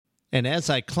And as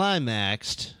I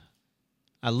climaxed,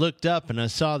 I looked up and I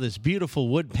saw this beautiful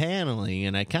wood paneling,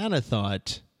 and I kind of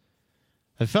thought,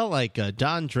 I felt like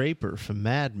Don Draper from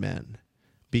Mad Men,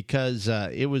 because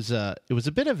it was a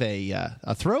bit of a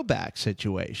throwback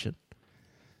situation,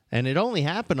 and it only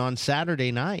happened on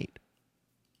Saturday night.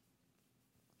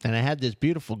 And I had this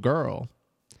beautiful girl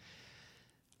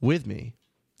with me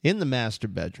in the master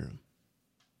bedroom.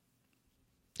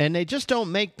 And they just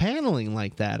don't make paneling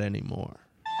like that anymore.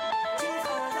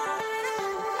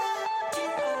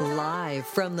 Live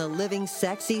from the Living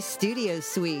Sexy Studio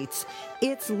Suites,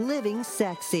 it's Living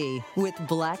Sexy with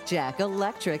Blackjack,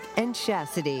 Electric, and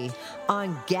Chastity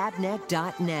on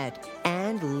Gabnet.net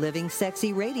and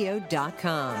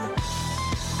LivingSexyRadio.com.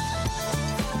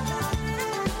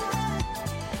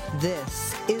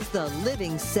 This is the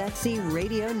Living Sexy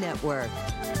Radio Network.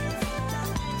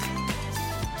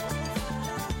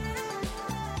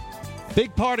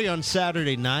 Big party on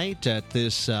Saturday night at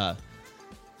this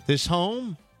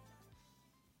home.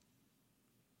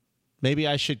 Maybe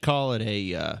I should call it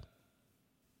a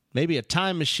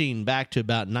time machine back to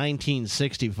about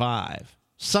 1965.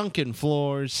 Sunken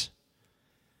floors,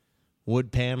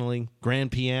 wood paneling,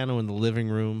 grand piano in the living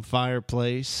room,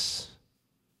 fireplace.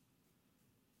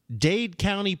 Dade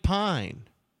County pine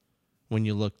when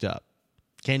you looked up.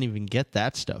 Can't even get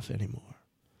that stuff anymore.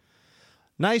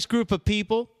 Nice group of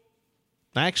people.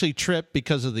 I actually tripped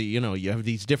because of you have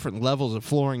these different levels of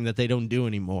flooring that they don't do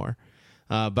anymore.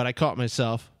 But I caught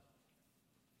myself.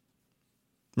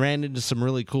 Ran into some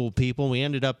really cool people. We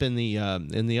ended up in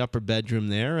the upper bedroom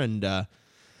there, and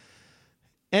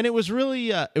it was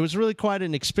really quite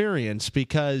an experience,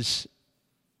 because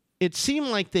it seemed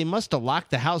like they must have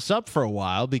locked the house up for a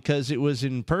while because it was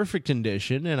in perfect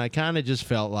condition, and I kind of just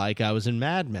felt like I was in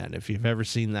Mad Men, if you've ever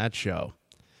seen that show.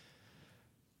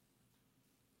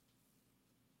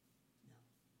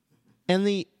 And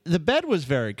the bed was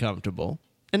very comfortable,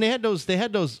 and they had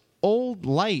those old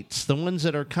lights, the ones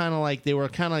that are kind of like, they were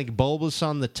kind of like bulbous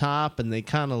on the top, and they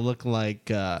kind of look like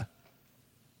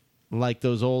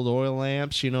those old oil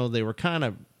lamps. They were kind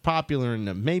of popular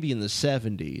maybe in the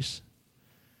 70s.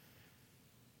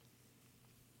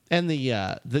 And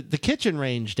the kitchen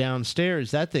range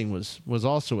downstairs, that thing was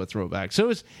also a throwback. So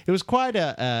it was quite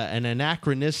an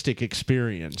anachronistic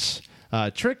experience.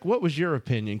 Trick, what was your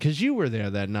opinion? Because you were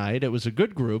there that night. It was a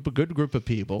good group of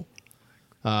people.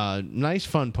 Nice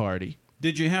fun party.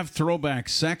 Did you have throwback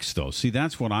sex, though? See,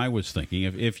 that's what I was thinking.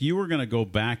 If you were going to go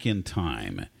back in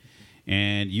time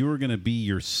and you were going to be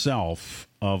yourself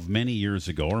of many years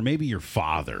ago, or maybe your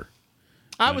father.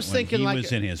 I was thinking he like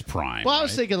was in his prime. Well, I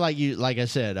was thinking like I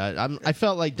said, I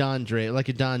felt like like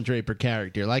a Don Draper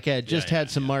character. Like I had just had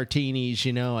some martinis,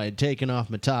 I had taken off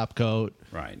my top coat,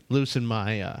 right, loosened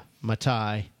my my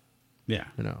tie, yeah,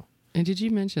 And did you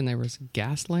mention there was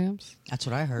gas lamps? That's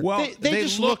what I heard. Well, they just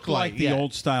just look look like like the yeah.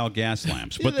 old style gas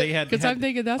lamps, but they had 'Cause I'm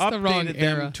thinking that's the wrong updated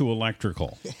era. them to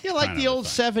electrical. Yeah, like kind the of a old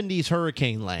thing. 70s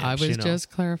hurricane lamps. I was just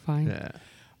clarifying. Yeah.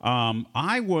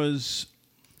 I was.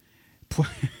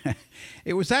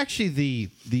 It was actually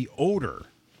the odor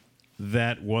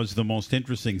that was the most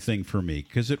interesting thing for me,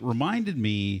 because it reminded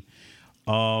me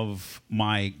of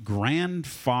my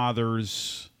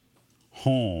grandfather's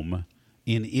home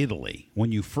in Italy.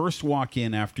 When you first walk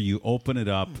in after you open it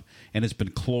up and it's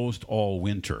been closed all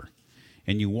winter,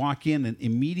 and you walk in and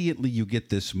immediately you get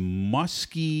this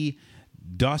musky,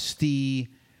 dusty,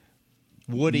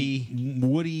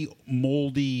 woody,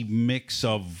 moldy mix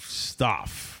of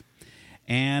stuff.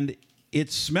 And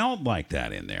it smelled like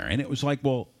that in there. And it was like,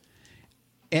 well,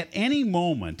 at any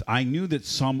moment, I knew that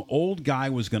some old guy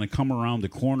was going to come around the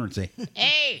corner and say,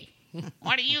 Hey,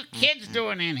 what are you kids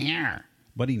doing in here?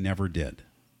 but he never did.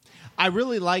 I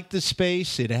really liked the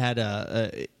space. It had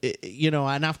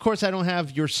and of course I don't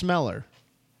have your smeller.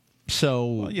 So,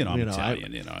 Well, I'm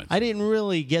Italian, I didn't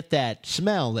really get that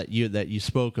smell that you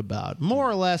spoke about. More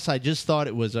or less, I just thought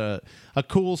it was a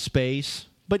cool space.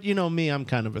 But me, I'm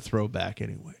kind of a throwback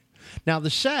anyway. Now, the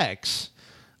sex,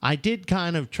 I did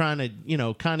kind of trying to,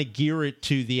 gear it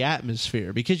to the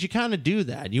atmosphere, because you kind of do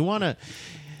that. You want to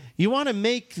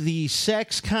make the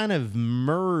sex kind of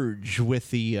merge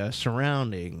with the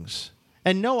surroundings.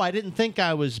 And no, I didn't think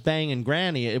I was banging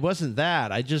Granny. It wasn't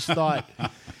that. I just thought...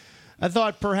 I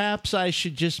thought perhaps I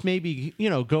should just maybe,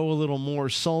 go a little more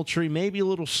sultry, maybe a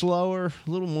little slower, a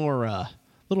little more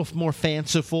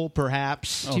fanciful,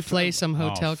 perhaps. Do you play some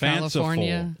Hotel fanciful.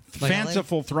 California?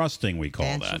 Fanciful thrusting, we call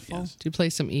Fanciful? that. Yes. Do you play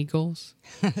some Eagles?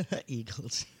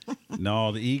 Eagles.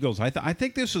 No, the Eagles. I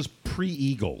think this was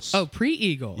pre-Eagles. Oh,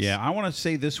 pre-Eagles. Yeah, I want to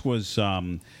say this was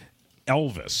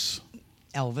Elvis.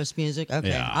 Elvis music? Okay.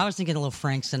 Yeah. I was thinking a little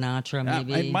Frank Sinatra,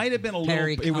 maybe. It might have been a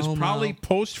Perry little. It was Como. probably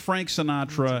post Frank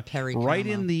Sinatra, Perry right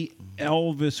Como. in the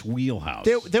Elvis wheelhouse.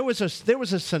 There was a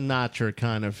Sinatra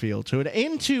kind of feel to it.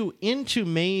 Into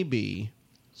maybe,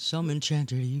 Some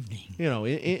enchanted evening.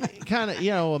 it kind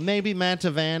of, maybe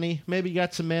Mantovani. Maybe you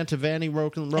got some Mantovani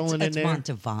rolling It's in there.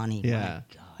 Mantovani. Yeah. My God.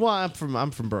 Well,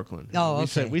 I'm from Brooklyn. Oh,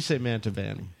 okay. We say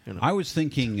Mantovani. I was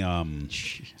thinking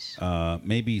Jeez.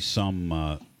 maybe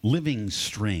some Living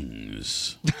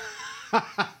Strings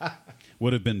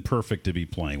would have been perfect to be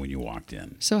playing when you walked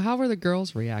in. So how were the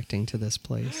girls reacting to this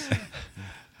place?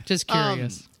 Just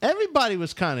curious. Everybody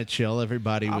was kind of chill.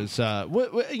 Everybody was,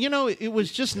 it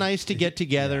was just nice to get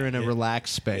together in a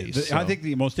relaxed space. I think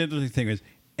the most interesting thing is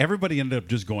everybody ended up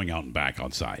just going out and back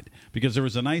outside because there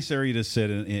was a nice area to sit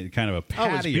in kind of a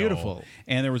patio. Oh, it's beautiful.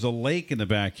 And there was a lake in the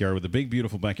backyard with a big,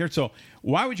 beautiful backyard. So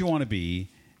why would you want to be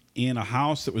in a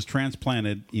house that was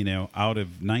transplanted, out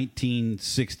of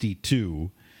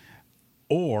 1962?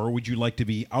 Or would you like to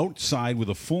be outside with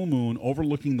a full moon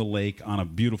overlooking the lake on a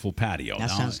beautiful patio? That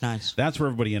sounds nice. That's where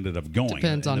everybody ended up going.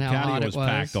 Depends and on the how patio hot it was was.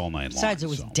 packed all night long. Besides, it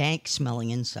was so. dank smelling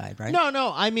inside, right?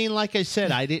 No. I mean, like I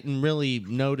said, I didn't really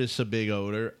notice a big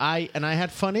odor. I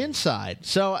had fun inside,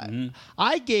 so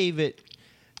I gave it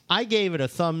a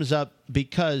thumbs up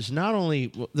because not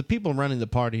only the people running the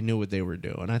party knew what they were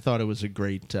doing. I thought it was a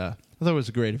great. I thought it was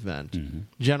a great event.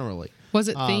 Generally, Was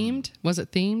it themed? Was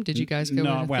it themed? Did you guys go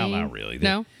No, with a well, theme? not really.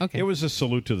 No? Okay. It was a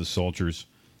salute to the soldiers.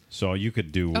 So you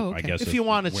could do, Oh, okay. I guess, if you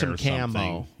wanted some wear camo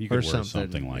something. You could or wear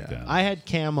something like that. I had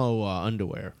camo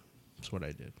underwear. That's what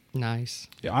I did. Nice.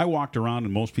 Yeah, I walked around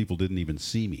and most people didn't even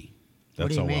see me. That's What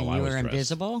do you how mean? well I You was were dressed.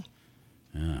 invisible?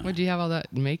 What, do you have all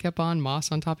that makeup on,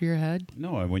 moss on top of your head?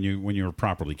 No, when you're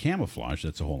properly camouflaged,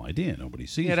 that's the whole idea. Nobody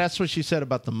sees. Yeah, you. that's what she said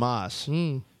about the moss.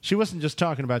 She wasn't just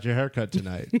talking about your haircut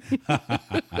tonight.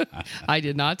 I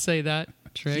did not say that.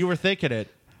 Trick. You were thinking it.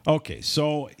 Okay,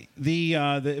 so the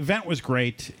event was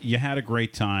great. You had a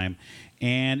great time,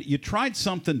 and you tried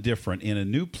something different in a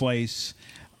new place,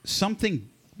 something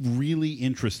really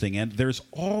interesting. And there's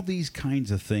all these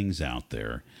kinds of things out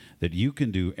there that you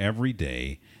can do every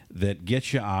day that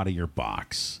get you out of your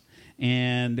box.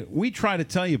 And we try to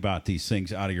tell you about these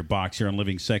things out of your box here on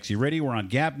Living Sexy Radio. We're on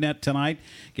GabNet tonight,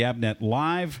 GabNet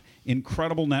Live,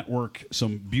 incredible network,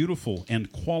 some beautiful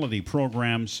and quality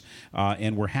programs,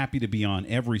 and we're happy to be on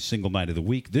every single night of the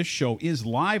week. This show is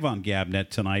live on GabNet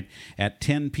tonight at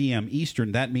 10 p.m.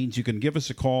 Eastern. That means you can give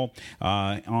us a call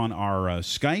on our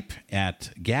Skype at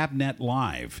GabNet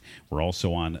Live. We're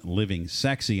also on Living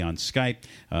Sexy on Skype.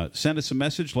 Send us a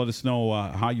message. Let us know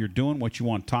how you're doing, what you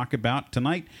want to talk about.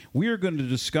 Tonight, we are going to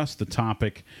discuss the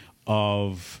topic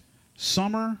of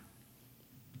summer.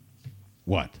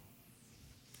 What?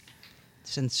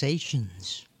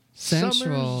 Sensations.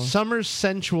 Sensual. Summer's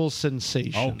sensual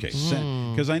sensation. Okay,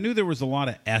 because I knew there was a lot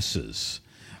of S's.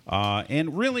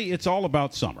 And really, it's all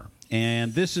about summer.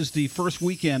 And this is the first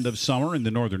weekend of summer in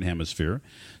the Northern Hemisphere.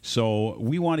 So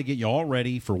we want to get you all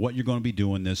ready for what you're going to be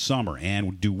doing this summer.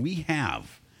 And do we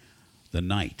have the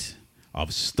night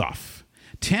of stuff?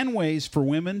 10 ways for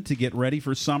women to get ready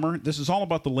for summer. This is all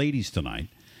about the ladies tonight.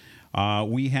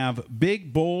 We have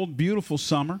big, bold, beautiful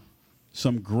summer.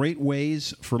 Some great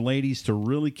ways for ladies to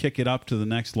really kick it up to the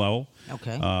next level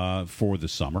for the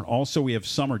summer. Also, we have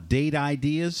summer date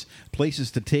ideas, places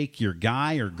to take your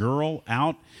guy or girl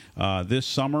out this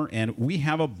summer. And we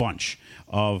have a bunch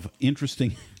of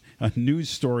interesting news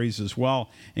stories as well,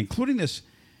 including this.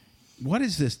 What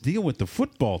is this deal with the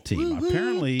football team?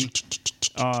 Apparently,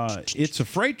 it's a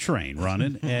freight train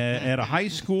running at a high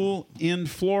school in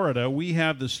Florida. We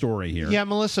have the story here. Yeah,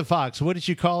 Melissa Fox, what did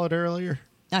you call it earlier?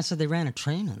 So they ran a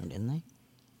train on it, didn't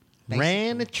they?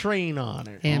 Ran a train on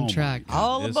it. Amtrak. Oh, my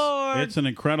All goodness. aboard. It's an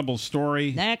incredible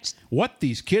story. Next. What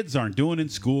these kids aren't doing in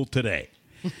school today.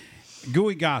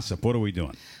 Gooey Gossip, what are we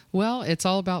doing? Well, it's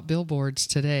all about billboards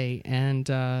today, and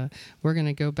we're going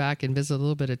to go back and visit a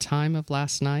little bit of time of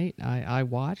last night. I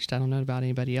watched. I don't know about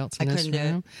anybody else in I this couldn't do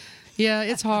it. room. Yeah,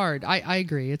 it's hard. I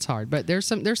agree, it's hard. But there's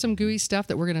some gooey stuff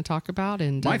that we're going to talk about.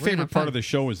 And My favorite part of the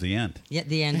show is the end. Yeah,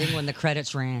 the ending when the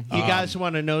credits ran. You guys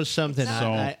want to know something?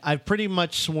 So- I've pretty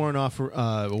much sworn off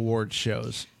award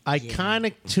shows. I kind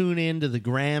of tune into the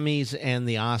Grammys and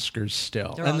the Oscars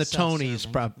still, They're and all the Tonys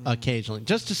self-serving. occasionally,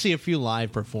 just to see a few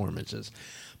live performances.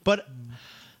 But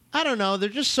I don't know, they're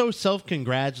just so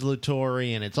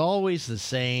self-congratulatory, and it's always the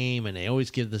same, and they always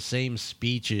give the same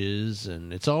speeches,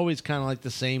 and it's always kind of like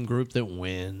the same group that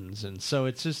wins, and so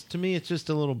it's just, to me, it's just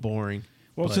a little boring.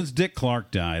 Well, But- since Dick Clark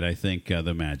died, I think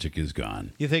the magic is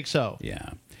gone. You think so?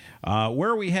 Yeah. Where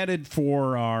are we headed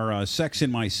for our Sex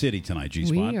in My City tonight,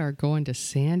 G-Spot? We are going to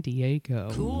San Diego.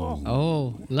 Cool.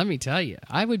 Oh, let me tell you,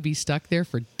 I would be stuck there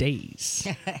for days.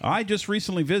 I just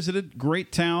recently visited.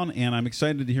 Great town, and I'm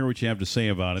excited to hear what you have to say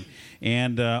about it.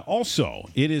 And also,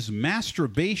 it is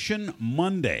Masturbation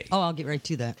Monday. Oh, I'll get right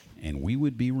to that. And we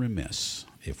would be remiss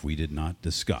if we did not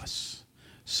discuss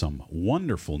some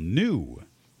wonderful new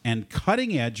and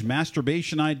cutting-edge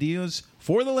masturbation ideas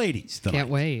for the ladies tonight. Can't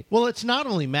wait. Well, it's not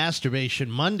only Masturbation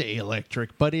Monday,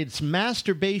 Electric, but it's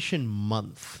Masturbation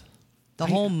Month. The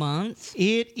whole month?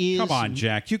 It is. Come on,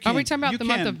 Jack. You can't, Are we talking about you the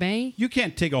month can't- of May? You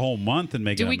can't take a whole month and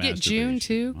make it Do a we get June masturbation.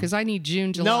 too? Because I need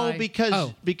June, July. No, because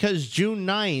Oh. because June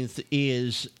 9th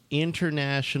is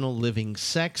International Living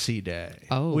Sexy Day,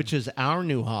 which is our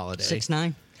new holiday.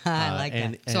 6-9? I like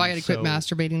that. So I got to quit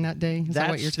masturbating that day? Is that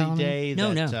what you're telling That's the me? day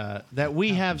No, that, no. that we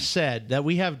have said, that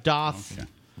we have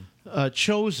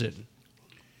chosen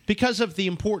because of the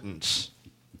importance.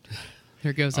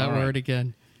 Here goes that All right. word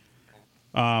again.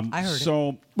 I heard it.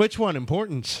 So, Which one?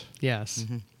 Importance. Yes.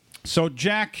 Mm-hmm. so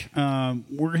Jack,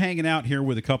 we're hanging out here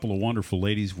with a couple of wonderful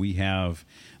ladies. We have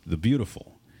the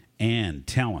beautiful and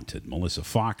talented Melissa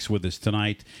Fox with us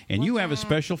tonight, and you have a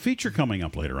special feature coming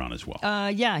up later on as well.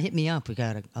 Yeah, hit me up. We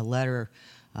got a letter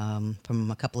from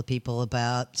a couple of people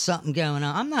about something going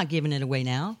on. I'm not giving it away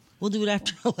now. We'll do it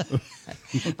after 11.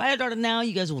 If I start it now,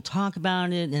 you guys will talk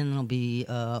about it, and it'll be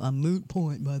a moot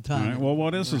point by the All time. right. Well,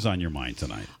 what else is on your mind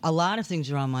tonight? A lot of things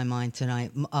are on my mind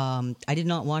tonight. I did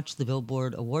not watch the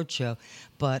Billboard Award show,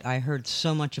 but I heard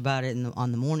so much about it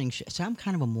on the morning show. So I'm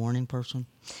kind of a morning person.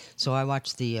 So I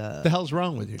watched the. The hell's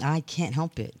wrong with you? I can't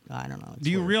help it. I don't know. It's Do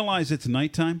you weird. realize it's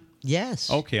nighttime? Yes.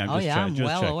 Okay, I'm just I'm just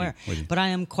well checking aware. with you. But I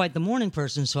am quite the morning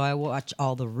person, so I watch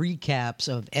all the recaps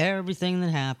of everything that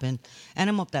happened, and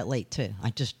I'm up that late too. I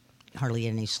just hardly get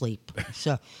any sleep,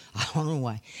 so I don't know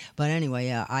why. But anyway,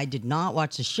 I did not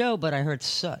watch the show, but I heard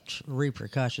such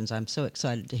repercussions. I'm so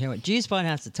excited to hear what G-Spot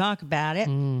has to talk about it.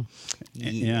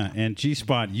 Yeah, and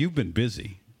G-Spot, you've been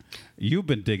busy. You've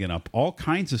been digging up all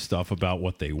kinds of stuff about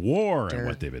what they wore and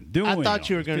what they've been doing. I thought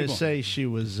you were All going to these people- say she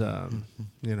was, taking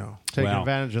Well,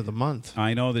 advantage of the month.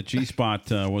 I know that G-Spot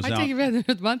was I out. take advantage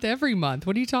of the month every month.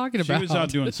 What are you talking She about? was out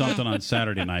doing something on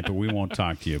Saturday night, but we won't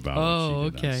talk to you about Oh,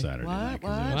 what she did on okay. Saturday night.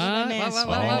 'cause it was-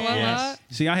 What?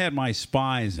 See, I had my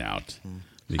spies out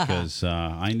because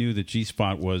I knew that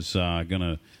G-Spot was going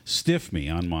to stiff me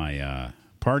on my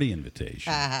party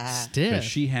invitation because Stiff.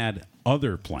 she had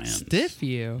other plans. Stiff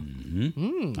you.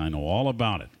 I know all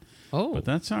about it. Oh. But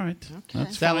that's all right.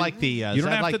 That's Is that fine. like the? you is don't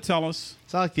that have like, to tell us.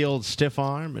 It's not like the old stiff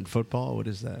arm in football. What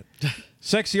is that?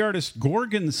 Sexy artist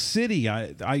Gorgon City.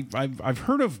 I've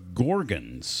heard of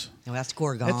Gorgons. No, that's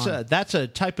Gorgon. That's a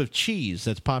type of cheese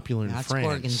that's popular in That's France.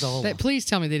 Gorgonzola. Please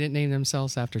tell me they didn't name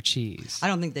themselves after cheese. I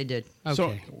don't think they did. Okay.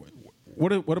 So,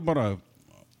 what about a?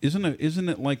 Isn't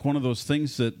it like one of those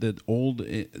things that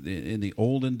in the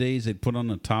olden days they'd put on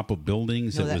the top of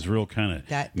buildings No, that was real kind of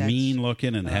that's, mean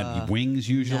looking and had wings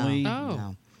usually? Oh.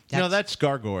 No. No, that's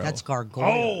gargoyle. That's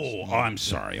gargoyle. Oh, I'm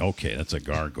sorry. Okay, that's a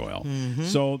gargoyle. Mm-hmm.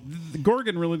 So the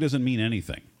Gorgon really doesn't mean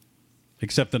anything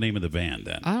except the name of the band.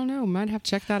 Then I don't know. Might have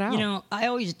to check that out. You know, I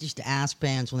always used to ask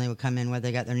bands when they would come in where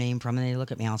they got their name from, and they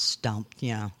look at me all stumped.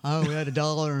 You know, oh, we had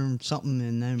 $1 and something,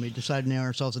 and then we decided to name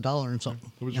ourselves $1 and something.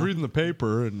 I was reading the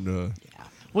paper and.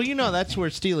 Well, that's where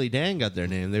Steely Dan got their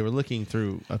name. They were looking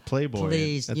through a Playboy.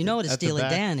 Please, at you the- know what a at the Steely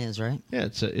back. Dan is, right? Yeah,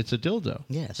 it's a dildo.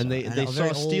 Yes, and they I they know, saw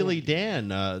very Steely old.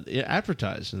 Dan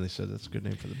advertised, and they said that's a good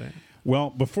name for the band.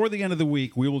 Well, before the end of the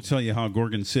week, we will tell you how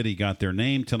Gorgon City got their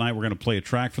name. Tonight, we're going to play a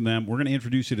track from them. We're going to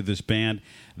introduce you to this band.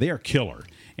 They are killer,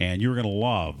 and you're going to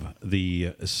love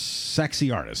the sexy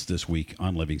artist this week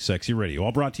on Living Sexy Radio.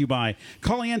 All brought to you by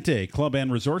Caliente Club and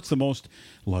Resorts, the most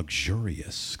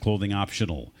luxurious clothing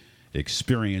optional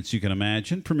experience you can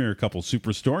imagine. Premier Couples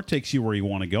Superstore takes you where you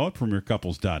want to go at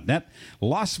premiercouples.net.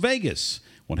 Las Vegas.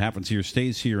 What happens here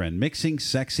stays here, and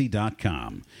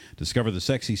mixingsexy.com. Discover the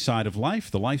sexy side of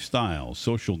life, the lifestyle,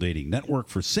 social dating network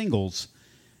for singles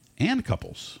and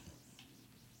couples.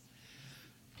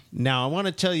 Now, I want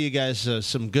to tell you guys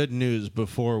some good news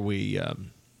before we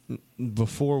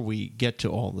get to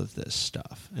all of this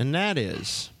stuff, and that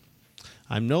is,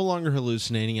 I'm no longer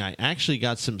hallucinating. I actually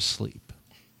got some sleep.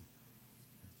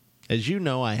 As you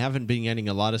know, I haven't been getting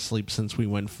a lot of sleep since we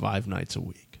went 5 nights a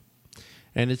week.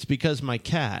 And it's because my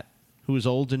cat, who is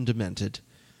old and demented,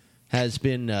 has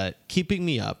been keeping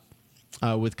me up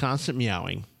with constant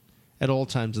meowing at all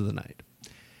times of the night.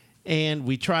 And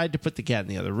we tried to put the cat in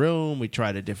the other room. We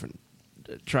tried a different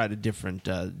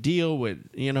deal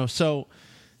with, so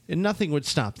and nothing would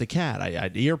stop the cat. I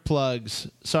had earplugs.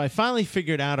 So I finally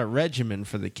figured out a regimen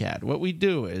for the cat. What we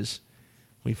do is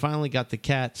we finally got the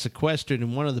cat sequestered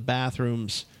in one of the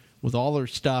bathrooms with all her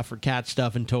stuff, her cat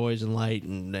stuff and toys and light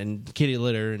and kitty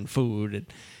litter and food.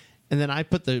 And then I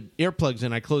put the earplugs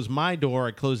in. I close my door.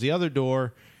 I close the other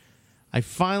door. I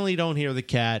finally don't hear the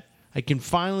cat. I can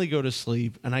finally go to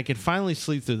sleep, and I can finally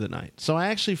sleep through the night. So I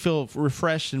actually feel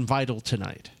refreshed and vital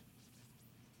tonight.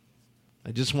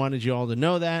 I just wanted you all to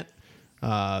know that.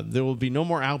 There will be no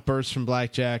more outbursts from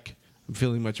Blackjack. I'm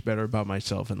feeling much better about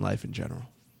myself and life in general.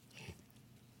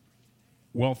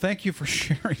 Well, thank you for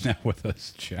sharing that with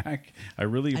us, Jack. I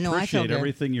really I know, I feel appreciate good.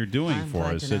 everything you're doing I'm for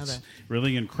glad us. to know It's that.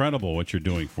 really incredible what you're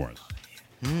doing for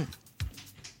us.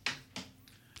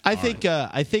 I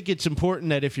think it's important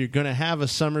that if you're going to have a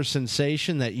summer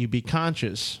sensation, that you be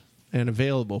conscious and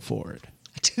available for it.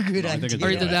 It's a good I think it's idea. Or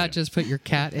a either good that, idea. just put your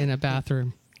cat in a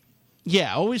bathroom.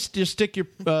 Yeah, always just stick your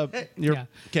Yeah.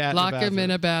 cat. Lock him in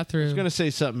a I was bathroom. going to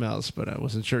say something else, but I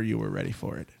wasn't sure you were ready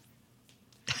for it.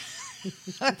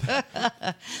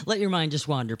 Let your mind just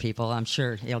wander, people. I'm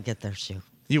sure he'll get there soon.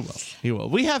 You will. You will.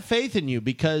 We have faith in you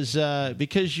because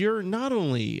you're not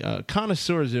only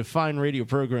connoisseurs of fine radio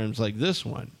programs like this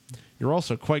one, you're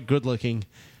also quite good looking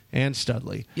and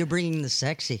studly. You're bringing the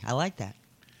sexy. I like that.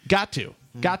 Got to.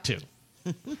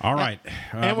 All right.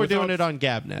 And we're doing without- it on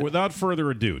Gabnet. Without further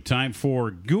ado, time for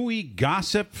Gooey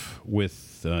Gossip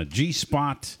with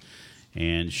G-Spot.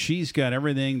 And she's got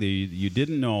everything that you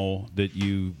didn't know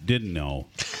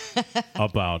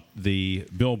about the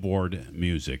Billboard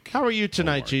music. How are you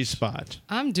tonight, Awards. G-Spot?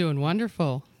 I'm doing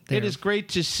wonderful. There. It is great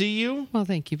to see you. Well,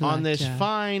 thank you, On this Blackjack.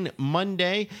 fine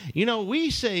Monday. You know, we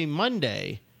say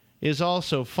Monday is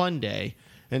also fun day,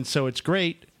 and so it's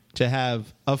great to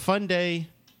have a fun day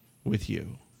with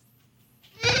you.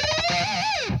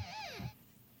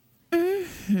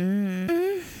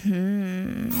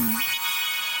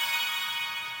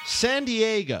 San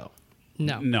Diego.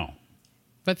 No,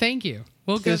 but thank you.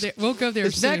 We'll go there. We'll go there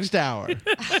It's soon. next hour.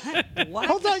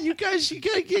 Hold on, you guys. You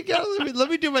gotta let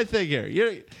me do my thing here.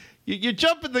 You're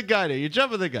jumping the gun here. You're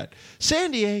jumping the gun.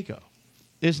 San Diego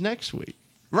is next week.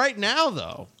 Right now,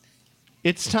 though,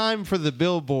 it's time for the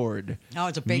Billboard Oh,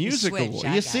 it's a big Music switch. Award.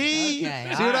 I You got it. see?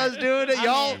 Okay, See what I was doing? I'm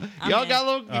Y'all, in. I'm y'all in. got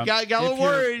a little, got a little If you're-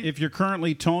 worried. If you're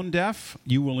currently tone deaf,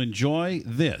 you will enjoy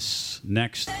this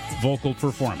next vocal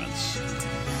performance.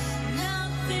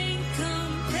 Nothing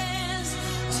compares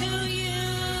to you.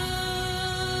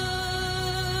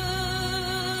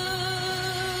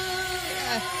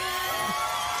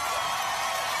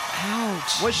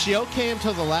 Ouch. Was she okay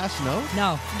until the last note?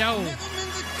 No. No.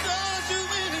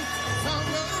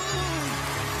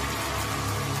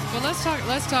 Well,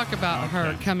 let's talk about her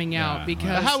Okay. coming out Yeah.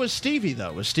 because How was Stevie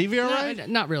though? Was Stevie all right? No,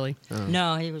 not really.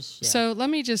 No, he was. Yeah. So let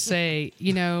me just say, I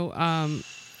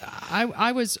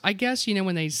guess,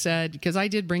 when they said, because I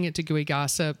did bring it to Gooey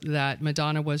Gossip that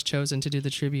Madonna was chosen to do the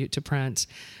tribute to Prince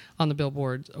on the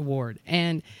Billboard Award.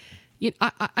 And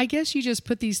I guess you just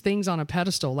put these things on a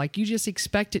pedestal. Like you just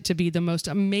expect it to be the most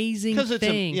amazing 'Cause it's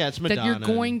thing it's that you're Madonna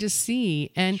going to see.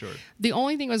 And Sure. the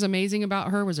only thing that was amazing about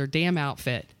her was her damn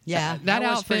outfit. Yeah, that that was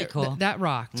outfit, pretty cool. that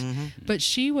rocked. But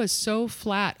she was so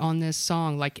flat on this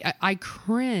song. Like I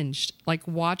cringed like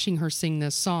watching her sing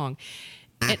this song.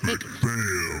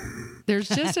 There's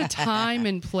just a time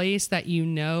and place that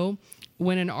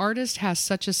when an artist has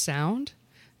such a sound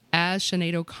as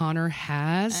Sinead O'Connor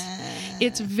has,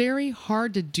 it's very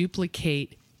hard to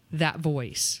duplicate that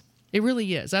voice. It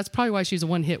really is. That's probably why she's a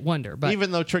one-hit wonder. But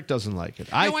Even though Trick doesn't like it,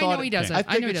 I know he doesn't.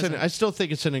 I know he doesn't. I still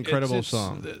think it's an incredible It's-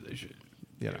 song.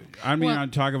 You know. I mean, Well- I'm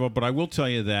talking about, but I will tell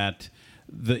you that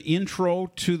the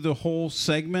intro to the whole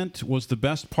segment was the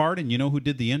best part. And you know who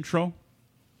did the intro?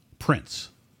 Prince.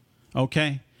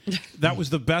 Okay? That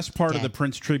was the best part of the Dead.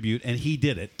 Prince tribute, and he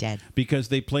did it. Dead. Because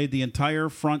they played the entire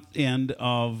front end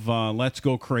of Let's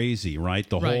Go Crazy, right?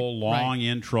 The Right, whole long right.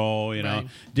 intro, Right.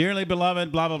 Dearly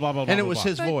beloved, blah, blah, blah, blah, And it blah, was blah.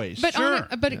 his voice. But, Sure.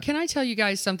 Can I tell you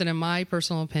guys something? In my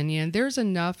personal opinion, there's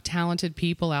enough talented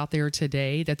people out there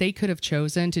today that they could have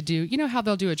chosen to do. You know how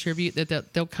they'll do a tribute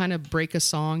that they'll kind of break a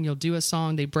song. You'll do a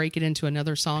song, they break it into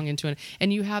another song,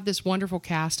 and you have this wonderful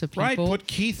cast of people. Right, put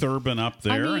Keith Urban up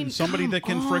there mean, and somebody come that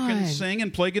can on. frickin' sing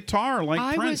and play guitar like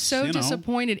I Prince. was so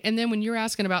disappointed. And then when you're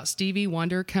asking about Stevie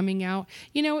Wonder coming out,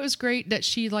 it was great that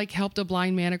she helped a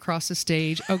blind man across the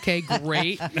stage. Okay,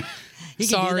 great. He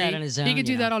could do Sorry, that on his own, he could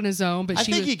do you know. that on his own. But I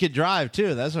she think was, he could drive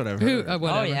too. That's what I've who, heard.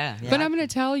 whatever. yeah. But I'm going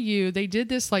to tell you, they did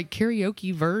this like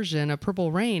karaoke version of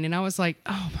Purple Rain, and I was like,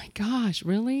 oh my gosh,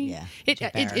 really? Yeah, It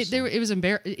it's was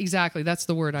embarrassing. Exactly, that's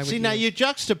the word I would See, use. now you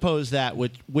juxtapose that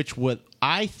with what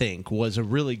I think was a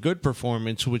really good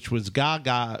performance, which was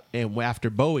Gaga and after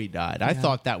Bowie died. I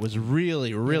thought that was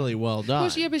really, really well done.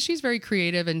 Well, yeah, but she's very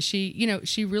creative, and she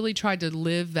really tried to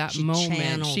live that She moment.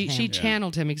 channeled She him.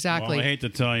 channeled him exactly. Well, I hate to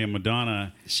tell you,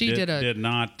 Madonna She did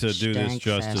not do this Stank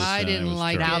justice. fest. I It didn't was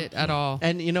like terrible. it at all.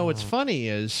 And what's funny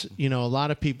is, a lot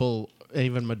of people,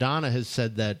 even Madonna has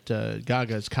said that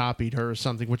Gaga's copied her or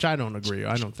something, which I don't agree.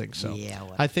 I don't think so. Yeah,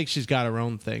 well. I think she's got her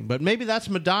own thing. But maybe that's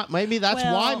Madonna. Maybe that's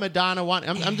Well- why Madonna wanted.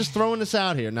 I'm just throwing this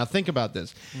out here. Now think about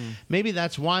this. Maybe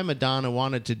that's why Madonna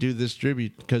wanted to do this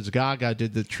tribute because Gaga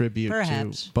did the tribute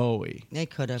Perhaps. to Bowie. They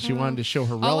could have. She wanted to show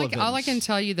her All relevance. I can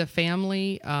tell you, the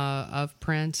family of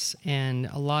Prince and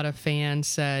a lot of fans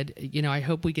said, I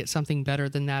hope we get something better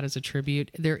than that as a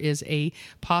tribute. There is a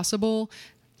possible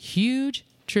huge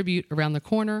tribute around the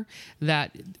corner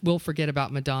that we'll forget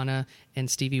about Madonna and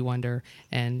Stevie Wonder,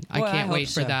 and I Well, I can't hope wait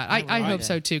for so. that. I I really hope do.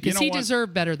 so too, You because know he what?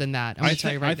 deserved better than that. I'm going to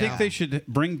tell you right I think now. they should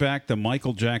bring back the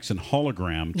Michael Jackson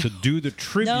hologram to do the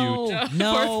tribute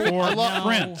No, for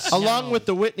Prince. Along with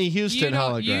the Whitney Houston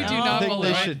hologram. you do I not think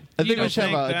believe they it. should. I think we should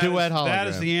have a that duet is- hologram. That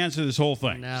is the answer to this whole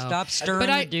thing. No. Stop stirring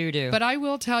the doo-doo. But I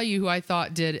will tell you who I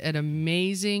thought did an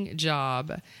amazing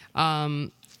job.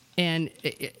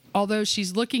 Although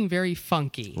she's looking very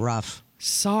funky. Rough.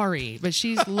 Sorry, but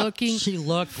she's looking She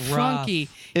looked funky.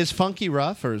 Is funky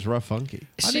rough or is rough funky?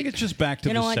 I think it's just back to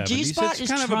You the know what? 70s. G-Spot It's is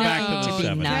kind of a back trying to to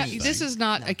the be 70s. nice. thing. This is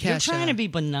not a Kesha. You're trying to be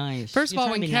nice. First of You're all,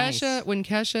 trying when to be nice.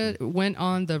 Kesha went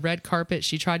on the red carpet,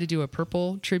 she tried to do a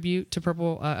purple tribute to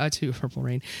Purple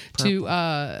Rain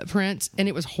to Prince, and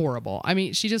it was horrible. I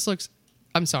mean, she just looks.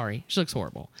 I'm sorry, she looks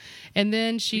horrible. And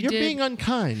then she You're did. being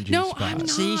unkind. No, G-Spot. I'm not.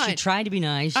 See, she tried to be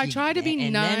nice. I tried to be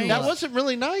and nice. Then That what? wasn't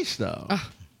really nice though.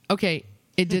 Okay,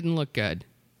 it didn't look good.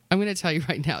 I'm going to tell you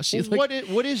right now. She looked. What is it?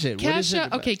 What is it? Kesha,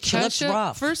 about- okay, She looks Kesha.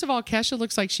 rough. First of all, Kesha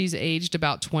looks like she's aged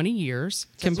about 20 years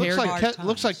compared. Looks hard like, times.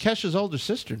 looks like Kesha's older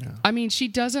sister now. I mean, she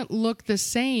doesn't look the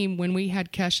same when we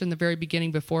had Kesha in the very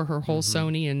beginning before her whole Mm-hmm.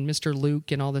 Sony and Mr. Luke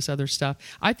and all this other stuff.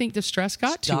 I think the stress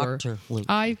got to her. Dr. Luke.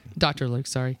 Dr. Luke,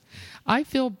 sorry. I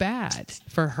feel bad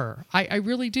for her. I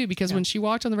really do, because when she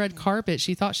walked on the red carpet,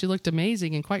 she thought she looked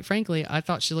amazing, and quite frankly, I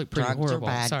thought she looked pretty Drugs are horrible.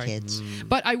 bad, Sorry. kids.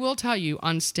 But I will tell you,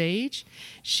 on stage,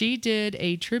 she did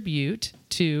a tribute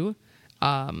to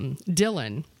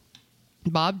Dylan,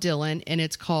 Bob Dylan, and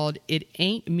it's called "It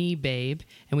Ain't Me, Babe,"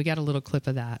 and we got a little clip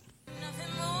of that.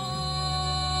 Nothing more.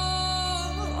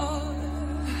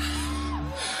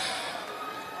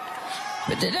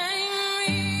 But it ain't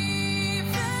me,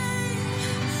 babe.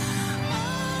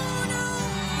 Oh, no,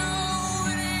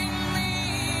 it ain't me,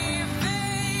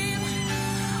 babe.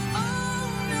 Oh,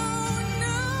 no,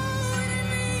 it ain't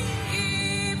me,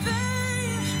 babe.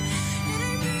 It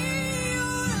ain't me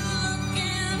you're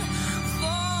looking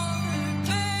for,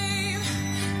 babe.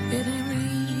 It ain't me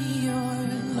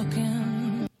you're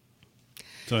looking.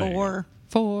 So there you go.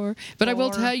 Four. But I will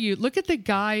Four. tell you, look at the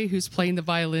guy who's playing the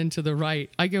violin to the right.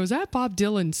 I go, is that Bob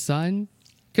Dylan's son?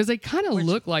 Because they kind of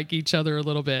look like each other a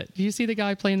little bit. Do you see the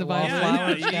guy playing the violin? Yeah,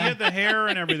 you get the hair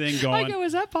and everything going. I go,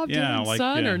 is that Bob Yeah, Dylan's like,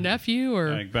 son yeah. or nephew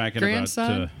or Like back in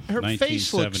grandson? Her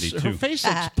face looks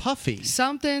 1972. puffy.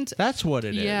 Something. That's what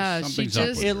it is. Yeah, she Something's up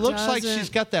just. with It looks like doesn't- she's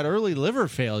got that early liver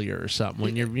failure or something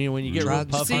when when you get real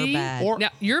Drugs puffy. are See? bad. Or Now,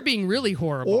 you're being really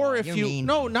horrible. or if You're you mean.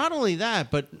 no, not only that,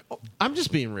 but I'm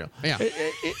just being real. Yeah.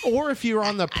 Or if you're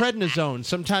on the prednisone,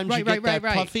 sometimes you Right, get that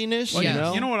right. puffiness. Well,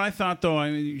 Yeah. you know what I thought though?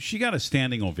 I mean, she got a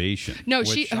standing ovation. No,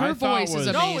 which her I thought voice is was-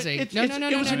 amazing. it No,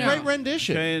 was a no. great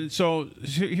rendition. Okay, and so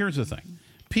here's the thing: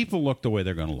 people look the way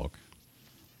they're going to look.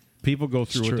 People go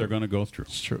through what true. they're going to go through.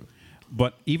 It's true.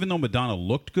 But even though Madonna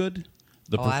looked good,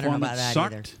 the Oh, I don't know about performance that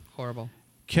either. sucked. Horrible.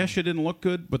 Kesha didn't look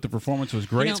good, but the performance was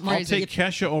great. You know, I'll crazy. take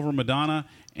Kesha over Madonna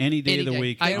any day Any of the day.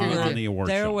 week I agree with on you. the award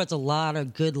There show. was a lot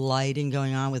of good lighting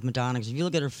going on with Madonna. 'Cause if you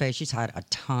look at her face, she's had a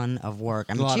ton of work.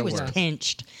 I mean, lot she of was work.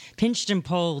 pinched and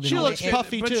pulled. She and all looks that.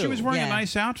 puffy but too. she was wearing a Yeah.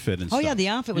 nice outfit and Oh, stuff. yeah, the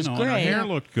outfit was and her great. hair Yeah.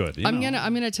 looked good. you I'm know.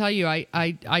 gonna tell you,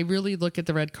 I really look at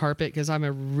the red carpet because I'm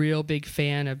a real big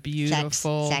fan of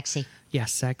beautiful, Sexy.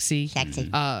 yes, sexy, Sexy.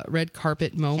 red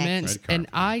carpet moments. Red carpet. And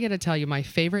I gotta tell you, my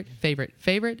favorite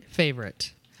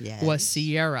Yes. was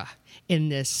Sierra in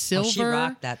this silver. Oh, she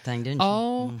rocked that thing, didn't she?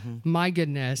 Oh my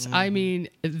goodness! I mean,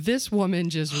 this woman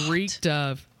just reeked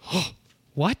of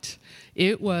what?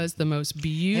 It was the most It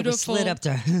beautiful. was slid up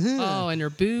to. Oh, and her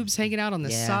boobs hanging out on the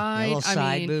Yeah, side. a little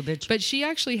side boobage. But she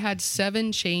actually had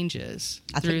 7 changes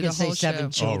I through think the you say whole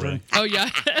 7 show. children. Oh yeah.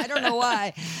 I don't know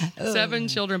why. 7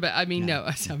 children, but I mean, no,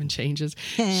 7 changes.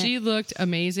 She looked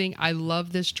amazing. I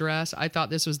love this dress. I thought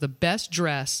this was the best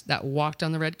dress that walked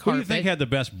on the red Who do carpet. you think had the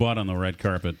best butt on the red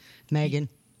carpet? Megan.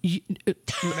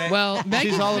 Well,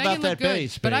 Megan, all Megan about looked that good,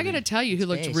 bass, but I baby. got to tell you, who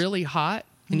looked Bass. really hot,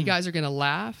 and you guys are going to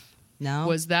laugh, No.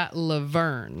 was that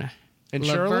Laverne. And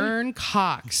Shirley? Laverne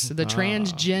Cox, the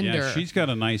transgender. Yeah, she's got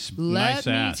a nice Let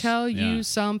me ass. tell you Yeah.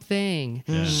 something.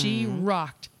 She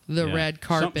rocked the Yeah. red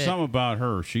carpet. Some about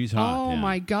her. She's hot. Oh yeah.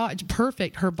 my God,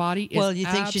 perfect. Her body is. Well, you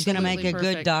think she's going to make a absolutely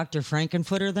good perfect. Dr.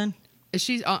 Frankenfooter then?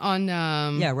 She's on.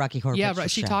 Yeah, Rocky Horror Yeah, Picture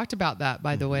right. She Show. talked about that,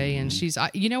 by the way, and she's.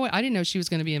 You know what? I didn't know she was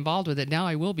going to be involved with it. Now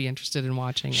I will be interested in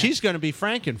watching. She's going to be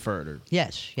Frankenfurter.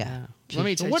 Yes, yeah. Let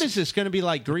me So tell you. what is this going to be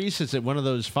like? Grease? Is it one of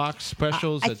those Fox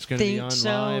specials that's going to be on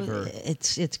live? Or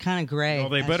It's kind of gray. Well,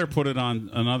 they better put it on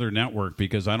another network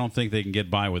because I don't think they can get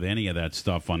by with any of that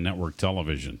stuff on network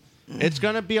television. it's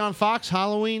going to be on Fox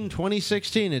Halloween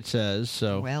 2016. It says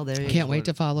so. Well, there you Can't go. wait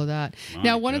to follow that. My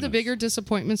Now, one of the goodness. bigger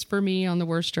disappointments for me on the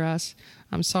worst dress.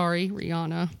 I'm sorry,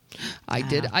 Rihanna.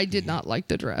 I did not like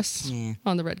the dress Yeah.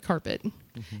 on the red carpet.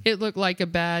 It looked like a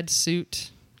bad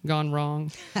suit gone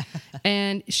wrong.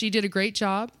 And she did a great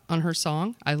job on her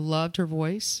song. I loved her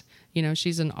voice. You know,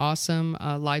 she's an awesome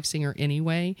live singer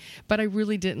anyway. But I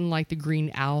really didn't like the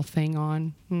green owl thing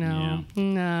on. No,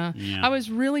 nah. Yeah. I was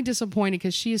really disappointed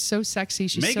because she is so sexy.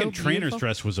 She's Megan so Trainor's beautiful.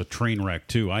 dress was a train wreck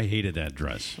too. I hated that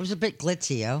dress. It was a bit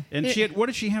glitzy, oh. And she had, what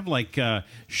did she have, like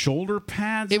shoulder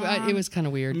pads on? It was kind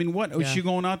of weird. I mean, what was Yeah. she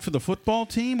going out for the football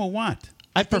team or what?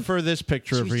 I prefer this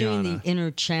picture She of was doing Rihanna. the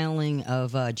inner channeling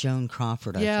of Joan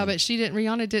Crawford, I Yeah, think. but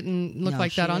Rihanna didn't look No,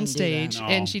 like she that on didn't do that. stage, No.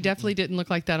 and she definitely didn't look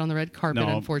like that on the red carpet,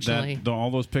 unfortunately.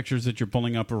 all those pictures that you're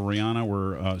pulling up of Rihanna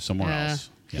were somewhere Yeah. else.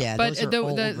 Yeah, But those are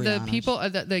old the Rihannas. people,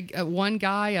 the one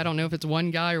guy, I don't know if it's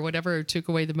one guy or whatever, who took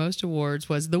away the most awards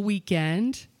was The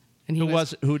Weeknd. And he Who was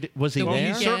he The Well,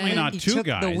 there? he's certainly not he two took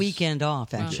guys. the weekend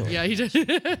off, actually. Yeah, he did.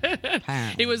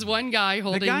 Apparently. It was one guy The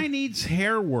holding. guy needs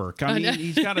hair work. I mean,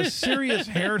 he's got a serious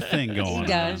hair thing going He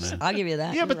does. on. I'll give you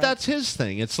that. Yeah, You're but right. that's his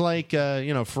thing. It's like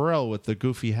Pharrell with the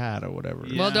goofy hat or whatever.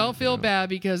 Yeah. Well, don't feel bad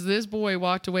because this boy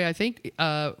walked away, I think,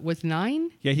 with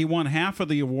 9. Yeah, he won half of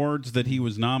the awards that he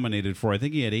was nominated for. I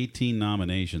think he had 18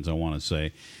 nominations, I want to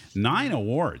say. 9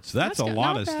 awards. That's a That's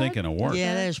lot not of bad. stinking awards.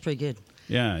 Yeah, that is pretty good.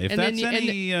 Yeah, if And then that's you-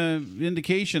 and any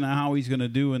indication of how he's going to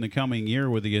do in the coming year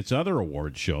with its other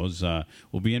award shows,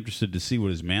 we'll be interested to see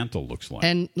what his mantle looks like.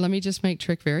 And let me just make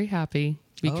Trick very happy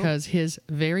because his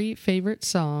very favorite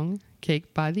song,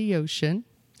 Cake by the Ocean,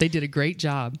 they did a great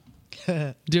job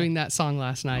doing that song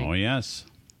last night. Oh, yes.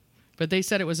 But they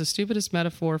said it was the stupidest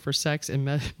metaphor for sex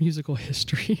in musical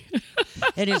history.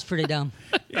 It is pretty dumb.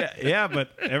 Yeah,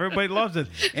 but everybody loves it.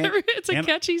 It's a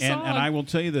catchy song. And I will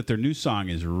tell you that their new song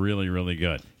is really, really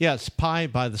good. Yeah, it's Pie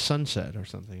by the Sunset or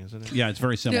something, isn't it? Yeah, it's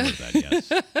very similar to that,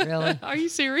 yes. Really? Are you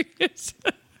serious?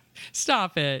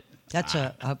 Stop it. That's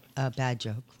a bad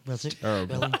joke, was it?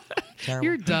 Really? Terrible.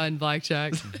 You're done,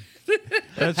 Blackjack.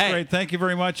 That's great. Thank you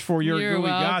very much for your You're gooey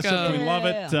gossip. welcome. We love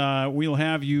it. We'll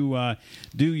have you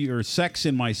do your Sex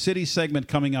in My City segment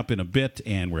coming up in a bit,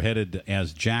 and we're headed,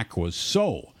 as Jack was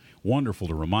so wonderful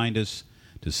to remind us,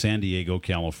 to San Diego,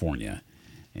 California.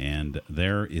 And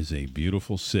there is a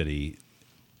beautiful city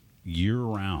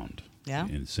year-round Yeah?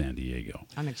 in San Diego.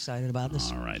 I'm excited about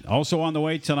this. All right. Also on the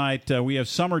way tonight, we have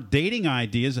summer dating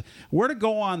ideas. Where to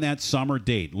go on that summer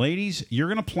date. Ladies, you're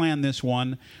going to plan this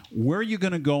one. Where are you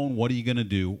going to go and what are you going to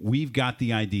do? We've got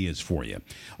the ideas for you.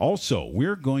 Also,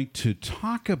 we're going to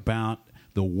talk about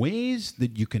the ways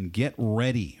that you can get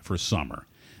ready for summer.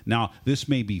 Now, this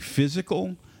may be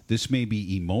physical, this may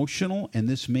be emotional, and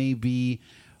this may be,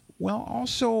 well,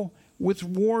 also with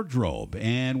wardrobe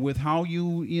and with how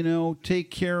you take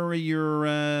care of your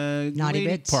Naughty lady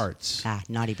bits. parts.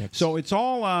 Naughty bits. So it's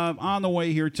all on the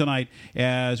way here tonight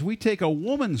as we take a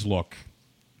woman's look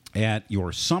at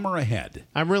your summer ahead.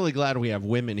 I'm really glad we have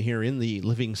women here in the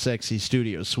Living Sexy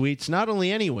Studio Suites. Not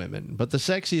only any women, but the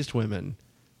sexiest women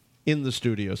in the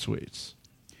studio suites.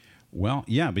 Well,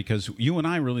 yeah, because you and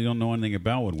I really don't know anything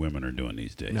about what women are doing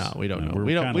these days. No, we don't know. We're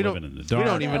We don't. kinda We don't. living in the We dark.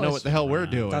 don't even know what the hell we're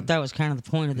doing. thought that was kind of the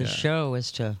point of this Yeah. show,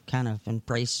 is to kind of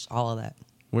embrace all of that.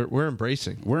 We're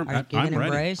embracing. Are you giving I'm ready.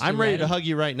 embrace? I'm You ready to hug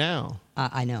you right now.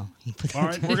 I know. All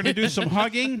right, we're going to do some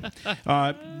hugging.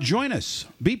 Join us.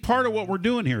 Be part of what we're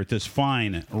doing here at this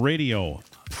fine radio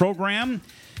program.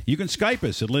 You can Skype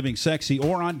us at Living Sexy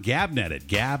or on Gabnet at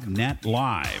Gabnet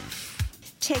Live.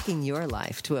 Taking your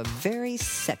life to a very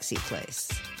sexy place.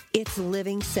 It's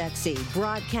Living Sexy,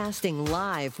 broadcasting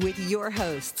live with your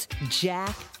hosts,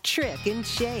 Jack, Trick, and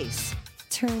Chase.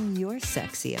 Turn your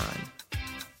sexy on.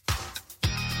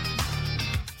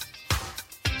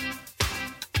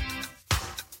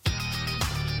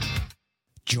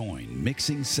 Join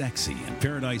Mixing Sexy and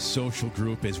Paradise Social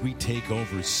Group as we take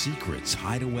over Secrets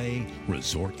Hideaway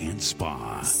Resort and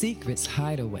Spa. Secrets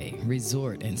Hideaway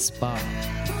Resort and Spa.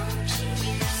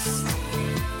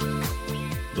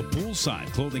 The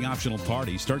poolside clothing optional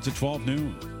party starts at 12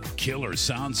 noon. Killer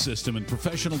sound system and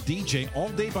professional DJ all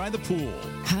day by the pool.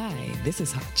 Hi, this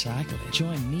is Hot Chocolate.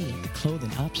 Join me at the clothing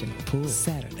optional pool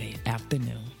Saturday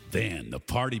afternoon. Then the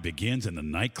party begins in the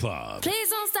nightclub. Please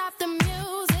don't stop the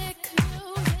music.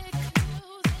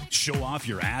 Show off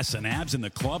your ass and abs in the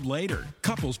club later.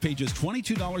 Couples pay just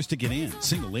 $22 to get in.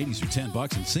 Single ladies are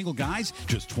 $10 and single guys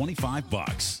just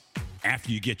 $25.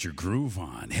 After you get your groove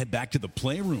on, head back to the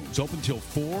playrooms, open till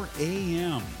 4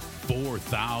 a.m.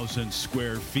 4,000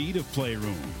 square feet of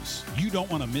playrooms. You don't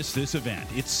want to miss this event.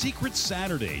 It's Secret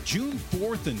Saturday, June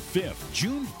 4th and 5th.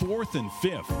 June 4th and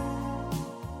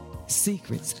 5th.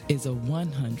 Secrets is a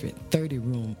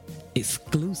 130-room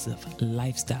exclusive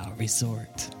lifestyle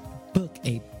resort. Book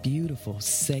a beautiful,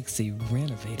 sexy,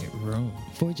 renovated room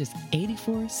for just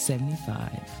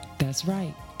 $84.75. That's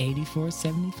right,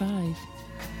 $84.75.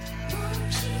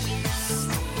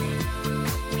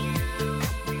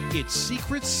 It's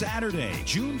Secret Saturday,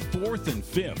 June 4th and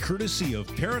 5th, courtesy of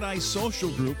Paradise Social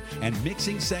Group and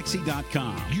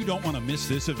MixingSexy.com. You don't want to miss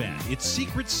this event. It's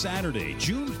Secret Saturday,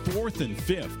 June 4th and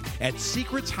 5th at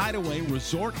Secrets Hideaway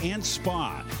Resort and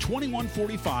Spa,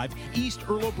 2145 East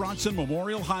Earl Bronson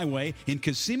Memorial Highway in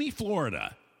Kissimmee,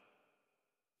 Florida.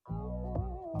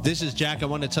 This is Jack. I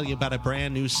want to tell you about a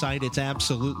brand new site. It's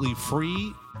absolutely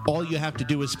free. All you have to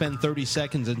do is spend 30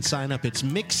 seconds and sign up. It's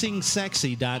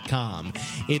MixingSexy.com.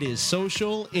 It is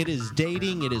social, it is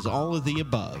dating, it is all of the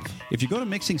above. If you go to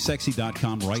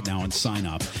MixingSexy.com right now and sign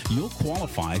up, you'll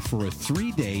qualify for a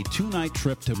 3-day, 2-night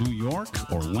trip to New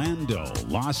York, Orlando,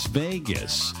 Las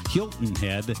Vegas, Hilton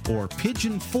Head, or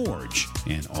Pigeon Forge.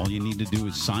 And all you need to do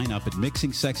is sign up at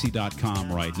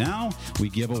MixingSexy.com right now. We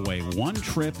give away one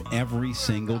trip every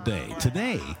single day.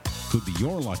 Today could be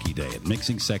your lucky day at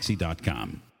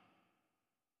MixingSexy.com.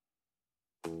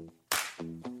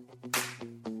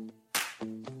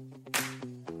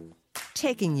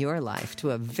 Taking your life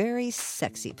to a very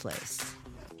sexy place.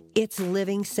 It's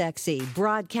Living Sexy,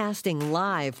 broadcasting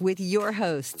live with your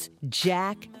hosts,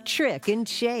 Jack, Trick, and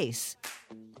Chase.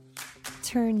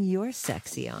 Turn your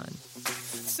sexy on.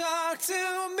 Talk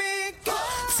to me,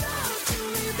 talk to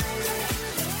me,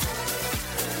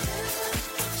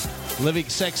 baby. Living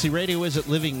Sexy Radio is at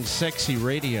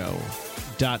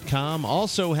livingsexyradio.com.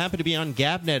 Also, happy to be on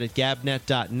Gabnet at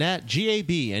gabnet.net,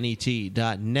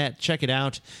 gabnet.net. Check it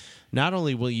out. Not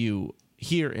only will you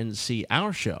hear and see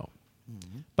our show,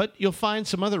 but you'll find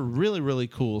some other really, really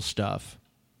cool stuff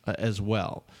as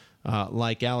well.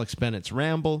 Like Alex Bennett's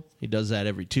Ramble. He does that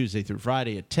every Tuesday through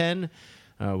Friday at 10.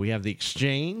 We have The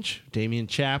Exchange, Damian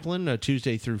Chaplin,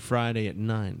 Tuesday through Friday at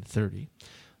 9:30.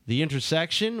 The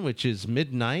Intersection, which is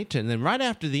midnight, and then right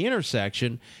after The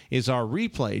Intersection is our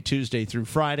replay Tuesday through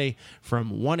Friday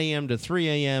from 1 a.m. to 3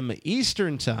 a.m.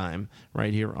 Eastern Time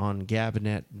right here on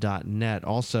Gabnet.net.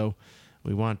 Also,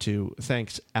 we want to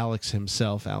thank Alex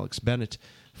himself, Alex Bennett,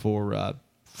 for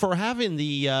having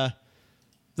the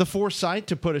foresight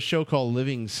to put a show called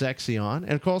Living Sexy on.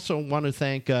 And also want to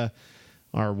thank our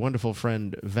wonderful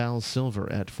friend Val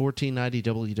Silver at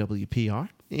 1490 WWPR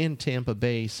in Tampa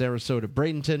Bay, Sarasota,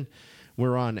 Bradenton.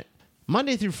 We're on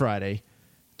Monday through Friday,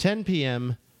 10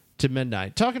 p.m. to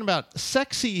midnight, talking about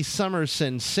sexy summer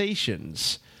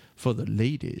sensations for the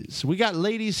ladies. We got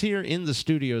ladies here in the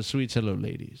studio suites. Hello,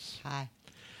 ladies. Hi.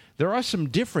 There are some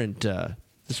different...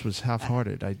 this was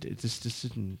half-hearted. This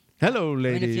didn't... Hello,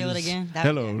 ladies. Want to feel it again?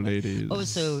 Hello, ladies. Oh,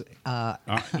 so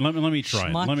let me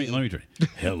try. Let me try.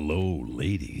 Hello,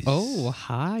 ladies. Oh,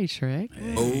 hi, Trick.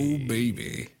 Oh,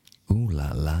 baby. Ooh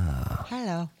la la.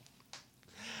 hello.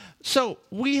 So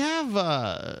we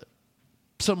have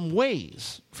some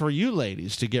ways for you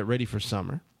ladies to get ready for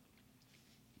summer.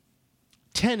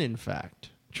 10, in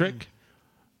fact. Trick,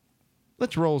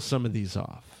 let's roll some of these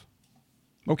off.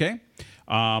 Okay.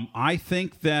 I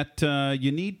think that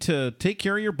you need to take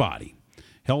care of your body.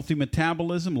 Healthy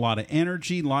metabolism, a lot of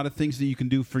energy, a lot of things that you can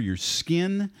do for your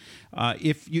skin.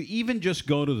 If you even just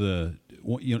go to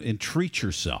and treat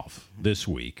yourself this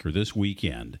week or this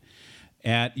weekend,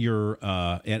 at your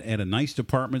at a nice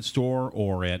department store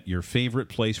or at your favorite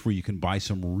place where you can buy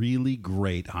some really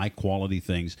great high quality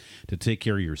things to take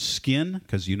care of your skin,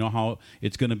 because you know how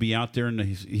it's going to be out there in the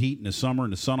heat in the summer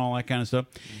and the sun, all that kind of stuff.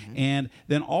 And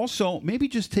then also maybe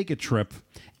just take a trip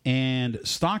and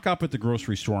stock up at the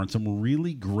grocery store on some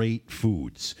really great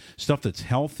foods, stuff that's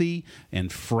healthy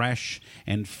and fresh,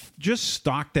 and just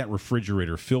stock that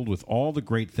refrigerator filled with all the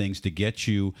great things to get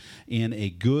you in a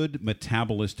good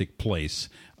metabolistic place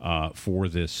for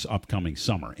this upcoming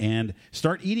summer, and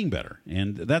start eating better.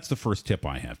 And that's the first tip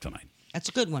I have tonight. That's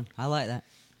a good one. I like that.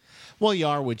 Well, you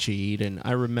are what you eat, and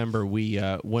I remember we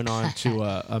went on to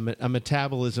a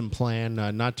metabolism plan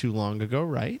not too long ago,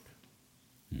 right?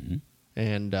 Mm-hmm.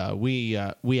 And we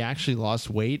actually lost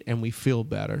weight, and we feel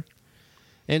better.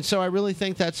 And so I really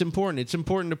think that's important. It's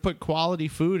important to put quality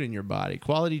food in your body,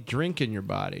 quality drink in your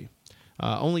body,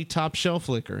 only top shelf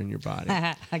liquor in your body.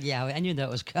 Yeah, I knew that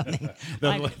was coming.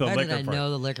 The How did liquor I part.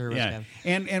 know the liquor was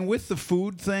coming? And with the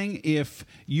food thing, if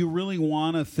you really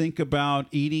want to think about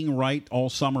eating right all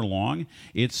summer long,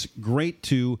 it's great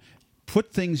to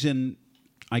put things in,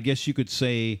 I guess you could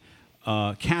say,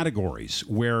 categories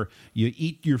where you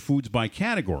eat your foods by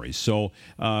categories. So,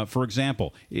 for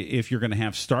example, if you're going to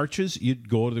have starches, you'd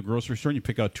go to the grocery store and you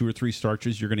pick out 2 or 3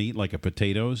 starches you're going to eat, like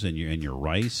potatoes and your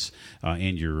rice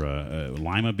and your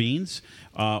lima beans.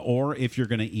 Or if you're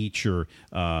going to eat your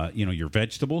your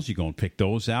vegetables, you go and pick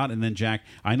those out. And then, Jack,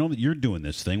 I know that you're doing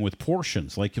this thing with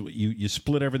portions. Like you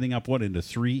split everything up into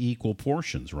 3 equal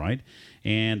portions, right?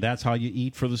 And that's how you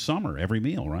eat for the summer, every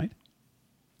meal, right?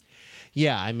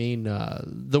 Yeah, I mean,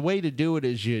 the way to do it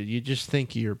is you just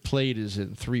think your plate is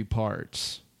in 3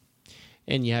 parts,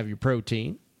 and you have your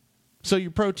protein. So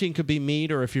your protein could be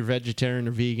meat, or if you're vegetarian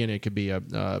or vegan, it could be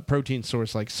a protein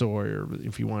source like soy, or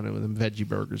if you want them veggie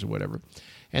burgers or whatever.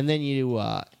 And then you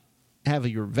have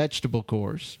your vegetable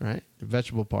course, right, the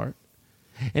vegetable part.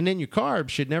 And then your carbs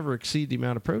should never exceed the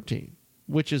amount of protein,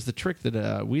 which is the trick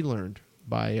that we learned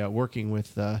by working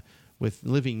with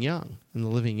Living Young and the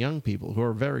Living Young people, who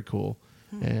are very cool.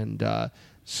 And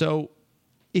so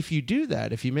if you do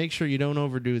that, if you make sure you don't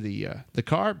overdo the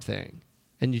carb thing,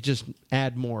 and you just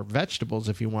add more vegetables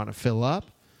if you want to fill up,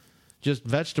 just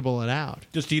vegetable it out.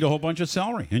 Just eat a whole bunch of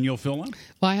celery and you'll fill up.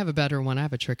 Well, I have a better one. I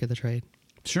have a trick of the trade.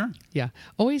 Sure. Yeah.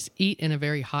 Always eat in a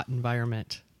very hot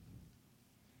environment.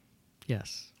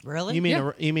 Yes. Really? You mean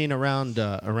Yeah. you mean around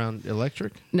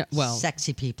electric? No, well,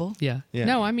 Sexy people. yeah. Yeah.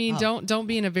 No, I mean, don't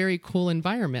be in a very cool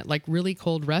environment, like really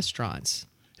cold restaurants.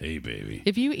 Hey, baby.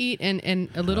 If you eat in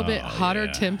a little bit hotter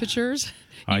yeah. temperatures,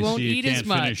 you I won't see you eat can't as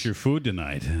much. finish your food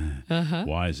tonight.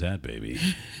 Why is that, baby?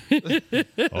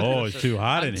 Oh, it's too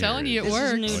hot in I'm here. telling you, it This is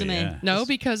works. new to me. yeah. No,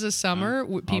 because of summer,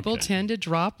 people okay. tend to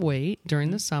drop weight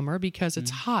during the summer because it's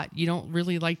hot. You don't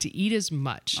really like to eat as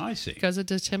much. I see. Because of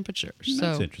the temperature. That's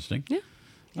So, interesting. yeah.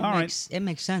 It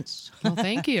makes sense. Well,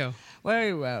 thank you.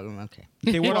 Very well. Okay.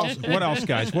 Okay, what else? What else,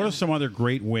 guys? What are some other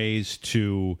great ways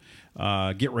to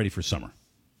get ready for summer?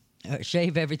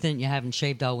 Shave everything you haven't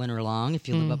shaved all winter long if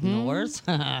you live up north.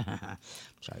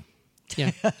 Sorry.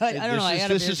 Yeah. I don't know. I had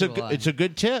a visual. It's a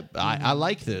good tip. I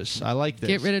like this. I like this.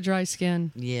 Get rid of dry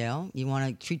skin. Yeah, you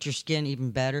want to treat your skin even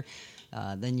better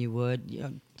than you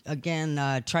would. Again,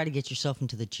 try to get yourself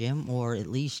into the gym, or at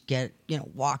least get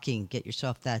walking. Get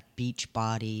yourself that beach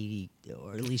body,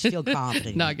 or at least feel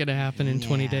confident. Not going to happen in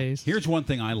 20 Yeah. days. Here's one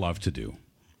thing I love to do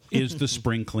is the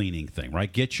spring cleaning thing,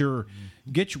 right? Get your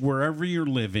wherever you're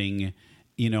living,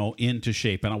 into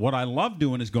shape. And what I love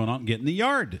doing is going out and getting the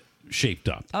yard shaped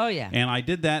up. Oh, yeah. And I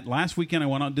did that last weekend. I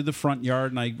went out and did the front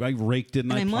yard, and I raked it,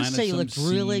 and And I must planted say, you some looked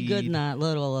really good in seed. that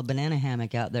little banana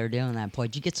hammock out there doing that. Boy,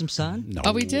 did you get some sun? No,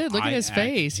 Oh, we did. Look at his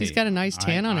face. He's got a nice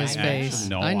tan on his face.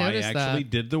 No, I noticed I actually that.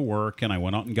 did the work, and I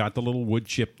went out and got the little wood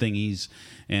chip thingies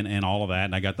and all of that,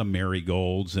 and I got the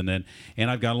marigolds, and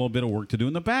I've got a little bit of work to do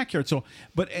in the backyard. So,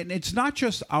 and it's not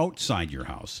just outside your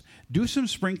house. Do some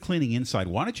spring cleaning inside.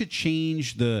 Why don't you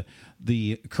change the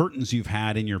curtains you've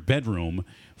had in your bedroom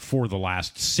for the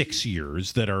last 6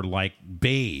 years that are like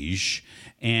beige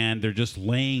and they're just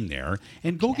laying there,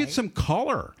 and go get some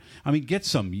color. I mean, get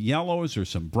some yellows or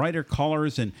some brighter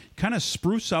colors and kind of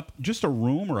spruce up just a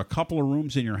room or a couple of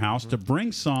rooms in your house to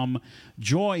bring some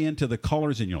joy into the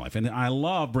colors in your life. And I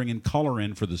love bringing color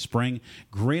in for the spring.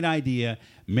 Great idea.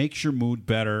 Makes your mood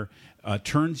better.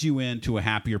 Turns you into a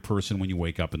happier person when you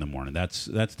wake up in the morning. That's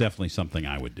definitely something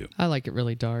I would do. I like it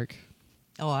really dark.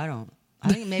 Oh, I don't.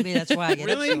 I think maybe that's why I get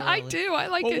Really? up so I early. do. I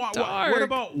like Well, it dark. what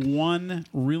about one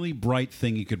really bright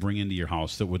thing you could bring into your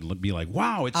house that would be like,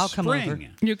 wow, it's I'll come spring? over.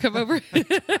 You come over.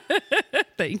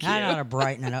 Thank you. I know how to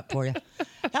brighten it up for you.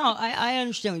 No, I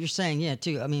understand what you're saying. Yeah,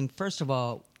 too. I mean, first of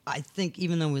all, I think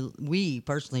even though we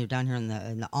personally are down here in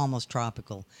the almost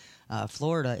tropical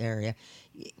Florida area,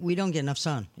 we don't get enough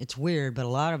sun. It's weird, but a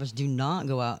lot of us do not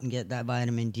go out and get that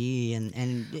vitamin D, and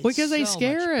it's Because they so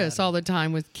scare much us better. all the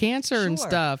time with cancer and Sure.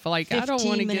 stuff. Like, I don't 15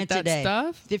 want to get minutes a that day.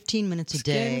 stuff. 15 minutes a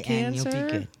day, Skin and you'll be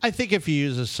cancer? good. I think if you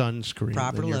use a sunscreen,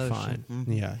 Proper then you're lotion. fine.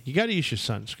 Yeah, you got to use your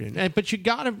sunscreen, but you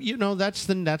got to, that's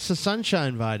the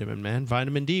sunshine vitamin, man.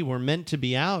 Vitamin D. We're meant to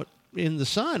be out in the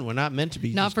sun. We're not meant to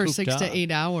be Not just for cooped 6 up. to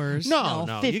 8 hours. No,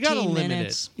 No, you got to 15 limit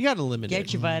minutes. it. You got to limit it.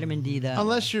 Get your vitamin D that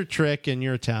Unless you're Trick and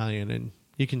you're Italian and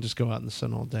you can just go out in the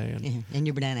sun all day. And in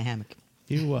your banana hammock.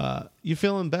 you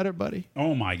feeling better, buddy?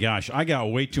 Oh my gosh, I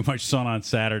got way too much sun on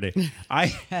Saturday. I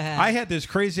had this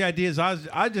crazy idea. I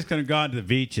was just going to go out to the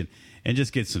beach and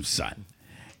just get some sun.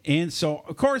 And so,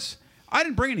 of course, I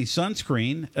didn't bring any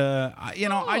sunscreen.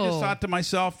 I just thought to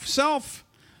myself,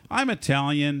 I'm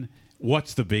Italian.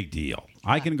 What's the big deal?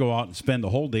 I can go out and spend the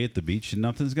whole day at the beach and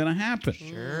nothing's going to happen.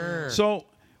 Sure. So,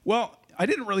 well, I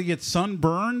didn't really get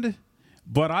sunburned,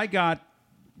 but I got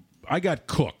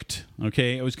cooked.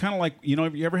 Okay, it was kind of like, you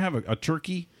ever have a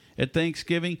turkey at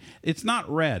Thanksgiving? It's not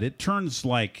red; it turns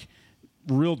like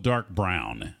real dark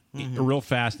brown, real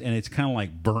fast, and it's kind of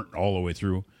like burnt all the way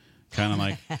through. Kind of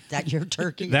like That your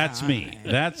turkey? that's me.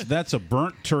 That's a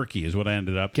burnt turkey is what I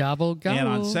ended up. Gobble, gobble. And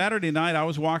on Saturday night, I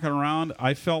was walking around.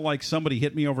 I felt like somebody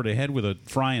hit me over the head with a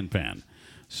frying pan.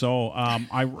 So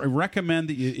I recommend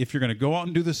that if you're going to go out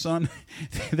and do the sun,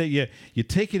 that you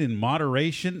take it in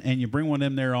moderation and you bring one of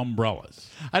them there umbrellas.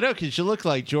 I know, because you look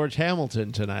like George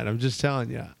Hamilton tonight. I'm just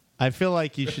telling you. I feel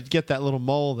like you should get that little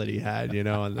mole that he had,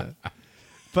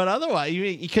 But otherwise,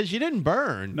 because you didn't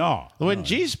burn. No. When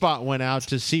G-Spot went out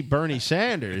to see Bernie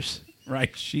Sanders,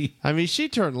 Right? She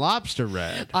turned lobster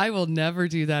red. I will never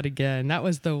do that again. That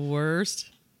was the worst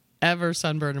ever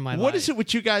sunburn in my life. What is it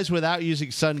with you guys without using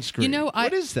sunscreen?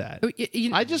 What is that?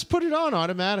 I just put it on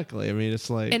automatically. It's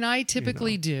like... And I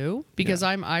typically do because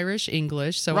I'm Irish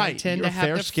English, so I Right, tend you're to have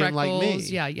fair the skin freckles. like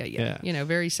me. Yeah.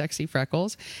 Very sexy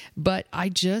freckles. But I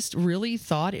just really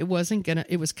thought it wasn't gonna.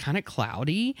 It was kind of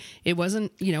cloudy. It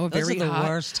wasn't, a Those very are the hot.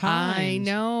 worst times. I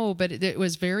know, but it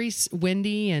was very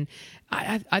windy, and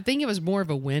I think it was more of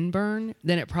a wind burn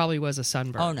than it probably was a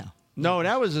sunburn. Oh no. No,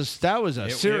 that was a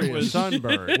serious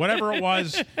sunburn. whatever it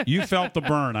was, you felt the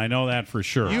burn. I know that for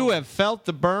sure. You have felt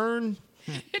the burn.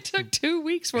 It took 2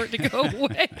 weeks for it to go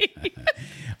away.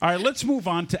 All right, let's move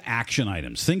on to action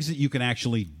items, things that you can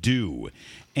actually do.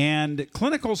 And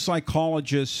clinical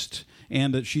psychologist,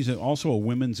 and she's also a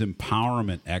women's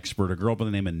empowerment expert, a girl by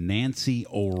the name of Nancy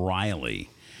O'Reilly,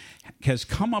 has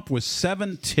come up with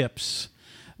 7 tips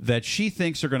that she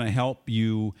thinks are going to help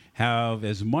you have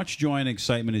as much joy and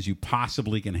excitement as you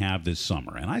possibly can have this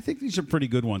summer. And I think these are pretty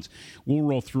good ones. We'll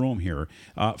roll through them here.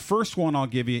 First one I'll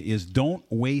give you is don't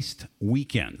waste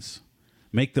weekends.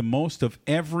 Make the most of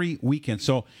every weekend.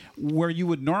 So where you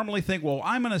would normally think, well,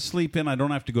 I'm going to sleep in. I don't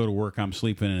have to go to work. I'm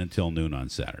sleeping in until noon on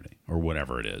Saturday or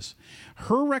whatever it is.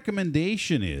 Her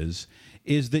recommendation is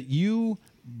that you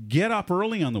get up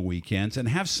early on the weekends and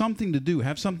have something to do,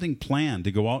 have something planned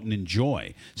to go out and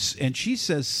enjoy. And she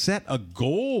says set a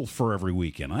goal for every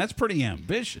weekend. That's pretty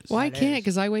ambitious. Well, I can't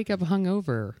because I wake up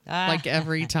hungover like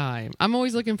every time. I'm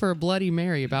always looking for a Bloody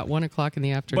Mary about 1 o'clock in the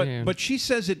afternoon. But she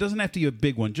says it doesn't have to be a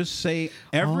big one. Just say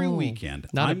every weekend,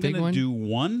 not a I'm big going to one? do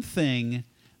one thing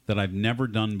that I've never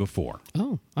done before.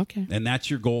 Oh, okay. And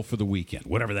that's your goal for the weekend,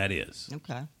 whatever that is.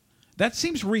 Okay. That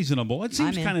seems reasonable. It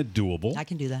seems I'm in. kind of doable. I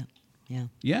can do that. Yeah.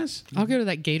 Yes? I'll go to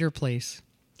that Gator place.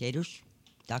 Gators?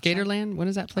 Ducks Gatorland? What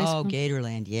is that place Oh, called?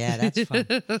 Gatorland. Yeah, that's fun.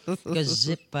 Go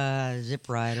zip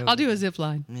ride over. I'll do a zip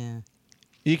line. Yeah.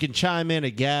 You can chime in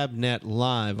at GabNet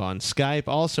Live on Skype.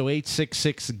 Also,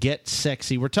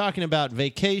 866-GET-SEXY. We're talking about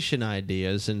vacation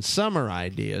ideas and summer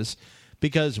ideas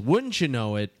because, wouldn't you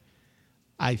know it,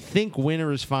 I think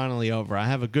winter is finally over. I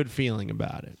have a good feeling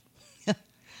about it.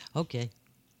 Okay.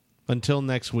 Until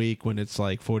next week when it's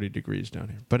like 40 degrees down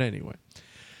here. But anyway,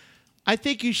 I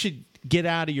think you should get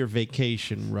out of your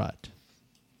vacation rut,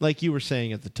 like you were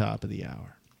saying at the top of the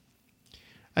hour.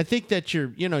 I think that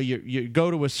you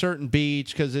go to a certain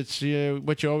beach because it's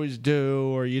what you always do,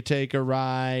 or you take a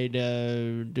ride,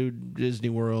 do Disney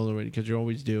World, or because you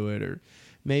always do it, or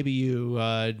maybe you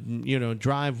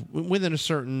drive within a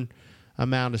certain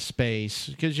amount of space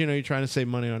because you're trying to save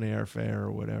money on airfare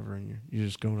or whatever, and you're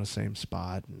just going to the same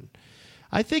spot. And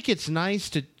I think it's nice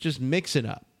to just mix it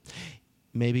up.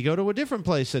 Maybe go to a different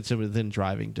place that's within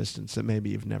driving distance that maybe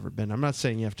you've never been. I'm not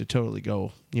saying you have to totally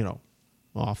go,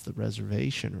 off the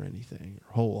reservation or anything,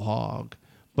 or whole hog,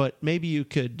 but maybe you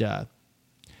could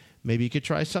maybe you could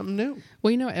try something new.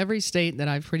 Well, every state that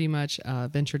I've pretty much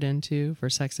ventured into for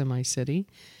Sex in My City,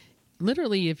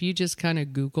 literally, if you just kind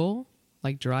of Google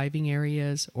like driving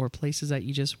areas or places that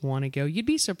you just want to go, you'd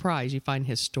be surprised. You find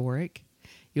historic,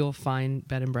 you'll find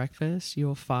bed and breakfast,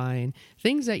 you'll find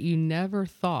things that you never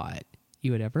thought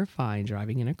you would ever find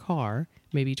driving in a car,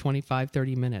 maybe 25,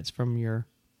 30 minutes from your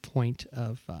point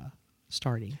of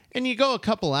starting. And you go a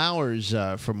couple hours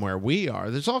from where we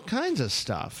are, there's all kinds of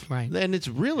stuff. Right. And it's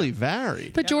really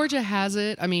varied. But Georgia has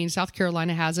it. I mean, South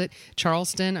Carolina has it.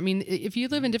 Charleston. I mean, if you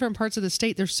live in different parts of the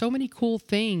state, there's so many cool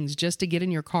things just to get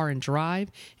in your car and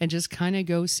drive and just kind of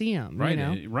go see them. Right,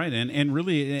 right, and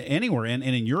really anywhere, and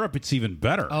in Europe it's even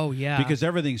better. Oh, yeah. because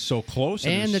everything's so close,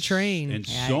 And there's- the train. and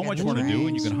Yeah, so you got much the more to do,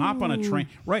 and you can trains. hop on a train,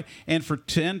 right? And for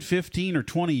 10, 15, or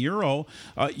 20 euro,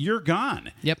 you're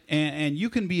gone. Yep. and you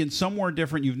can be in somewhere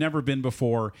different you've never been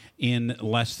before in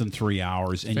less than 3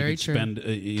 hours, and Very you can true. spend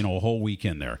a whole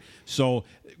weekend there. So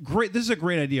great! This is a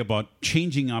great idea about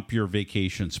changing up your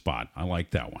vacation spot. I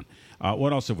like that one.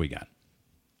 What else have we got?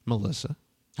 Melissa.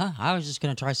 Huh, I was just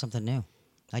going to try something new.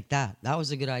 Like that. That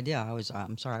was a good idea.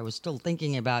 I'm sorry. I was still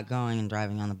thinking about going and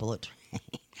driving on the bullet train.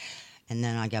 And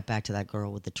then I got back to that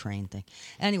girl with the train thing.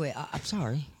 Anyway, I'm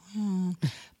sorry.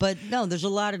 But no, there's a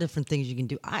lot of different things you can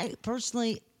do.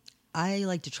 I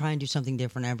like to try and do something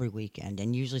different every weekend,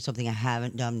 and usually something I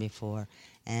haven't done before,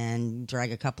 and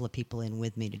drag a couple of people in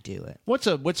with me to do it. What's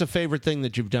a favorite thing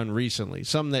that you've done recently?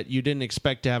 Something that you didn't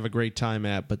expect to have a great time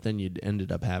at, but then you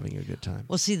ended up having a good time.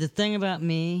 Well, see, the thing about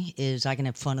me is I can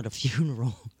have fun at a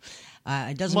funeral.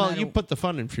 It doesn't Well, matter. you put the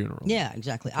fun in funerals. Yeah,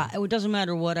 exactly. It doesn't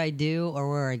matter what I do or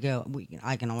where I go.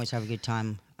 I can always have a good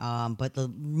time. But the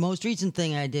most recent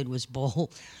thing I did was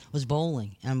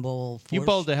bowling and bowl. You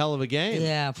bowled a hell of a game.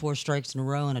 Yeah, 4 strikes in a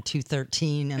row and a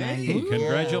 213. And Hey,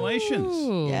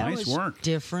 congratulations! yeah, Nice it was work.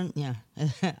 different. Yeah,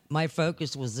 my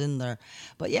focus was in there.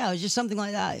 But yeah, it was just something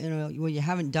like that. Where you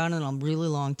haven't done it in a really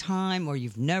long time, or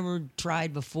you've never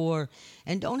tried before,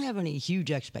 and don't have any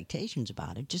huge expectations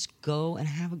about it. Just go and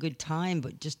have a good time,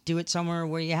 but just do it somewhere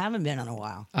where you haven't been in a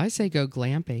while. I say go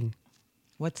glamping.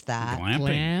 What's that?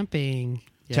 Glamping.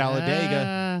 Talladega.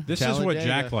 Yeah. This is what Talladega.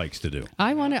 Jack likes to do.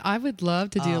 I would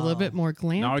love to do a little bit more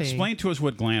glamping. Now explain to us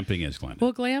what glamping is, Glenda.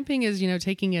 Well, glamping is,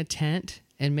 taking a tent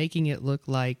and making it look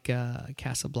like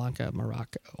Casablanca,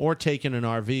 Morocco. Or taking an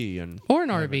RV and Or an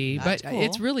RV, That's but cool.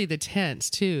 it's really the tents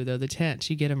too. Though the tents,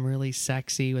 you get them really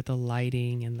sexy with the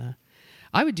lighting and the.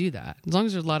 I would do that as long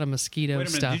as there's a lot of mosquito Wait a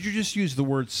minute. stuff. Did you just use the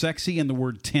word sexy and the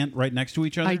word tent right next to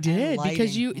each other? I did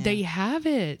because lighting, yeah. they have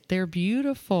it. They're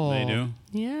beautiful. They do?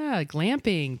 Yeah,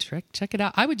 glamping. Check it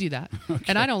out. I would do that.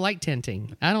 And I don't like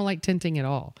tenting. I don't like tenting at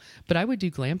all. But I would do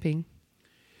glamping.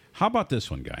 How about this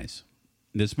one, guys?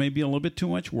 This may be a little bit too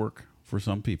much work for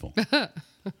some people.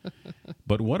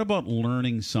 But what about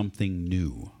learning something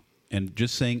new? And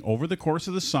just saying, over the course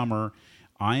of the summer,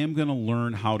 I am going to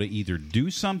learn how to either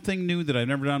do something new that I've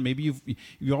never done. Maybe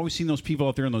you've always seen those people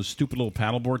out there in those stupid little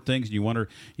paddleboard things, and you wonder,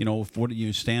 what do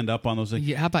you stand up on those things?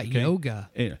 Yeah, how about yoga?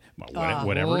 Yeah,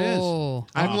 whatever it is. Oh.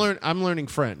 I'm learning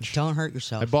French. Don't hurt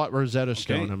yourself. I bought Rosetta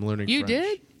Stone. I'm learning You French.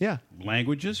 did? Yeah.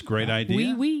 Languages, great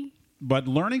idea. Oui. But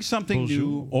learning something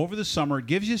new over the summer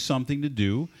gives you something to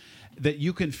do that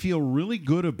you can feel really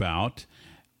good about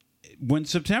when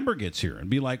September gets here and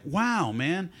be like, wow,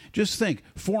 man, just think,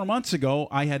 4 months ago,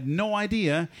 I had no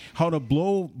idea how to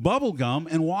blow bubble gum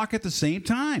and walk at the same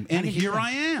time. And here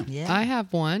I am. Yeah. I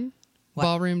have one. What?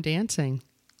 Ballroom dancing.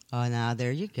 Oh, now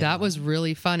there you go. That was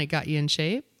really fun. It got you in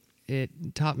shape.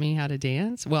 It taught me how to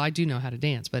dance. Well, I do know how to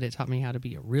dance, but it taught me how to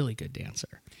be a really good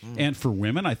dancer. And for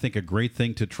women, I think a great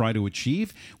thing to try to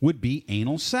achieve would be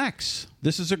anal sex.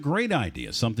 This is a great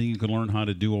idea, something you can learn how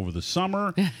to do over the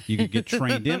summer. You could get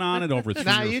trained in on it over 3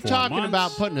 Now or 4 you're talking months.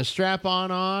 about putting a strap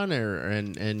on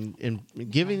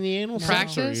and giving the anal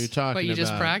sex, or are Practice? you talking What, you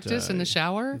just about, practice in the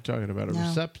shower? You're talking about a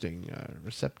No.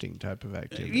 recepting type of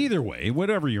activity. Either way,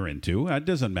 whatever you're into, it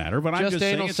doesn't matter. But I'm Just just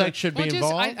saying anal it's sex should be Well,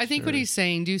 involved. I think what or- he's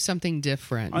saying, do something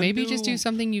different. Maybe just do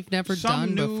something you've never some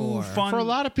done new before. fun for a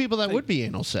lot of people that would be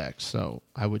anal sex. So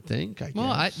I would think. I guess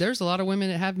Well, there's a lot of women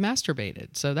that have masturbated,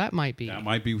 so that might be. That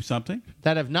might be something.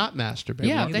 that have not masturbated.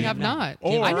 Yeah, they have not.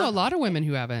 I know a lot of women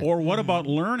who haven't. Or what about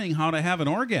learning how to have an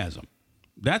orgasm?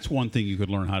 That's one thing you could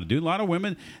learn how to do. A lot of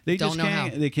women they Don't just know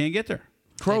can't. how. They can't get there.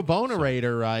 Pro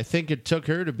Bonerator, I think it took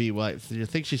her to be what? I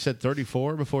think she said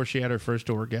 34 before she had her first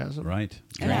orgasm. Right.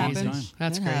 It Long happens. time.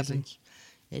 That's It crazy. happens.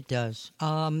 It does.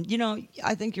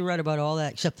 I think you're right about all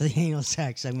that except the anal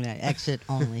sex. I'm going to exit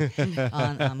only.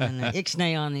 I'm going to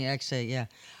ixnay on the exit, yeah.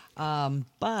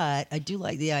 But I do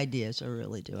like the ideas. I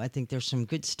really do. I think there's some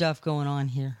good stuff going on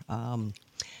here.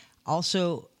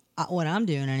 Also, What I'm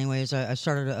doing, anyway, is I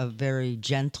started a very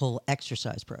gentle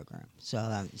exercise program. So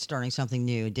I'm starting something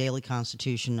new, a daily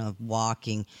constitution of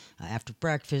walking after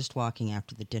breakfast, walking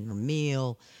after the dinner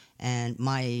meal. And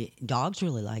my dogs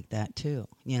really like that too,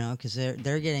 because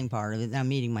they're getting part of it. I'm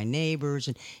meeting my neighbors,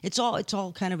 and it's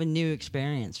all kind of a new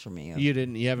experience for me.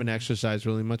 You haven't exercised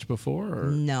really much before, or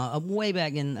No, way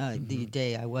back in the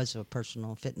day, I was a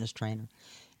personal fitness trainer,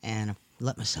 and I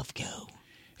let myself go.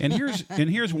 And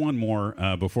here's one more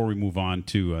before we move on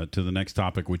to the next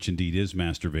topic, which indeed is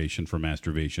masturbation for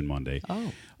Masturbation Monday.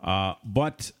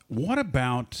 But what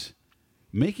about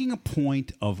making a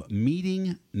point of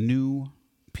meeting new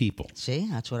people? See,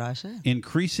 that's what I said.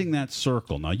 Increasing that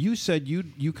circle. Now, you said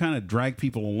you kind of drag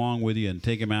people along with you and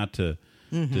take them out to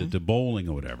bowling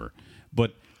or whatever.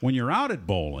 But when you're out at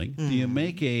bowling, do you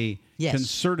make a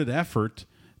concerted effort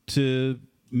to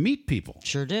meet people?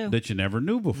 Sure do. That you never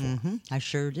knew before. I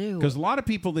sure do. Because a lot of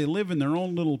people, they live in their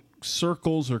own little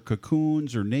circles or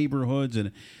cocoons or neighborhoods,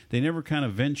 and they never kind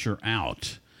of venture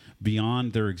out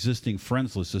beyond their existing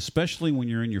friends list, especially when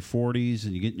you're in your 40s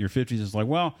and you get in your 50s. It's like,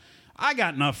 well, I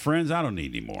got enough friends. I don't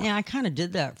need any more. Yeah, I kind of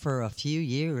did that for a few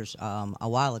years a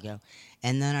while ago.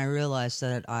 And then I realized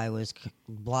that I was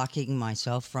blocking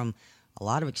myself from a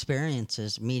lot of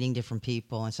experiences, meeting different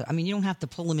people. And so, you don't have to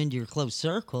pull them into your close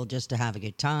circle just to have a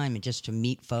good time and just to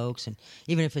meet folks. And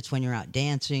even if it's when you're out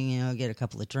dancing, get a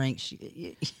couple of drinks.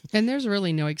 And there's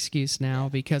really no excuse now,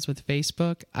 because with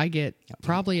Facebook, I get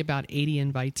probably about 80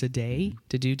 invites a day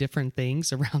to do different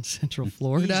things around Central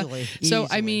Florida.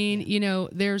 Easily.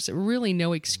 There's really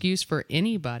no excuse for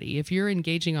anybody. If you're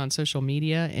engaging on social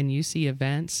media and you see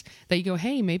events that you go,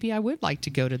 hey, maybe I would like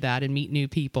to go to that and meet new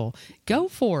people, go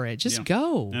for it. Just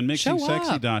go. And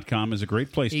MixingSexy.com is a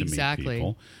great place to meet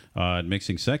people. At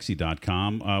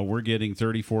MixingSexy.com, we're getting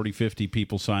 30, 40, 50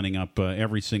 people signing up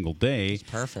every single day.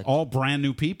 That's perfect. All brand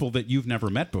new people that you've never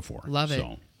met before. Love it.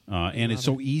 And it's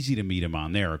so easy to meet them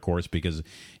on there, of course, because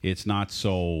it's not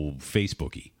so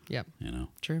Facebooky. Yep.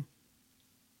 True.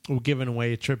 we're giving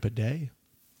away a trip a day.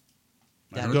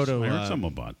 I heard something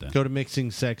about that. Go to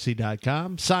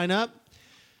MixingSexy.com. Sign up.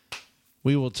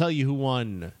 We will tell you who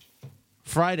won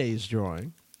Friday's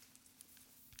drawing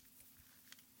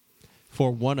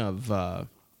for one of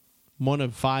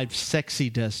 5 sexy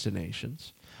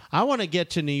destinations. I want to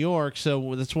get to New York,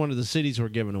 so that's one of the cities we're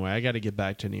giving away. I got to get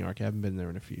back to New York. I haven't been there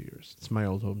in a few years. It's my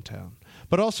old hometown.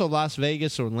 But also Las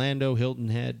Vegas, Orlando, Hilton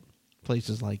Head,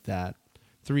 places like that.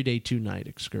 3-day, 2-night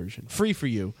excursion. Free for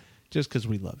you, just because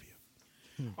we love you.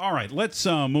 All right, let's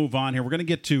move on here. We're going to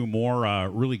get to more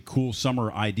really cool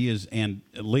summer ideas, and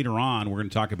later on we're going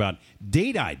to talk about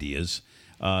date ideas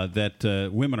that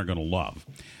women are going to love.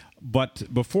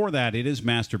 But before that, it is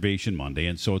Masturbation Monday,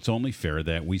 and so it's only fair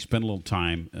that we spend a little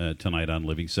time tonight on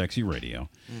Living Sexy Radio,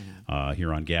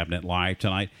 here on Gabnet Live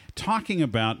tonight, talking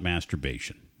about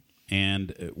masturbation.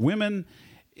 And women,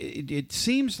 it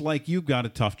seems like you've got a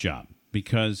tough job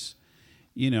because,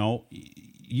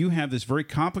 you have this very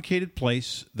complicated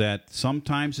place that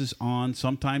sometimes is on,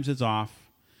 sometimes it's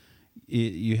off.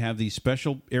 You have these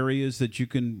special areas that you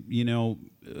can,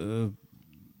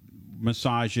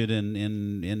 massage it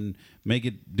and make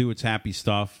it do its happy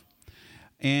stuff.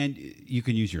 And you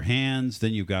can use your hands.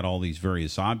 Then you've got all these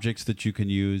various objects that you can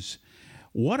use.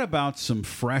 What about some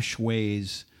fresh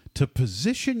ways to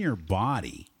position your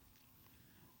body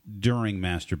during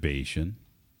masturbation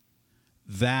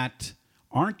that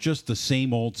aren't just the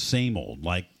same old,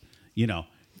 like,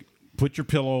 put your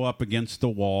pillow up against the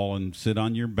wall and sit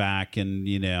on your back and,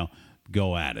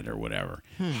 go at it or whatever.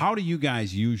 How do you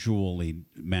guys usually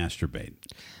masturbate?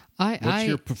 What's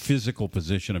your physical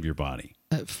position of your body?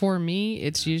 For me,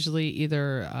 it's usually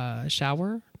either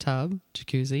shower, tub,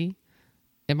 jacuzzi,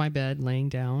 in my bed, laying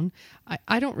down.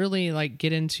 I don't really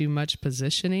get into much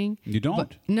positioning. You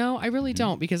don't? No, I really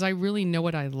don't, because I really know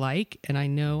what I like and I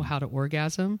know how to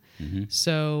orgasm.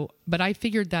 So, but I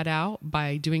figured that out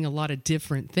by doing a lot of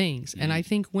different things. And I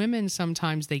think women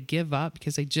sometimes they give up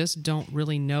because they just don't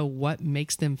really know what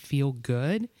makes them feel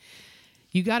good.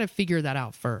 You got to figure that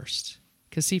out first.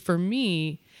 Because see, for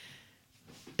me,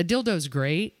 a dildo's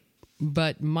great,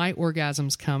 but my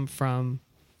orgasms come from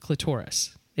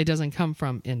clitoris. It doesn't come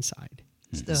from inside.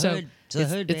 It's the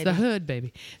hood. It's the hood,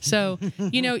 baby. So,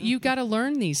 you got to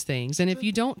learn these things. And if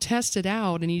you don't test it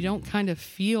out and you don't kind of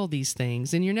feel these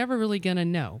things, then you're never really going to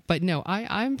know. But no,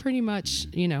 I'm pretty much,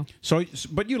 So,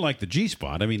 but you like the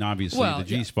G-spot. I mean, obviously the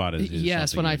G-spot is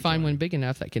yes, when I find one big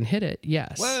enough that can hit it,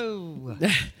 yes. Whoa.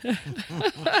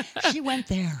 She went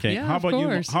there. Okay, Yeah, how of about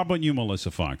course. How about you,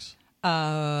 Melissa Fox?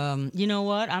 You know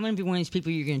what? I'm going to be one of these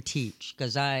people you're going to teach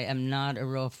because I am not a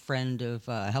real friend of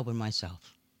helping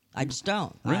myself. I just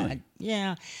don't. Really?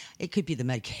 Yeah, it could be the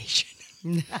medication.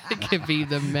 It could be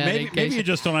the medication. Maybe you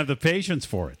just don't have the patience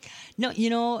for it.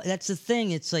 No, that's the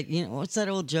thing. It's like, what's that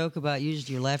old joke about use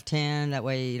your left hand? That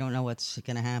way you don't know what's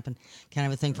going to happen. Kind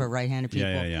of a thing for right-handed people.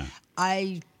 Yeah.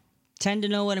 I tend to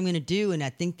know what I'm going to do, and I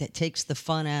think that takes the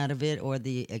fun out of it, or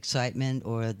the excitement,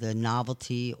 or the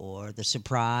novelty, or the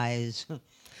surprise.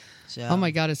 So, Oh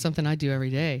my God, it's something I do every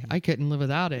day. I couldn't live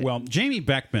without it. Well, Jamie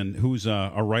Beckman, who's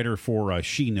a writer for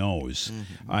She Knows,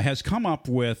 has come up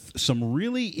with some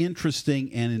really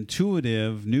interesting and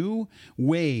intuitive new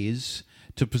ways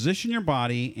to position your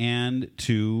body and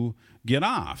to get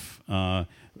off.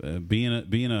 Being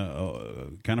a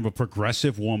kind of a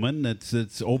progressive woman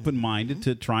that's open-minded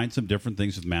to trying some different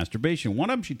things with masturbation. One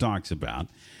of them she talks about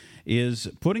is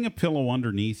putting a pillow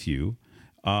underneath you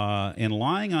and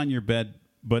lying on your bed,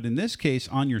 but in this case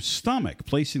on your stomach,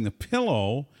 placing the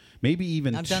pillow, maybe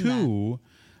even two,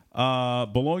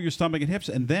 below your stomach and hips,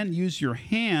 and then use your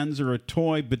hands or a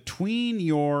toy between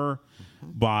your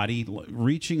body,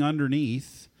 reaching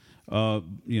underneath,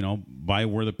 by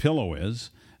where the pillow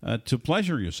is, to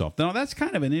pleasure yourself. Now, that's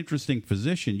kind of an interesting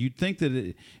position. You'd think that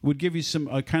it would give you some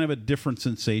kind of a different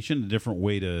sensation, a different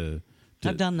way to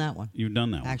I've done that one. You've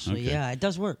done that Actually, one. Okay. yeah, it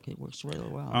does work. It works really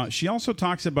well. She also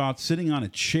talks about sitting on a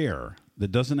chair that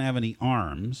doesn't have any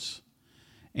arms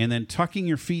and then tucking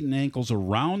your feet and ankles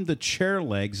around the chair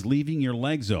legs, leaving your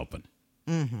legs open.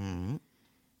 Kind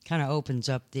of opens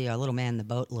up the little man in the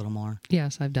boat a little more.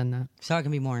 Yes, I've done that. So it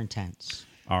can be more intense.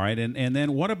 All right, and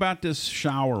then what about this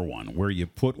shower one where you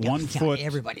put one foot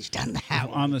Everybody's done that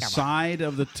one. on the side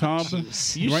of the tub? You,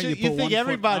 Right, should, put you one think foot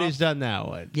everybody's up? done that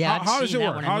one? Yeah, How I've does it seen that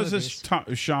work? one in How does movies.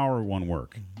 this shower one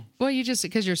work? Well,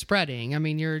 because you're spreading. I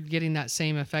mean, you're getting that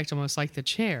same effect almost like the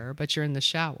chair, but you're in the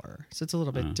shower. So it's a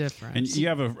little bit different. And you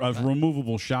have a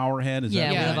removable shower head? Is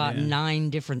Yeah, that with right? about 9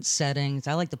 different settings.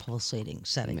 I like the pulsating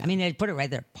setting. I mean, they put it right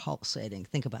there, pulsating.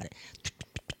 Think about it.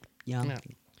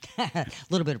 A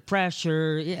little bit of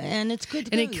pressure, and it's good.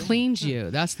 To And go. it cleans you.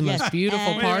 That's the Yes. most beautiful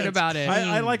And part it's about it.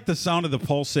 I like the sound of the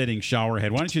pulsating shower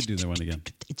head. Why don't you do that one again?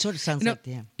 It sort of sounds No, like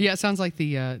the yeah, it sounds like the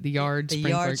yard the sprinkler.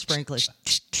 yard sprinkler.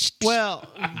 Well,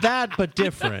 that but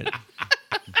different.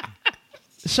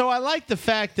 So I like the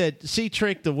fact that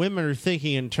Trick, the women are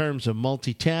thinking in terms of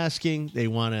multitasking. They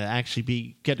want to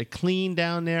actually get it clean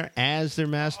down there as they're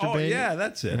masturbating. Oh, yeah,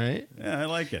 that's it. Right? Yeah, I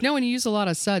like it. No, and you use a lot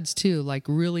of suds too, like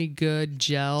really good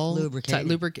gel.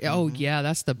 Lubricating. Oh, yeah,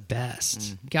 that's the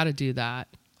best. Got to do that.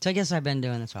 So I guess I've been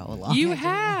doing this all along. You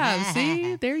have.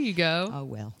 See? There you go. Oh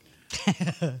well.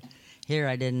 Here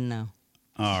I didn't know.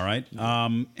 All right.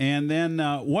 And then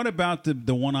what about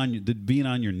the one on being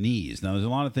on your knees? Now, there's a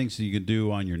lot of things that you can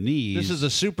do on your knees. This is a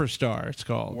superstar, it's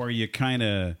called. Where you kind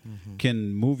of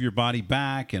can move your body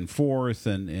back and forth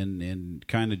and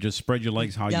kind of just spread your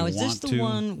legs how Now, you is want this the to.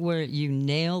 one where you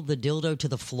nail the dildo to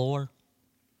the floor?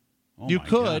 Oh, You my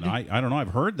could. God. I don't know. I've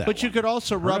heard that. But you one. could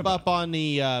also Heard rub about up on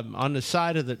the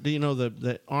side of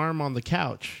the arm on the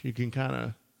couch. You can kind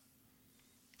of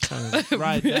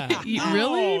ride that.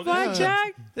 Really, No,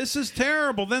 Blackjack? This is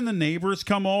terrible. Then the neighbors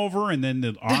come over, and then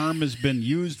the arm has been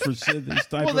used for this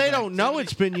type Well, of they don't know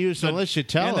it's been used unless you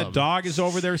tell And them. the dog is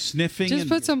over there sniffing. Just and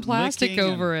put some plastic licking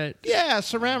over it. Yeah,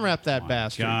 saran wrap that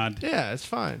bastard. God. Yeah, it's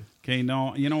fine. Okay,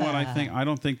 no, you know what I think? I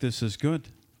don't think this is good.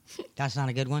 That's not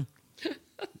a good one.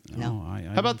 No. I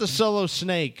How about the solo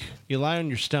snake? You lie on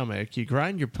your stomach, you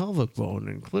grind your pelvic bone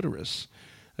and clitoris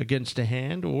against a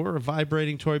hand or a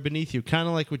vibrating toy beneath you, kind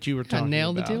of like what you were I talking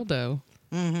nailed about. the dildo.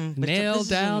 But Nail this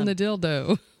is in down the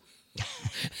dildo.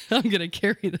 I'm going to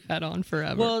carry that on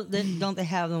forever. Well, then don't they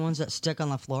have the ones that stick on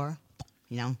the floor?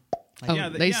 You know? Oh, Yeah,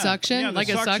 they suction? the Like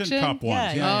a suction? cup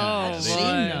ones. yeah. I've Oh, seen boy.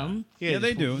 them. Yeah,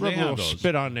 they do. Rub They a have little those.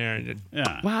 spit on there and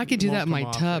Yeah. Wow, I could do that in my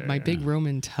Won't come off tub, there, my yeah. big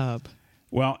Roman tub.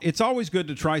 Well, it's always good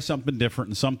to try something different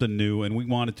and something new, and we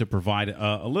wanted to provide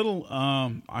a little,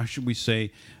 how should we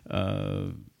say,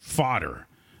 fodder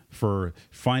for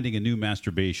finding a new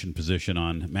masturbation position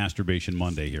on Masturbation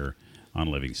Monday here on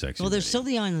Living Sexy. Well, there's Radio. still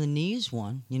the on the knees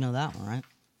one. You know that one, right?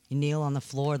 You kneel on the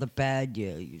floor of the bed.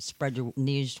 You spread your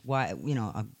knees wide,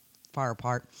 far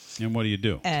apart, And what do you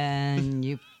do? and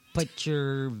you put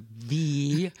your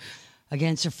V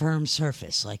against a firm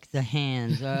surface, like the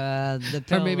hand, the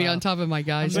pillow. Or maybe on top of my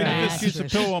guy's Maybe back. just use a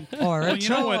pillow. Or a Well, you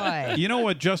know what? toy. You know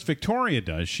what? Just Victoria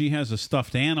does. She has a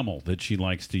stuffed animal that she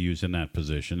likes to use in that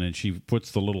position, and she puts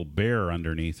the little bear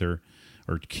underneath her,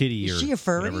 or kitty, Is or she a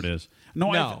furry? whatever it is.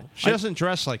 No, No, she doesn't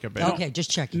dress like a bear. Okay, just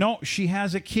checking. No, she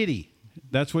has a kitty.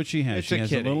 That's what she has. It's she a has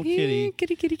kitty. a little kitty,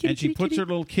 Kitty, and she puts kitty. her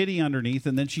little kitty underneath,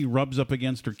 and then she rubs up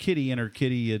against her kitty, and her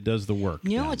kitty does the work.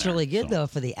 You know down what's there. really good So- though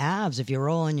for the abs? If you're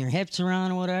rolling your hips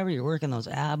around or whatever, you're working those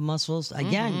ab muscles.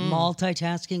 Again,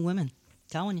 multitasking women.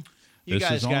 Telling you. You This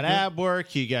guys is all got good? ab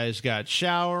work. You guys got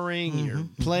showering. You're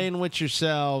playing with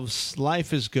yourselves.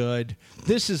 Life is good.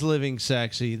 This is Living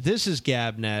Sexy. This is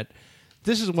GabNet.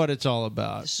 This is what it's all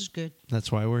about. This is good.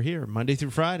 That's why we're here, Monday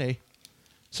through Friday.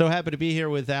 So happy to be here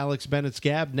with Alex Bennett's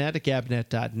GabNet at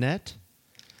gabnet.net.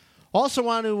 Also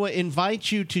want to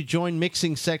invite you to join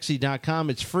mixingsexy.com.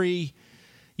 It's free.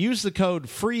 Use the code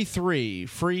FREE3,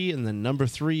 free and the number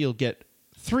 3. You'll get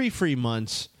 3 free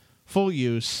months, full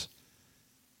use,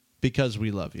 because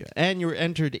we love you. And you're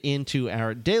entered into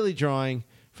our daily drawing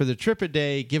for the Trip a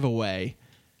Day giveaway.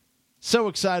 So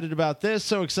excited about this.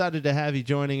 So excited to have you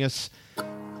joining us.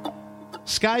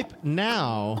 Skype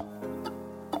now.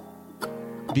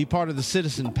 Be part of the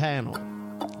citizen panel.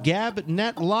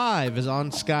 GabNet Live is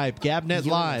on Skype. GabNet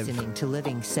You're Live. listening to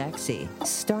Living Sexy,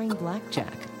 starring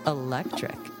Blackjack,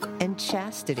 Electric, and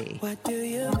Chastity. What do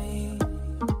you mean?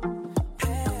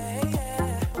 Hey,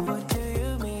 yeah. What do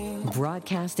you mean?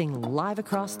 Broadcasting live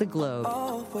across the globe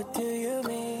Oh, what do you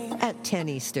mean? at 10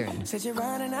 Eastern. Said you're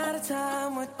running out of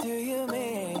time. What do you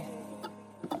mean?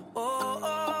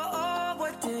 Oh,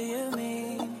 what do you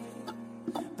mean?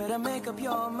 Better make up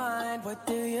your mind. What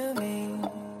do you mean?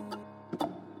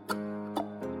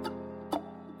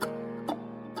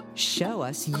 Show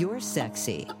us you're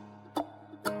sexy.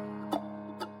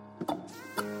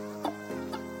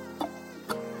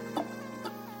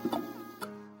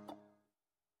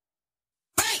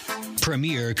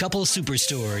 Premier Couple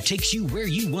Superstore takes you where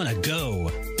you want to go.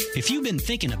 If you've been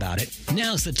thinking about it,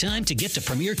 now's the time to get to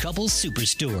Premier Couples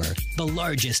Superstore, the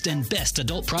largest and best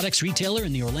adult products retailer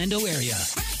in the Orlando area.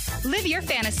 Live your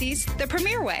fantasies the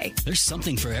Premier way. There's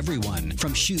something for everyone,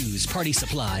 from shoes, party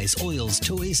supplies, oils,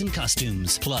 toys, and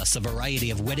costumes, plus a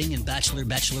variety of wedding and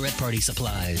bachelorette party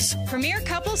supplies. Premier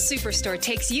Couples Superstore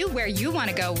takes you where you want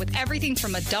to go with everything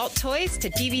from adult toys to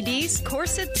DVDs,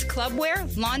 corsets, clubwear,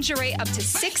 lingerie up to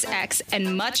 6X,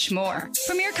 and much more.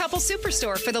 Premier Couples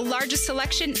Superstore for the largest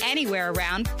selection anywhere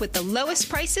around with the lowest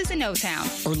prices in O-Town.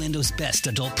 Orlando's best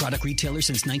adult product retailer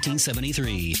since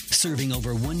 1973, serving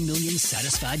over 1 million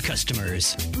satisfied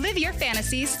customers. Live your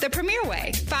fantasies the Premier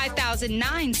way.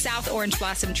 5009 South Orange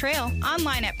Blossom Trail.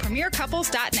 Online at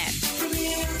premiercouples.net.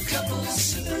 Premier Couples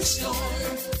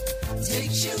Superstore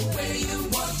takes you where you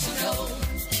want to go.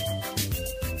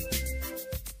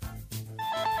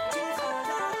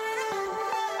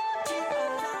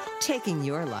 Taking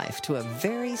your life to a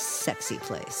very sexy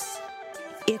place.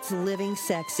 It's Living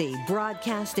Sexy,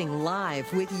 broadcasting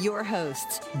live with your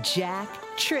hosts, Jack,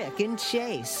 Trick, and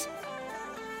Chase.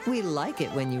 We like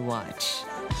it when you watch.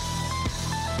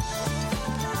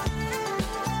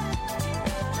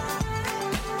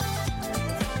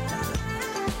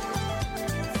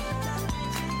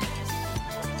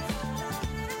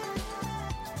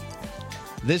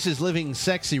 This is Living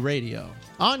Sexy Radio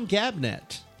on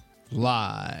GabNet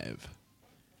Live.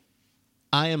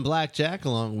 I am Blackjack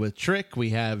along with Trick.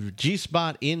 We have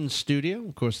G-Spot in studio.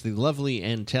 Of course, the lovely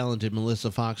and talented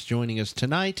Melissa Fox joining us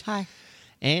tonight. Hi.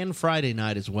 And Friday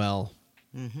night as well.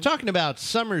 Talking about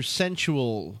summer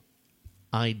sensual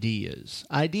ideas.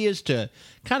 Ideas to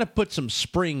kind of put some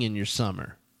spring in your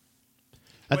summer.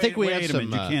 I think we have wait a some...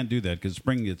 minute. You can't do that because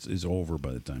spring is over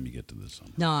by the time you get to the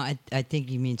summer. No, I think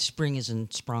you mean spring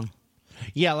isn't sprung.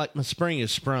 Yeah, like my spring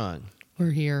is sprung.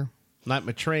 We're here. Like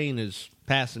my train is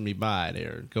passing me by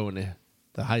there, going to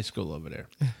the high school over there.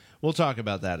 We'll talk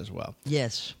about that as well.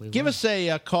 Yes. We Give will. us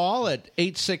a call at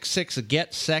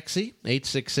 866-GET-SEXY,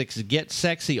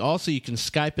 866-GET-SEXY. Also, you can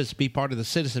Skype us, be part of the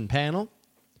citizen panel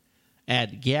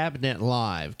at GabNet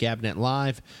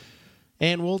Live.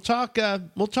 And we'll talk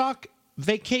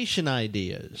vacation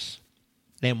ideas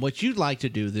and what you'd like to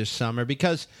do this summer,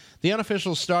 because the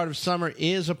unofficial start of summer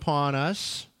is upon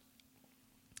us.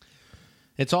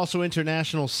 It's also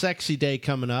International Sexy Day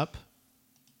coming up.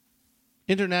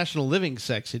 International Living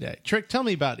Sexy Day. Trick, tell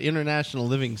me about International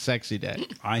Living Sexy Day.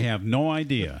 I have no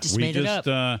idea. Just we made it just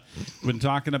been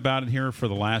talking about it here for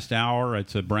the last hour.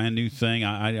 It's a brand new thing.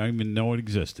 I didn't even know it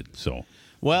existed. So,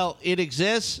 Well, it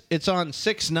exists. It's on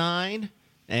 6/9,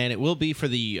 and it will be for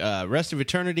the rest of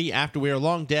eternity after we are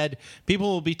long dead. People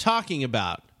will be talking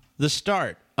about the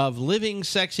start of Living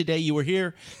Sexy Day. You were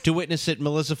here to witness it.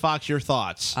 Melissa Fox, your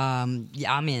thoughts?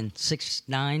 Yeah, I'm in.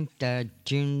 6/9,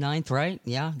 June 9th, right?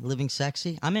 Yeah, Living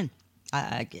Sexy. I'm in.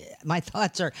 My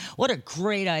thoughts are, what a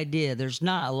great idea. There's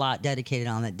not a lot dedicated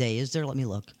on that day, is there? Let me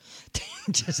look.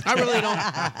 I really don't.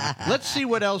 Let's see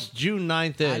what else June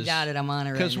 9th is. I got it. I'm on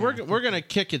it right Because now. we're going to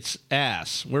kick its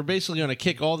ass. We're basically going to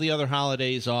kick all the other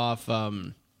holidays off.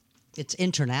 It's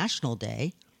International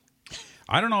Day.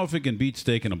 I don't know if it can beat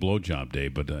steak and a blowjob day,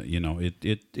 but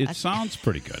it sounds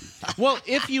pretty good. Well,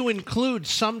 if you include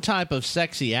some type of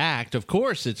sexy act, of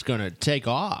course it's going to take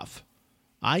off.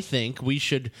 I think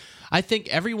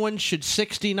everyone should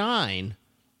 69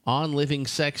 on Living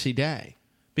Sexy Day.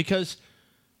 Because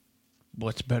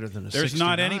what's better than a There's 69?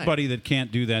 not anybody that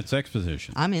can't do that sex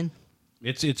position. I'm in.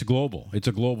 It's global. It's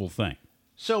a global thing.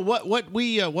 So what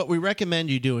we recommend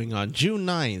you doing on June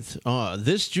 9th,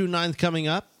 this June 9th coming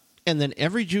up, and then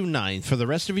every June 9th for the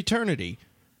rest of eternity,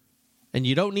 and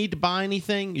you don't need to buy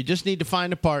anything, you just need to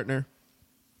find a partner,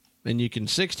 and you can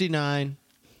 69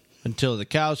 until the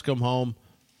cows come home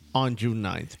on June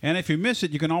 9th. And if you miss it,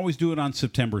 you can always do it on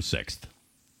September 6th.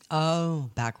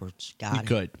 Oh, backwards. Got it. You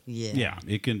could. Yeah. Yeah,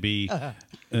 it can be, kind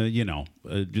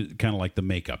of like the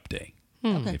makeup day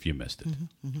if you missed it.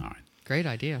 All right. Great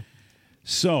idea.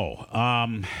 So,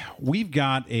 we've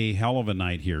got a hell of a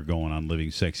night here going on Living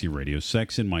Sexy Radio.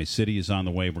 Sex in My City is on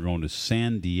the way. We're going to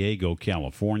San Diego,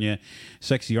 California.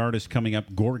 Sexy artist coming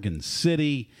up, Gorgon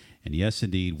City. And yes,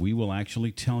 indeed, we will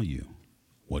actually tell you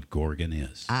what Gorgon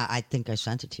is. I think I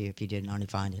sent it to you if you didn't already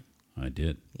find it. I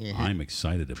did. Yeah. I'm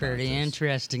excited about Pretty this.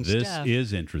 interesting This stuff.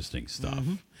 is interesting stuff.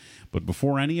 But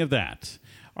before any of that,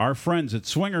 our friends at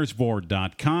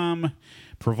swingersboard.com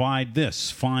provide this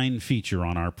fine feature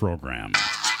on our program.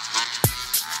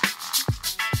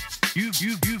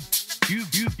 You've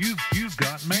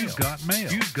got mail. You've got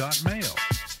mail. You've got mail.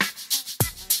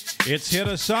 It's Hit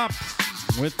Us Up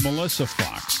with Melissa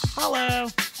Fox. Hello.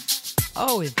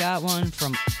 Oh, we've got one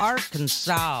from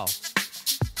Arkansas.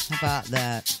 How about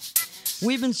that?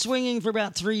 We've been swinging for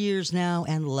about 3 years now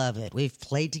and love it. We've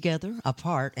played together,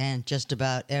 apart, and just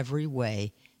about every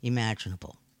way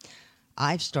imaginable.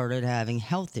 I've started having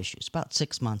health issues about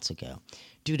 6 months ago.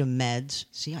 Due to meds,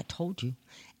 see, I told you,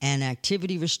 and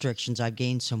activity restrictions, I've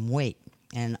gained some weight.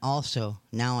 And also,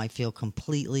 now I feel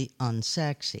completely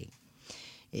unsexy.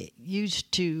 It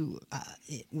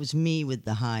was me with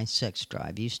the high sex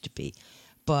drive, used to be.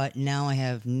 But now I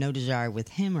have no desire with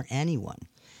him or anyone.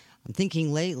 I'm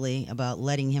thinking lately about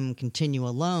letting him continue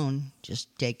alone,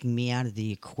 just taking me out of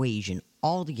the equation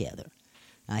altogether.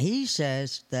 Now, he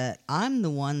says that I'm the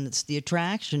one that's the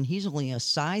attraction. He's only a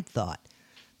side thought.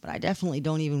 But I definitely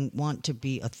don't even want to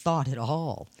be a thought at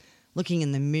all. Looking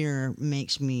in the mirror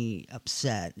makes me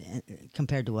upset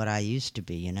compared to what I used to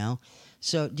be, you know?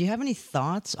 So, do you have any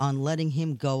thoughts on letting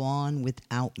him go on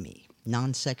without me?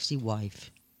 Non-sexy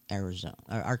wife,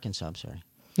 Arkansas, I'm sorry.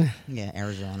 Yeah,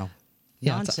 Arizona.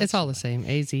 Yeah, it's all the same.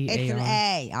 A-Z, It's A-R. an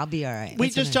A. I'll be all right.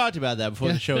 We just talked about that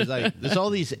before the show. It's like there's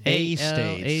all these A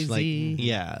states, like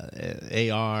A-Z.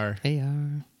 AR.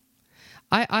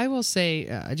 I will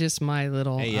say just my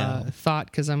little thought,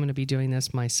 because I'm going to be doing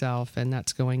this myself, and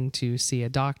that's going to see a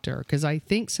doctor. Because I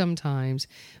think sometimes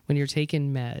when you're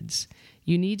taking meds,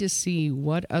 you need to see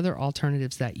what other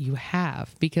alternatives that you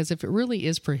have. Because if it really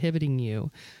is prohibiting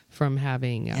you from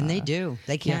having, and they do,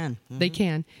 they can, they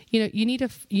can. You know, you need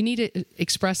to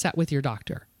express that with your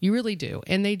doctor. You really do,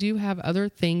 and they do have other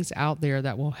things out there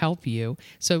that will help you.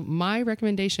 So my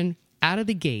recommendation out of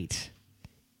the gate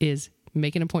is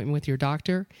make an appointment with your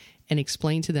doctor and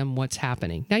explain to them what's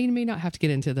happening. Now, you may not have to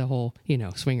get into the whole,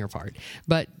 swinger part,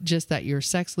 but just that your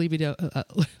sex libido,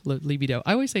 libido.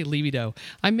 I always say libido.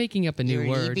 I'm making up a new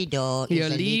word. Libido Your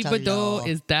is a little libido low.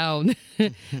 is down.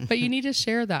 But you need to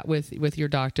share that with your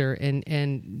doctor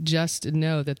and just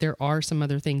know that there are some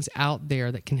other things out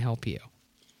there that can help you.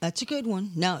 That's a good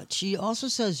one. Now, she also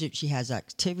says that she has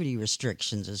activity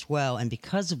restrictions as well, and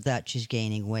because of that, she's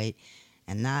gaining weight,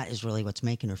 and that is really what's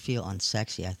making her feel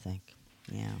unsexy, I think.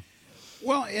 Yeah.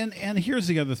 Well, and here's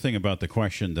the other thing about the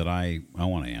question that I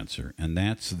want to answer, and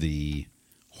that's the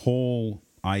whole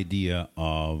idea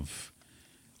of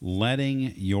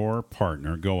letting your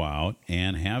partner go out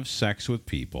and have sex with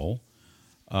people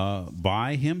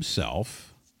by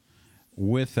himself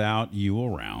without you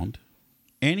around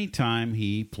anytime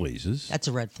he pleases. That's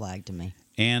a red flag to me.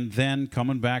 And then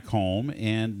coming back home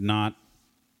and not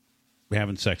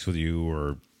having sex with you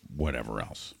or whatever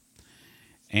else.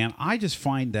 And I just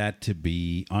find that to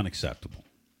be unacceptable.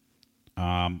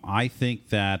 I think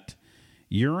that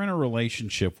you're in a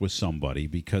relationship with somebody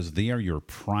because they are your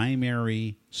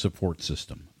primary support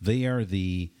system. They are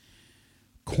the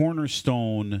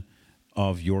cornerstone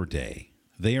of your day.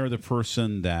 They are the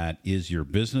person that is your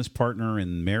business partner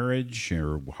in marriage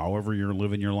or however you're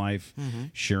living your life,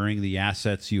 sharing the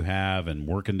assets you have and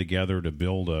working together to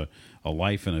build a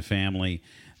life and a family.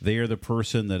 They are the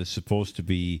person that is supposed to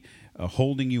be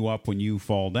holding you up when you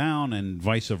fall down and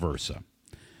vice versa.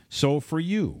 So for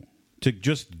you to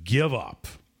just give up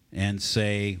and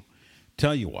say,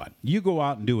 tell you what, you go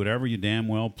out and do whatever you damn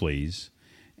well please.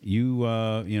 You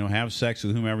have sex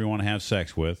with whomever you want to have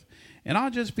sex with. And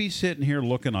I'll just be sitting here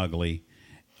looking ugly,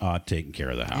 taking care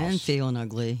of the house. And feeling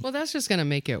ugly. Well, that's just going to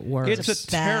make it worse. It's a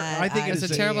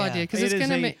terrible idea because it's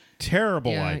going to make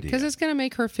terrible idea. Because it's going to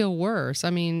make her feel worse. I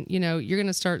mean, you're going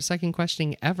to start second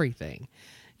questioning everything.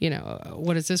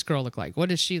 What does this girl look like?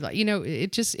 What is she like?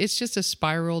 It's just a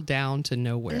spiral down to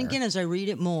nowhere. And again, as I read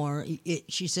it more,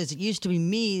 she says it used to be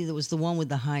me that was the one with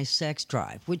the high sex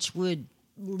drive, which would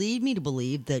lead me to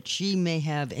believe that she may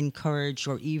have encouraged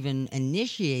or even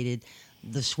initiated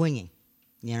the swinging,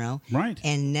 Right.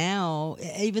 And now,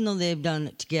 even though they've done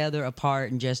it together,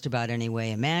 apart in just about any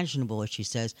way imaginable, as she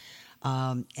says,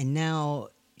 and now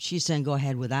she's saying, go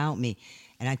ahead without me.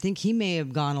 And I think he may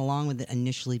have gone along with it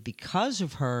initially because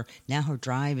of her. Now her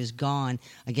drive is gone.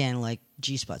 Again, like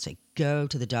G-Spot say, go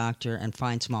to the doctor and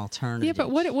find some alternatives. Yeah, but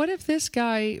what if this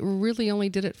guy really only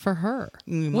did it for her?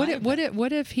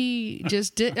 What if he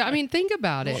just did? I mean, think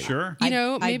about it. Sure.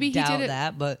 Maybe he doubt did it.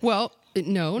 that, but well,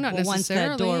 no, not necessarily. Once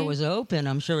that door was open,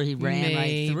 I'm sure he ran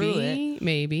right through it.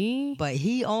 Maybe. But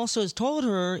he also has told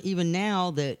her, even now,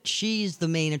 that she's the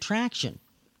main attraction.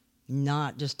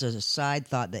 Not just as a side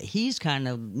thought that he's kind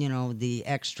of, the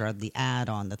extra, the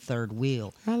add-on, the third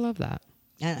wheel. I love that.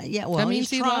 Yeah, well, that means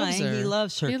he's trying. He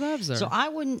loves her. He loves her. So I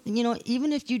wouldn't,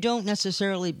 even if you don't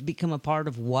necessarily become a part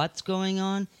of what's going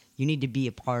on, you need to be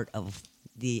a part of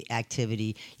the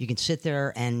activity. You can sit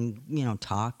there and,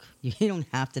 talk. You don't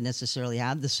have to necessarily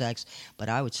have the sex, but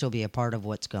I would still be a part of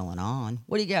what's going on.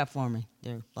 What do you got for me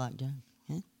there, Blackjack?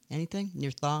 Anything?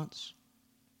 Your thoughts?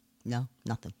 No,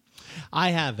 nothing. I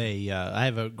have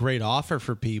a great offer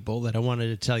for people that I wanted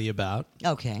to tell you about.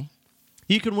 Okay.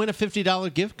 You can win a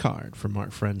 $50 gift card from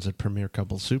our friends at Premier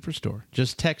Couples Superstore.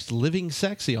 Just text Living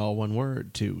Sexy, all one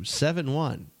word, to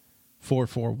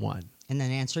 71441. And then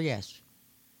answer yes.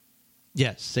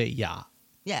 Yes, say yeah.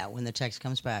 Yeah, when the text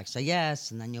comes back, say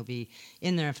yes, and then you'll be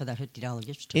in there for that $50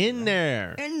 gift card. In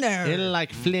there.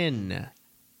 Like Flynn.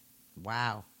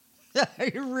 Wow.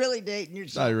 You're really dating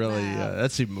yourself. I really,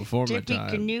 that's even before my Tippy time.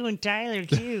 Canoe and Tyler,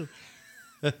 too.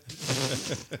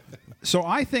 So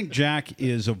I think Jack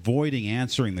is avoiding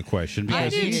answering the question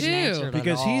because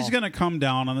he's going to come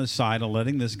down on the side of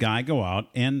letting this guy go out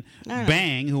and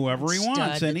bang whoever he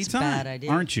wants anytime.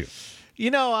 Aren't you?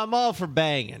 I'm all for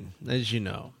banging, as you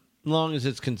know, as long as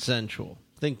it's consensual.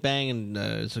 I think banging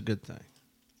is a good thing.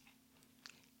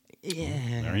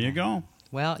 Yeah. There you go.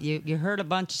 Well, you heard a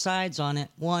bunch of sides on it.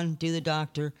 One, do the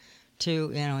doctor.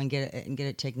 Two, and get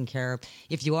it taken care of.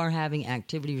 If you are having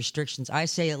activity restrictions, I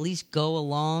say at least go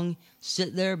along,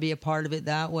 sit there, be a part of it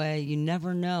that way. You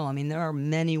never know. I mean, there are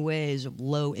many ways of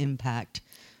low impact.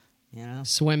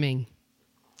 Swimming.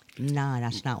 No,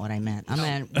 that's not what I meant. I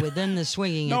meant within the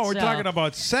swinging itself. No, we're talking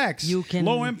about sex. You can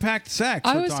low impact sex.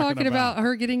 I was talking about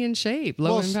her getting in shape.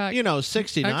 Low impact.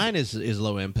 69 is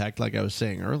low impact, like I was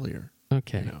saying earlier.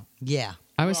 Okay. Yeah.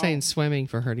 I was saying swimming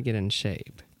for her to get in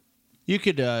shape. You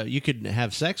could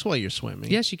have sex while you're swimming.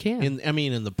 Yes, you can.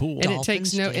 In the pool.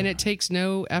 And it takes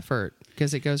no effort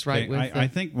because it goes right with. I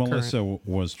think Melissa current.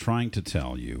 was trying to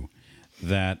tell you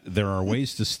that there are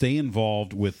ways to stay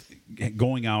involved with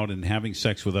going out and having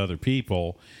sex with other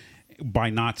people by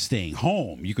not staying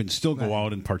home. You can still go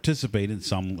out and participate at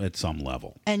some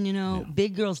level. And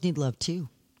big girls need love too.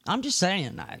 I'm just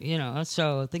saying,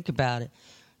 so think about it.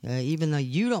 Even though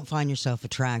you don't find yourself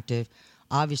attractive,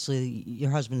 obviously your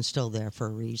husband's still there for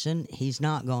a reason. He's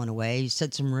not going away. He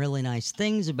said some really nice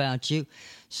things about you.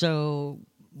 So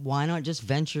why not just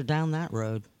venture down that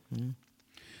road?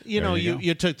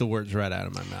 You took the words right out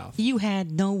of my mouth. You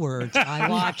had no words. I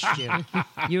watched you.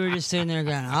 You were just sitting there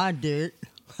going, I did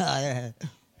it.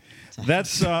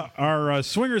 That's our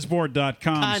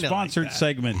swingersboard.com sponsored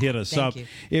segment. Hit us up.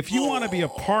 If you want to be a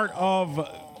part of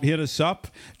Hit Us Up,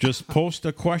 just post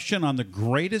a question on the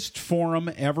greatest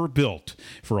forum ever built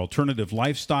for alternative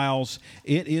lifestyles.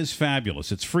 It is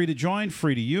fabulous. It's free to join,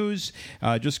 free to use.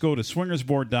 Just go to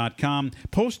swingersboard.com.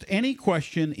 Post any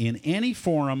question in any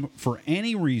forum for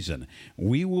any reason.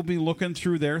 We will be looking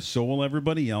through there, so will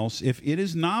everybody else. If it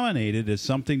is nominated as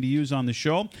something to use on the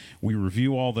show, we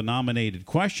review all the nominated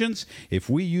questions. If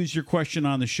we use your question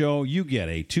on the show, you get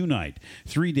a 2-night,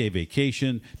 3-day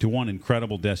vacation to one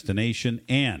incredible destination.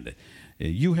 And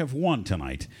you have won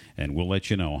tonight, and we'll let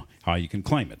you know how you can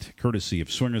claim it, courtesy of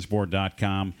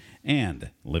swingersboard.com and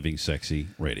Living Sexy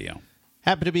Radio.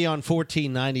 Happy to be on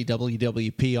 1490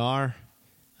 WWPR.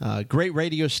 Great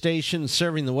radio station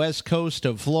serving the west coast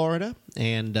of Florida,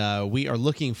 and we are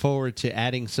looking forward to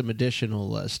adding some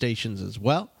additional stations as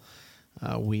well.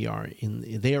 They are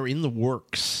in the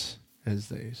works, as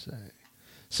they say.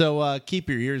 So keep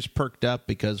your ears perked up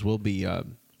because we'll be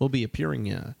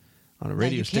appearing on a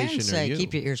radio station You can say near you.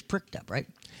 keep your ears pricked up, right?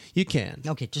 You can.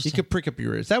 Okay, just you say- could prick up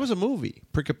your ears. That was a movie.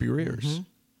 Prick up your ears.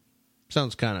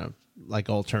 Sounds kind of like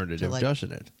alternative, like-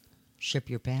 doesn't it? Ship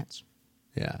your pants.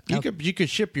 Yeah, Oh. you could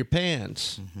ship your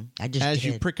pants I just as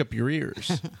you did. prick up your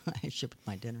ears. I shipped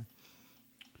my dinner.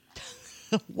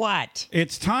 What?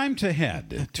 It's time to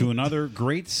head to another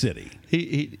great city.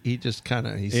 He just kind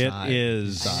of It sighed.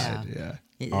 is He sighed, yeah.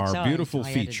 It's our all beautiful I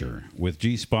had to do. feature with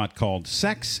G-Spot called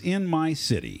Sex in My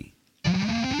City.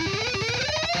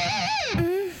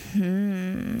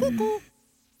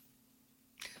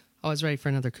 I was ready for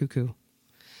another cuckoo.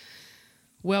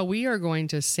 Well, we are going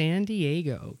to San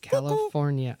Diego,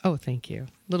 California. Oh, thank you.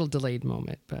 Little delayed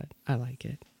moment, but I like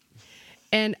it.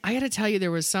 And I got to tell you,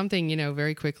 there was something,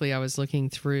 very quickly I was looking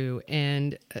through,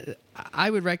 and I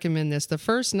would recommend this. The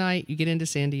first night you get into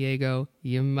San Diego,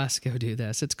 you must go do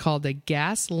this. It's called the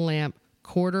Gas Lamp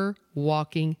Quarter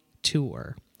Walking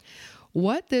Tour.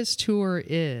 What this tour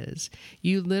is,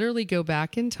 you literally go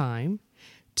back in time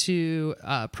to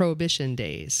Prohibition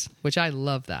days, which I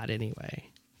love that anyway,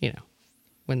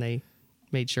 when they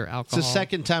made sure It's alcohol. the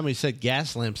second time we said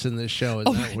gas lamps in this show.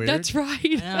 Isn't that weird? That's right.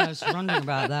 Yeah, I was wondering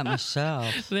about that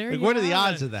myself. There Like, you what are the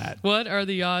have odds it. of that? What are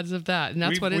the odds of that? And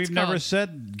that's what it's We've called. never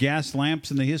said gas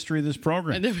lamps in the history of this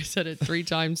program. And then we said it 3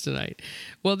 times tonight.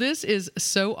 Well, this is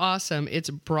so awesome. It's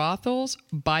brothels,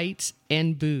 bites,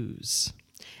 and booze.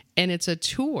 And it's a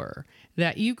tour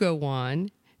that you go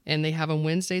on, and they have them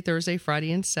Wednesday, Thursday,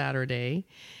 Friday, and Saturday.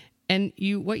 And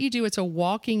what you do, it's a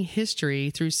walking history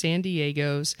through San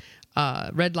Diego's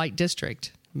red light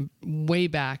district way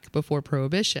back before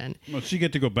Prohibition. Well, so you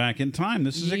get to go back in time.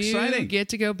 This is exciting. You get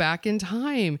to go back in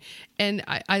time. And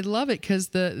I love it because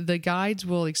the guides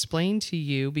will explain to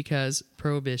you, because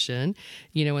Prohibition,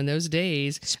 in those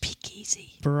days,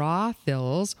 Speakeasy.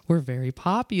 brothels were very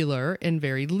popular and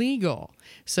very legal.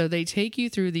 So they take you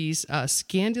through these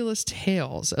scandalous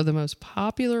tales of the most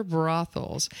popular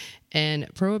brothels and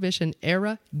Prohibition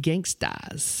era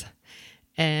gangstas.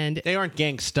 And They aren't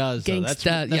gangstas, though. That's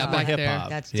Gangsta, yeah, more back there. hip-hop.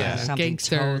 That's yeah. something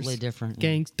Gangsters. totally different. Yeah.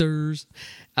 Gangsters.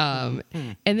 And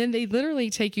then they literally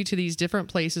take you to these different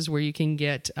places where you can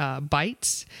get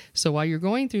bites. So while you're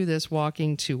going through this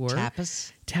walking tour,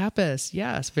 Tapas,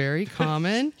 yes, very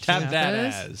common. Tap that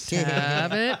ass.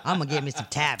 Tab it. I'm gonna give me some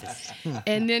tapas.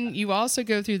 And then you also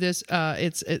go through this.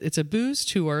 It's a booze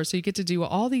tour, so you get to do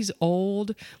all these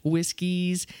old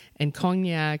whiskeys and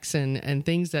cognacs and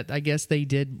things that I guess they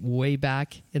did way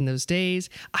back in those days.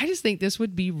 I just think this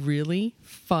would be really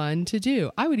fun to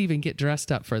do. I would even get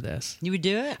dressed up for this. You would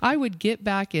do it? I would get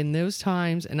back in those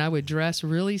times, and I would dress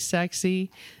really sexy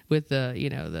with the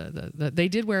they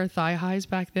did wear thigh highs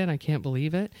back then. I can't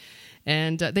believe it,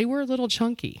 and they were a little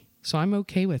chunky, so I'm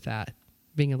okay with that.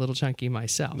 Being a little chunky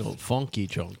myself. A little funky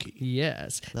chunky.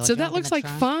 Yes. Little So jump that in looks the like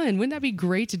trunk. fun. Wouldn't that be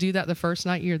great to do that the first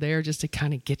night you're there, just to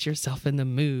kind of get yourself in the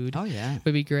mood? Oh, yeah.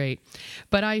 Would be great.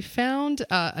 But I found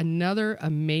another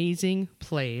amazing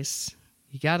place.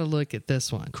 You got to look at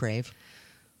this one. Crave.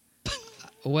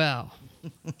 Well,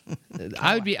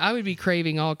 I would be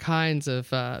craving all kinds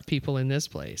of people in this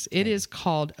place. It is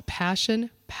called Passion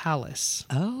Palace.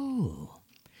 Oh.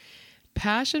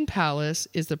 Passion Palace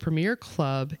is the premier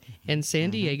club in San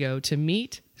Diego to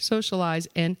meet, socialize,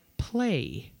 and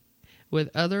play with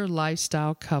other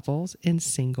lifestyle couples and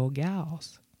single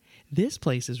gals. This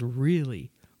place is really,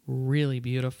 really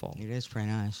beautiful. It is pretty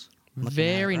nice. Looking at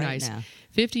Very it right nice. now.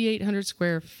 5,800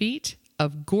 square feet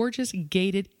of gorgeous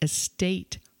gated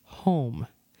estate home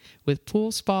with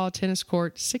pool, spa, tennis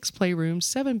court, 6 playrooms,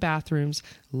 7 bathrooms,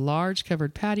 large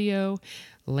covered patio,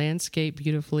 landscape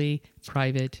beautifully,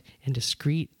 private and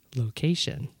discreet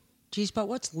location. Geez, but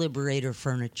what's Liberator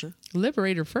Furniture?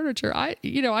 Liberator Furniture, I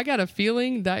got a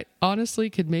feeling that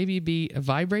honestly could maybe be a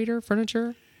vibrator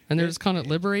furniture. And they're just calling it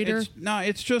Liberator?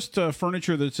 It's just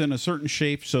furniture that's in a certain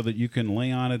shape so that you can lay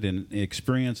on it and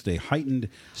experience a heightened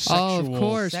sexual of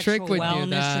course, Trick would do wellness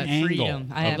that. and angle,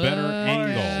 freedom. I a have better Look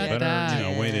angle, at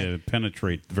better way to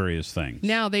penetrate various things.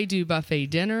 Now they do buffet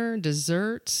dinner,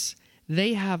 desserts.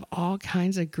 They have all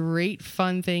kinds of great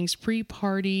fun things,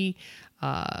 pre-party.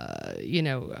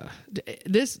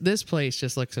 This place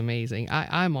just looks amazing.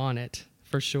 I'm on it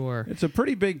for sure. It's a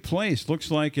pretty big place.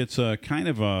 Looks like it's a kind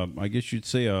of a, I guess you'd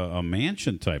say a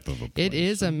mansion type of a place. It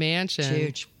is a mansion. It's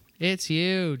huge. It's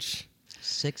huge.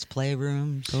 6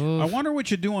 playrooms. I wonder what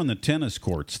you do on the tennis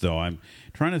courts, though. I'm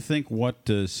trying to think what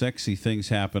sexy things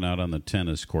happen out on the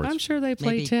tennis courts. I'm sure they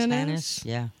play Maybe tennis.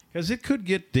 Yeah. Because it could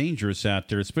get dangerous out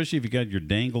there, especially if you got your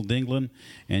dingling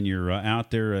and you're out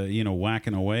there,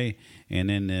 whacking away, and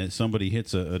then somebody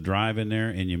hits a drive in there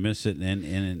and you miss it,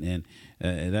 and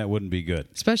that wouldn't be good.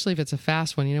 Especially if it's a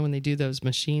fast one. You know, when they do those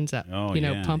machines that,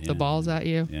 pump the balls at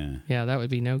you? Yeah. Yeah, that would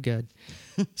be no good.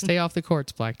 Stay off the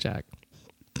courts, Blackjack.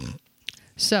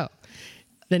 So,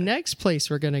 the next place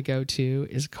we're going to go to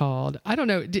is called, I don't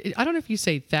know if you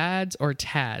say Thads or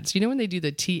Tads. You know when they do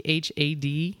the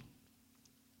THAD?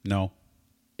 No.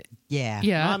 Yeah.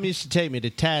 Yeah. Mom used to take me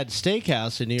to Tad's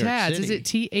Steakhouse in New York Tads, City. is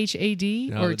it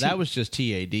THAD? No, or that was just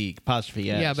TAD, apostrophe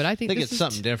S. Yeah, but I think this it's is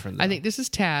something different. Though. I think this is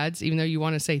Tads, even though you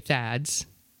want to say Thads,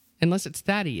 unless it's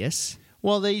Thaddeus.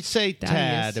 Well, they say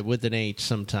Thaddeus. Tad with an H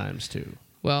sometimes too.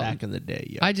 Well, back in the day,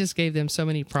 yeah. I just gave them so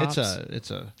many props. It's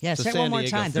a Yeah, it's a say it San one more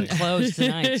Diego time. thing. They're closed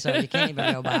tonight, so you can't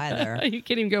even go by there. You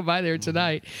can't even go by there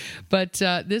tonight. But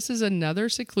this is another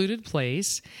secluded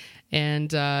place,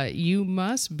 and you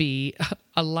must be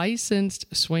a licensed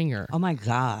swinger. Oh my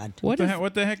God! What the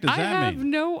heck does I that have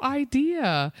mean? no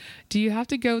idea. Do you have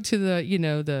to go to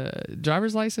the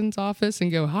driver's license office and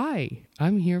go, "Hi,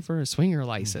 I'm here for a swinger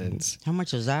license"? How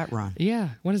much does that run?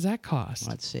 Yeah, what does that cost?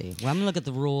 Let's see. Well, I'm gonna look at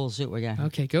the rules. See what we got.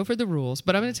 Okay, go for the rules.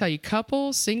 But I'm going to tell you,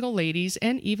 couples, single ladies,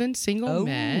 and even single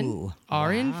men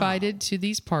are invited to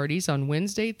these parties on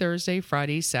Wednesday, Thursday,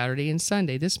 Friday, Saturday, and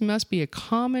Sunday. This must be a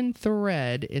common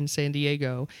thread in San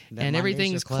Diego, That and Mondays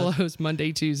everything's are closed. closed Monday,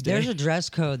 Tuesday. There's a dress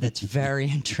code that's very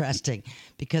interesting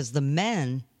because the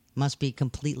men must be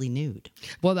completely nude.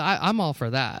 Well, I'm all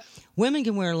for that. Women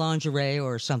can wear lingerie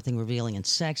or something revealing and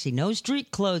sexy. No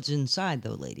street clothes inside,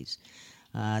 though, ladies.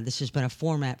 This has been a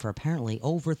format for apparently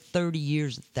over 30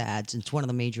 years at Thad's. It's one of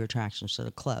the major attractions to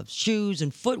the clubs. Shoes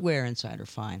and footwear inside are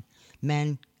fine.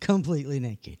 Men completely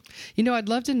naked. You know, I'd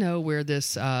love to know where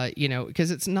this, because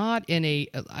it's not in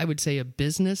I would say a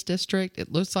business district.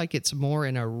 It looks like it's more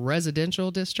in a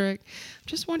residential district.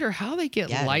 Just wonder how they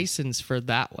get licensed for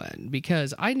that one.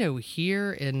 Because I know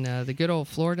here in the good old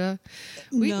Florida,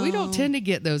 we don't tend to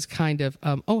get those kind of,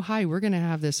 hi, we're going to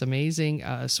have this amazing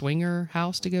swinger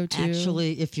house to go to.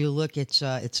 Actually, if you look, it's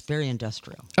very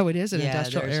industrial. Oh, it is an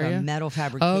industrial there's area? a metal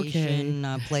fabrication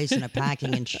place and a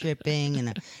packing and shipping and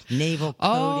a naval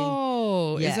coating.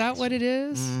 Oh, is that what it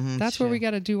is? That's where we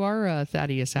got to do our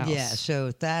Thaddeus house. Yeah,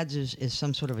 so Thad's is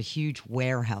some sort of a huge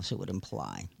warehouse, it would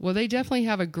imply. Well, they definitely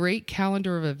have a great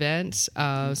calendar of events.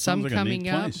 Some like a coming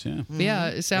neat up. place, yeah. Yeah,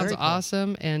 it sounds Very cool.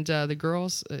 awesome. And the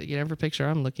girls, every picture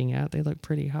I'm looking at, they look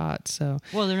pretty hot. So,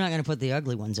 Well, they're not going to put the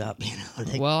ugly ones up,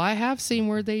 well, I have seen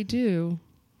where they do.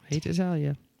 Hate to tell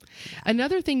you.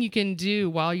 Another thing you can do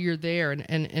while you're there,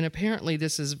 and apparently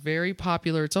this is very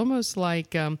popular. It's almost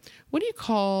like, what do you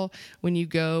call when you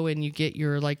go and you get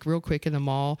your, like, real quick in the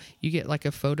mall, you get like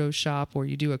a Photoshop or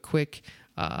you do a quick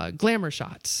glamour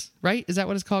shots, right? Is that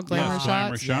what it's called? Glamour shots?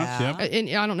 Glamour shots, yep. And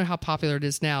I don't know how popular it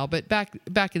is now, but back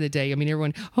in the day, I mean,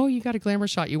 everyone, you got a glamour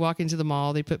shot. You walk into the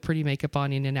mall, they put pretty makeup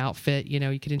on you in an outfit, you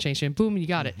couldn't change it, boom, you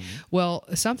got it. Well,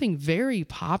 something very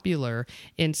popular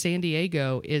in San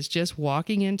Diego is just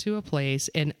walking into a place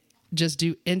and just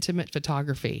do intimate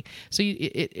photography. So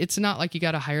it's not like you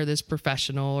got to hire this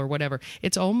professional or whatever.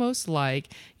 It's almost like,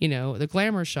 the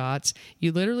glamour shots.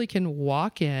 You literally can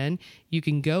walk in, you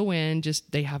can go in,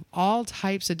 they have all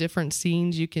types of different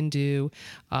scenes you can do.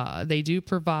 They do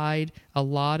provide a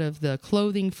lot of the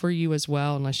clothing for you as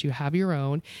well, unless you have your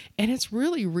own. And it's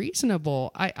really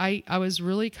reasonable. I was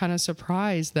really kind of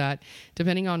surprised that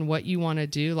depending on what you want to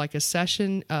do, like a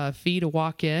session fee to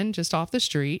walk in just off the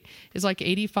street is like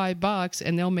 $85,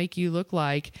 and they'll make you look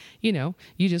like, you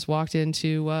just walked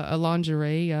into a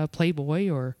lingerie Playboy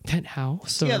or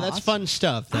Penthouse. Yeah, that's fun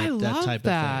stuff. I love that type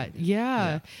that. of thing.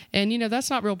 Yeah. And,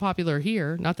 that's not real popular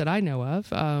here. Not that I know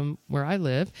of, where I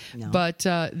live. No. But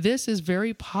this is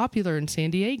very popular in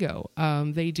San Diego.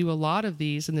 They do a lot of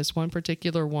these in this one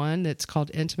particular one that's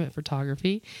called Intimate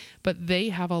Photography. But they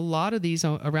have a lot of these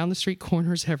around the street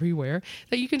corners everywhere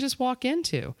that you can just walk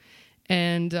into.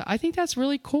 And I think that's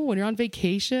really cool when you're on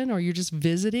vacation or you're just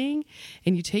visiting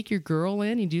and you take your girl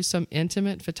in and do some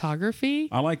intimate photography.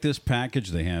 I like this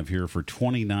package they have here for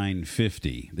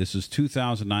 $29.50. This is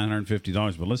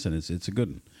 $2,950, but listen, it's a good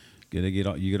one.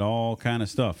 You get all kind of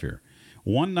stuff here.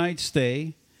 One night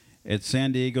stay at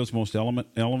San Diego's most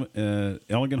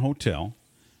elegant hotel,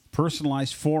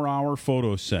 personalized 4-hour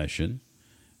photo session,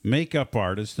 makeup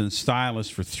artist and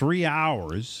stylist for 3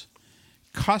 hours,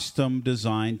 custom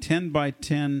designed 10 by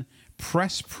 10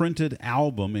 press printed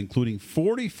album, including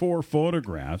 44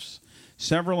 photographs,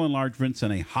 several enlargements,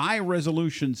 and a high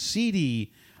resolution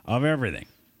CD of everything.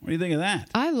 What do you think of that?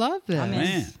 I love this.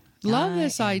 Man. Love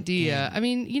this idea. I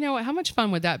mean, you know, how much fun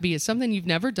would that be? It's something you've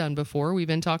never done before. We've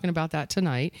been talking about that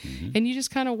tonight. And you just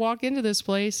kind of walk into this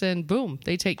place and boom,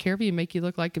 they take care of you and make you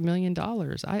look like $1 million.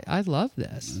 I love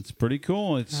this. It's pretty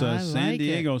cool. It's San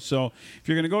Diego. So if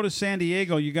you're going to go to San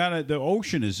Diego, you got to, the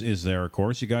ocean is there, of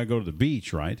course. You got to go to the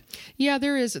beach, right? Yeah,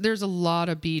 there's a lot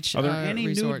of beach Are there any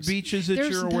resorts. nude beaches that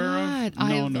you're aware of?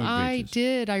 No nude I beaches.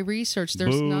 did. I researched.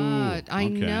 There's not. I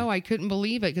Okay. know. I couldn't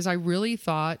believe it because I really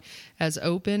thought, as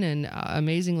open and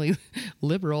amazingly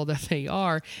liberal that they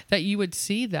are, that you would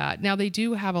see that. Now, they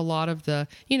do have a lot of the,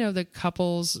 the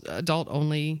couples,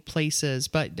 adult-only places,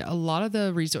 but a lot of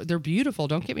the resorts, they're beautiful.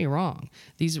 Don't get me wrong.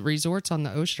 These resorts on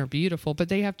the ocean are beautiful, but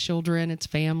they have children, it's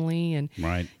family, and,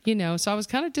 right. So I was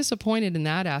kind of disappointed in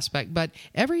that aspect. But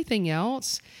everything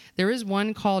else, there is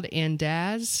one called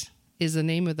Andaz. Is the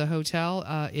name of the hotel.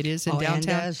 It is in downtown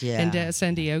Andaz? Yeah.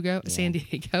 San Diego. San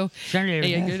Diego.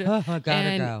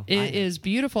 Gotta go. It is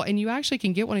beautiful. And you actually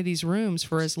can get one of these rooms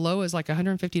for as low as like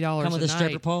 $150 Come with a a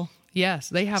stripper night. pole? Yes,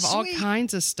 they have all Sweet.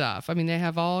 kinds of stuff. I mean, they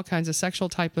have all kinds of sexual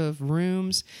type of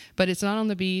rooms, but it's not on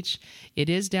the beach. It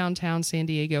is downtown San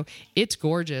Diego. It's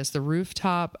gorgeous. The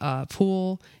rooftop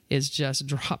pool is just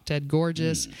drop dead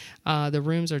gorgeous. The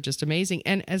rooms are just amazing,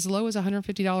 and as low as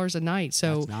 $150 a night.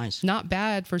 So That's nice. Not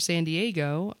bad for San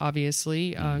Diego,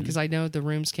 obviously, because I know the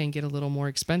rooms can get a little more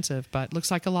expensive, but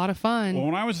looks like a lot of fun. Well,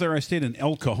 when I was there, I stayed in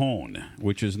El Cajon,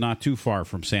 which is not too far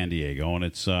from San Diego, and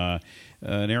it's an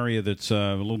area that's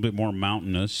a little bit more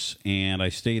mountainous. And I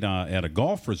stayed at a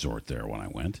golf resort there when I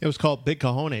went. It was called Big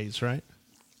Cajones, right?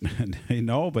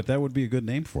 No, but that would be a good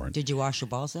name for it. Did you wash your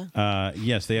balls there?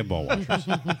 Yes, they have ball washers.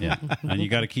 Yeah, and you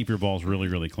got to keep your balls really,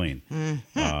 really clean.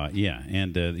 Yeah,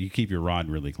 and you keep your rod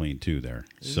really clean too there.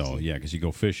 So yeah, because you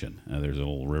go fishing, there's a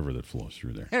little river that flows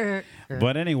through there.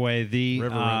 But anyway, the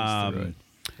River runs through it.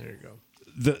 There you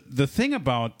go. The thing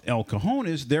about El Cajon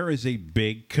is there is a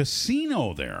big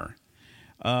casino there.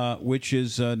 Which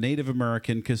is a Native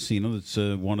American casino. That's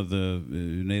one of the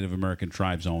Native American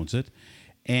tribes owns it.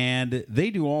 And they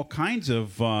do all kinds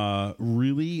of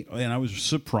really, and I was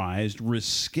surprised,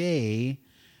 risque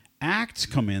acts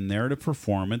come in there to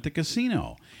perform at the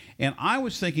casino. And I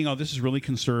was thinking, oh, this is really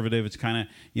conservative. It's kind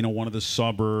of, one of the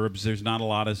suburbs. There's not a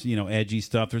lot of, edgy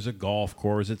stuff. There's a golf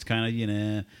course. It's kind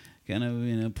of,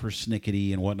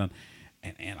 persnickety and whatnot.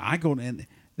 And I go, and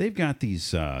they've got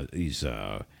these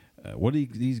what do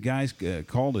these guys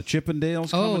called? The Chippendales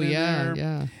coming in there?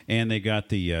 Yeah. And they got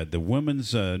the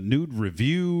women's nude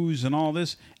reviews and all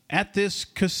this at this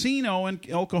casino in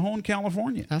El Cajon,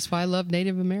 California. That's why I love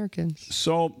Native Americans.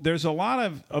 So there's a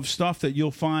lot of stuff that you'll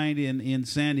find in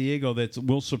San Diego that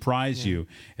will surprise you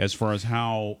as far as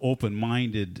how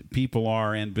open-minded people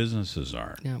are and businesses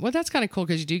are. Yeah, well, that's kind of cool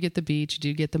because you do get the beach, you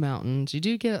do get the mountains, you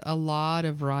do get a lot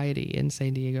of variety in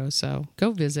San Diego. So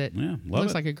go visit. Yeah, It love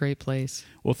looks it. like a great place.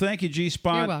 Well, thank you,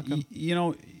 G-Spot. You're welcome.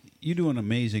 You do an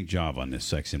amazing job on this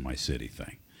Sex in My City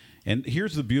thing. And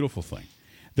here's the beautiful thing.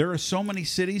 There are so many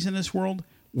cities in this world,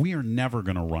 we are never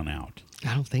going to run out.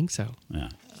 I don't think so. Yeah.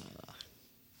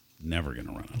 Never going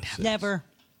to run out of cities.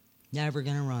 Never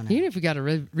going to run out. Even if we got to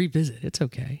revisit, it's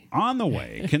okay. On the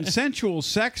way, consensual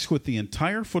sex with the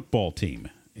entire football team.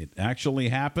 It actually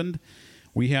happened.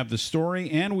 We have the story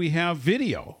and we have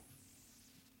video.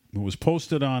 It was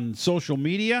posted on social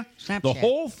media. Snapchat. The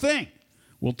whole thing.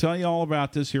 We'll tell you all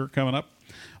about this here coming up.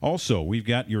 Also, we've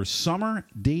got your summer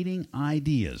dating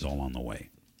ideas all on the way.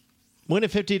 Win a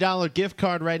 $50 gift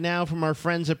card right now from our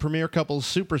friends at Premier Couples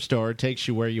Superstore. It takes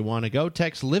you where you want to go.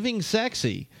 Text Living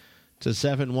Sexy to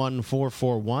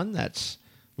 71441. That's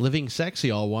Living Sexy,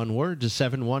 all one word, to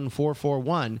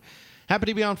 71441. Happy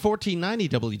to be on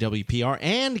 1490 WWPR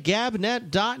and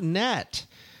Gabnet.net.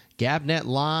 Gabnet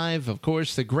Live, of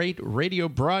course, the great radio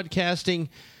broadcasting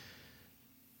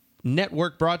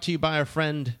network brought to you by our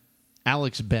friend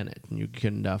Alex Bennett. You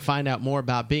can find out more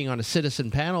about being on a citizen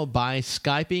panel by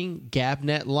Skyping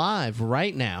Gabnet Live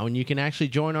right now, and you can actually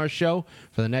join our show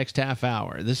for the next half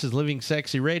hour. This is Living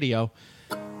Sexy Radio.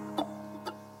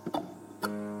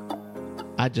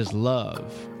 I just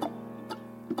love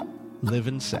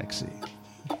living sexy.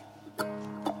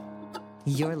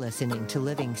 You're listening to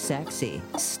Living Sexy,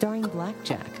 starring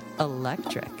Blackjack,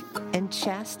 Electric, and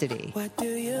Chastity. What do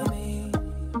you mean?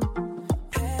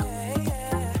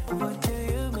 What do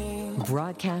you mean?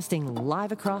 Broadcasting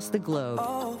live across the globe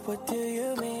Oh, what do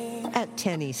you mean? at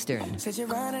 10 Eastern. Said you're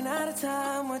running out of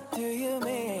time. What do you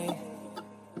mean?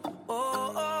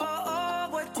 Oh,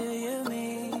 what do you mean?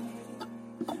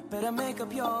 Better make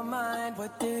up your mind,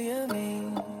 what do you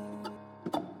mean?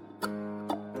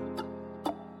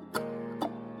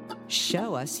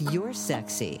 Show us you're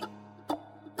sexy.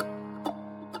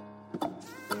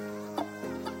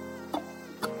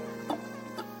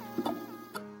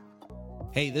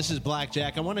 Hey, this is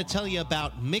Blackjack. I want to tell you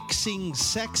about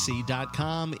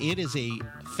MixingSexy.com. It is a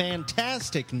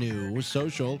fantastic new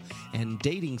social and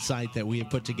dating site that we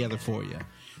have put together for you.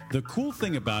 The cool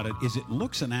thing about it is it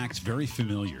looks and acts very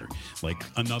familiar, like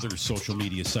another social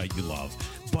media site you love.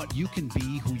 But you can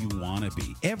be who you want to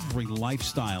be. Every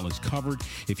lifestyle is covered.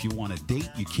 If you want to date,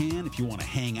 you can. If you want to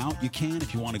hang out, you can.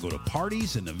 If you want to go to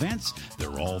parties and events,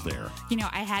 they're all there. You know,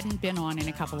 I hadn't been on in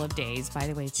a couple of days. By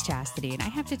the way, it's Chastity. And I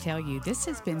have to tell you, this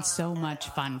has been so much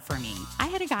fun for me. I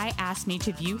had a guy ask me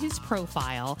to view his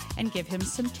profile and give him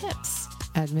some tips.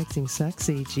 At Mixing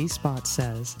Sexy, G-Spot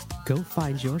says, go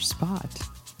find your spot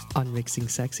on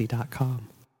MixingSexy.com.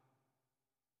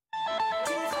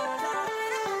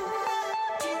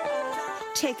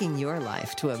 Taking your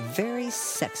life to a very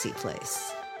sexy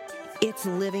place. It's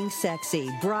Living Sexy,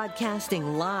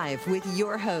 broadcasting live with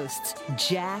your hosts,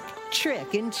 Jack,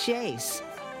 Trick, and Chase.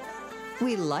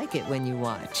 We like it when you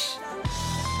watch.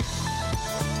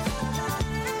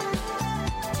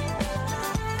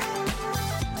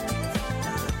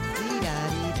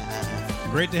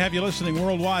 Great to have you listening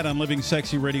worldwide on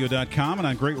LivingSexyRadio.com and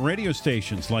on great radio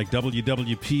stations like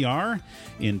WWPR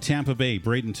in Tampa Bay,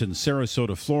 Bradenton,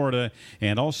 Sarasota, Florida,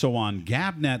 and also on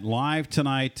GabNet Live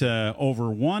tonight. Over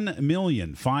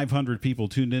 1,500,000 people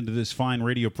tuned into this fine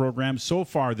radio program so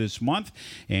far this month,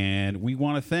 and we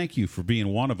want to thank you for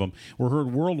being one of them. We're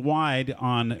heard worldwide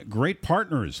on great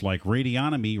partners like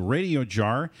Radionomy, Radio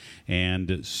Jar, and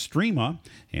Streama,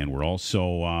 and we're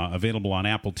also available on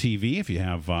Apple TV if you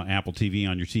have Apple TV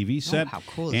on your TV set. How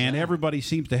cool is and that? everybody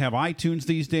seems to have iTunes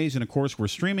these days, and of course we're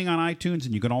streaming on iTunes,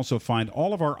 and you can also find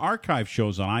all of our archive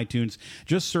shows on iTunes.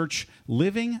 Just search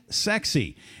Living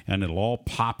Sexy and it'll all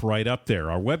pop right up there.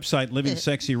 Our website,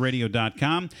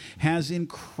 LivingSexyRadio.com, has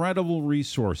incredible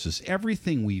resources.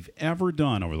 Everything we've ever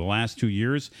done over the last 2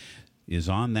 years is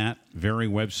on that very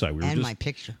website. We were And my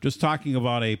picture. just talking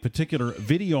about a particular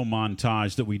video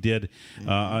montage that we did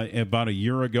about a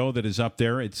year ago that is up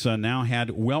there. It's now had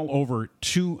well over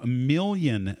 2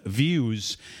 million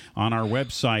views on our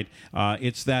website.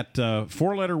 It's that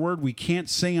four-letter word we can't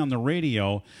say on the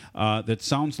radio that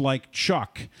sounds like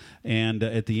Chuck, and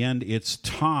at the end it's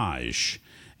Taj.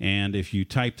 And if you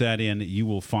type that in, you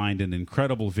will find an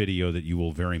incredible video that you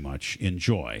will very much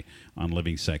enjoy on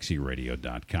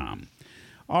LivingSexyRadio.com.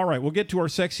 All right, we'll get to our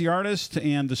sexy artist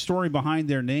and the story behind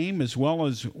their name, as well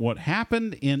as what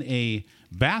happened in a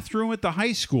bathroom at the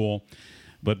high school.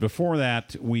 But before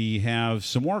that, we have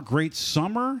some more great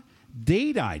summer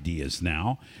date ideas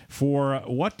now for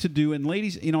what to do. And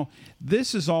ladies, you know,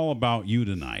 this is all about you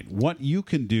tonight. What you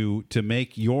can do to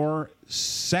make your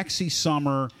sexy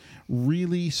summer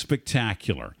really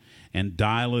spectacular and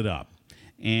dial it up.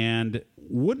 And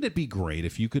wouldn't it be great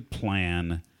if you could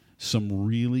plan some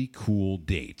really cool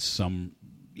dates,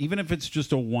 even if it's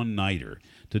just a one-nighter,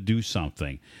 to do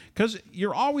something? Because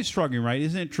you're always struggling, right?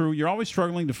 Isn't it true? You're always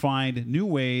struggling to find new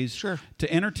ways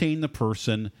to entertain the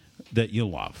person that you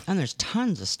love. And there's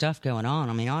tons of stuff going on.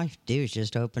 I mean, all you do is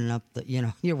just open up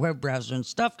your web browser and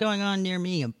stuff going on near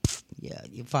me, and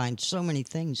you find so many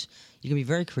things. You can be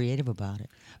very creative about it.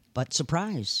 But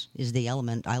surprise is the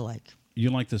element I like. You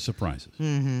like the surprises?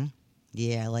 Mm-hmm.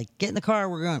 Yeah, like, get in the car,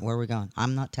 we're going. Where are we going?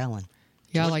 I'm not telling.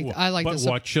 Yeah, I like. But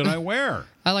what should I wear?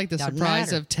 I like the Doesn't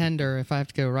surprise matter. of Tinder if I have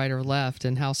to go right or left,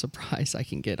 and how surprised I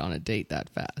can get on a date that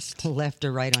fast. Left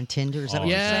or right on Tinder? Is that what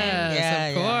you're saying?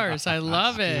 Yes, of course. I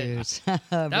love it.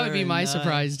 That would be my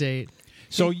surprise date.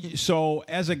 So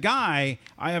as a guy,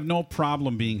 I have no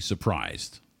problem being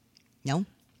surprised. No?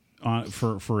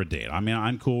 For a date. I mean,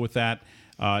 I'm cool with that.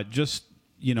 Just,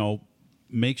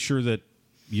 make sure that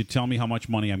you tell me how much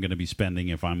money I'm going to be spending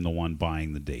if I'm the one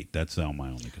buying the date. That's my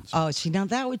only concern. Oh, see, now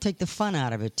that would take the fun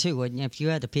out of it, too, wouldn't you? If you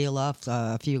had to peel off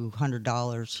a few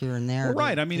 $100s here and there. Well,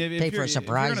 right. I mean, to if pay for you're a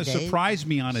surprise going to surprise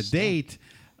me on a date,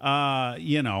 I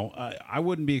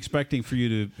wouldn't be expecting for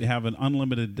you to have an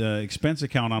unlimited expense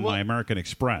account on my American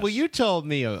Express. Well, you told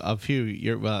me a few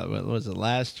years, what was it,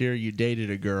 last year, you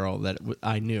dated a girl that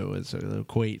I knew as an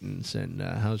acquaintance, and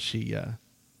how she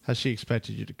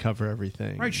expected you to cover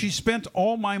everything. Right, she spent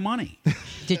all my money.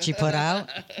 Did she put out?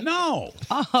 No.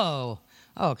 Oh,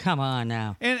 come on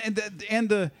now. And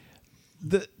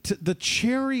the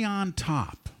cherry on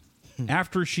top,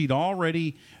 after she'd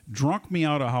already drunk me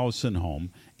out of house and home,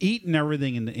 eaten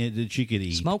everything that she could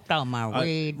eat. Smoked all my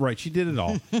weed. Right, she did it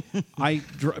all. I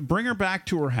bring her back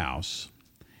to her house,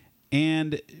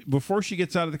 And before she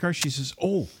gets out of the car, she says,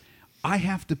 "Oh, I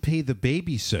have to pay the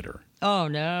babysitter." Oh,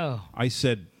 no. I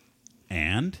said,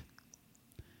 "And?"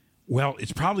 "Well,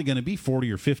 it's probably going to be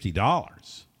 $40 or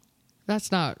 $50.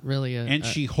 That's not really a. And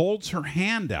she holds her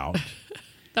hand out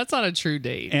That's not a true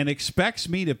date. and expects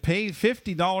me to pay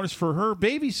 $50 for her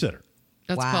babysitter.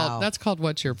 That's called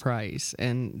what's your price,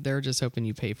 and they're just hoping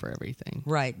you pay for everything.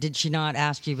 Right. Did she not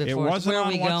ask you It before? wasn't Where are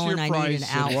on we what's going? your I price. need an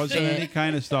outfit. It wasn't any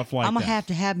kind of stuff like I'm going that.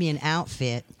 to have me an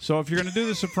outfit. So if you're going to do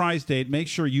the surprise date, make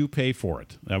sure you pay for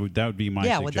it. That would be my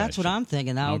Yeah, suggestion. well, that's what I'm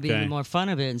thinking. That would be Okay. more fun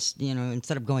of it.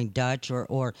 Instead of going Dutch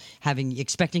or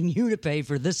expecting you to pay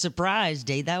for this surprise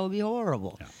date, that would be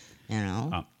horrible.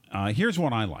 Here's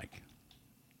what I like: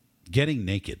 getting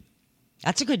naked.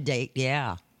 That's a good date.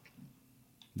 Yeah.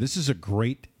 This is a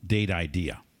great date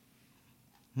idea.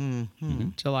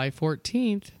 July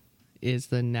 14th is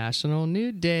the National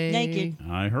Nude Day. Naked.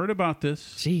 I heard about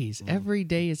this. Jeez, every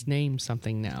day is named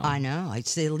something now. I know. I'd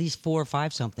say at least 4 or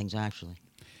 5 somethings, actually.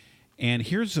 And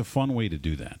here's a fun way to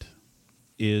do that: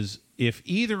 is if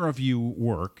either of you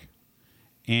work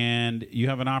and you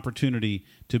have an opportunity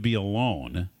to be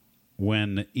alone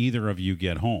when either of you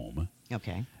get home,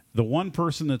 Okay. the one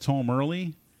person that's home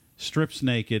early strips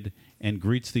naked and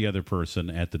greets the other person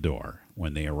at the door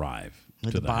when they arrive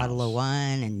With to a the bottle house. of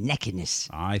wine and nakedness.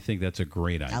 I think that's a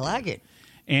great idea. I like it.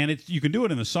 And you can do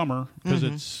it in the summer because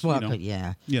it's Well, you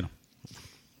know.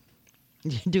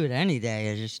 You can do it any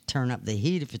day. Just turn up the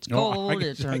heat if it's No, I cold.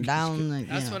 guess- Turn down.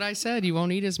 That's what I said. You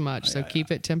won't eat as much, so keep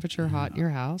it temperature hot in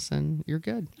your house, and you're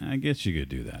good. I guess you could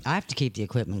do that. I have to keep the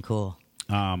equipment cool.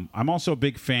 I'm also a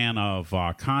big fan of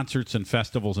concerts and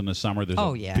festivals in the summer. There's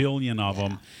Oh, a yeah. billion of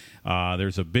them.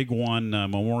 There's a big one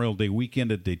Memorial Day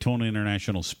weekend at Daytona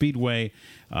International Speedway.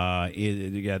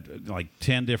 You got like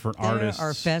 10 different artists. There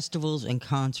are festivals and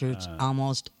concerts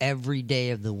almost every day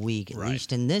of the week, at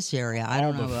least in this area. I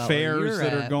all don't know the about where fairs you're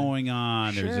that at, are going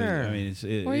on. Sure.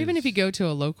 Or even if you go to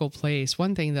a local place,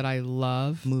 one thing that I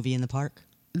love. Movie in the park?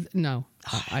 No.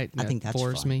 I think that's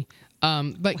bores fun. me.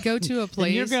 But go to a place.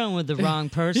 Then you're going with the wrong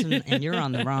person, and you're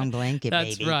on the wrong blanket,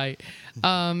 That's baby. right.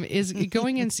 Is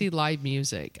going and see live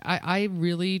music. I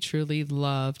really, truly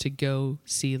love to go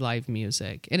see live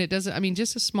music. And it doesn't, I mean,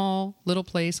 just a small little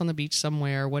place on the beach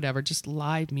somewhere, whatever, just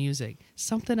live music.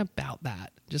 Something about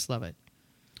that. Just love it.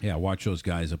 Yeah, watch those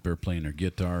guys up there playing their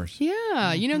guitars.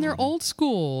 Yeah, and they're old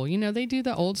school. They do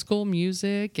the old school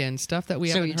music and stuff that we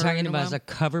So haven't you're heard talking in a about while. as a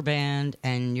cover band,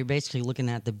 and you're basically looking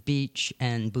at the beach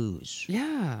and booze.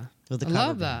 Yeah. With a I cover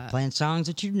love band, that. playing songs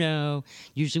that you know,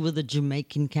 usually with a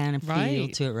Jamaican kind of feel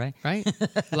Right. to it, right? Right.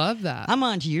 Love that. I'm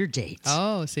on to your dates.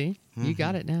 Oh, see? You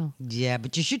got it now. Yeah,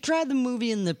 but you should try the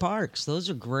movie in the parks. Those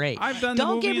are great. I've done the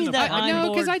Don't movie give in me the that. park. No,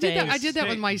 because I'm I did that. bored I did that face.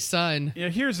 with my son. Yeah,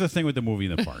 here's the thing with the movie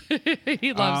in the park.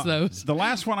 He loves those. The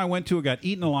last one I went to got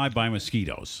eaten alive by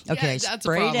mosquitoes. Okay, Yeah, that's a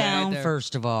spray problem right down there.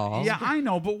 first of all. Yeah, I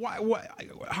know, but why,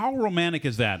 how romantic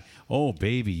is that? Oh,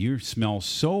 baby, you smell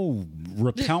so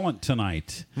repellent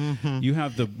tonight. You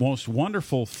have the most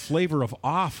wonderful flavor of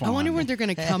off on. I wonder when they're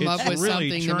going to come up It's with really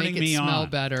something to turning make it me smell on.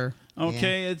 better.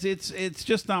 Okay, it's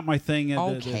just not my thing.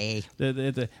 Okay.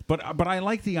 But I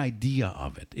like the idea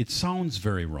of it. It sounds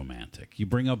very romantic. You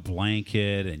bring a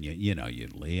blanket and you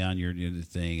lay on your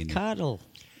thing and you, Cuddle.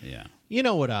 yeah. You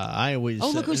know what I always... Oh,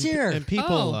 look who's and- here. And people...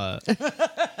 Oh.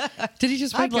 Did he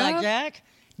just Hi, wake up? Blackjack.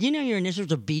 You know your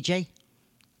initials are BJ?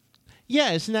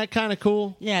 Yeah, isn't that kind of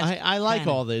cool? Yeah, it's I like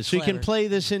kinda all this. We can clever. play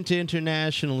this into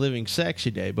International Living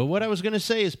Sexy Day. But what I was going to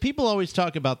say is people always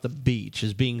talk about the beach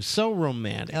as being so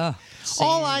romantic. Oh,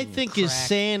 all I sand, think is crack.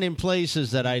 sand in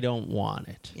places that I don't want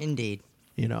it. Indeed.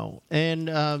 And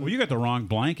Well, you got the wrong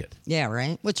blanket. Yeah,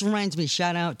 right? Which reminds me,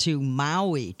 shout out to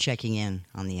Maui checking in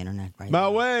on the internet right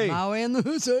Maui. now. Maui and the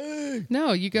Hussey.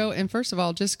 No, you go, and first of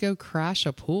all, just go crash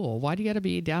a pool. Why do you got to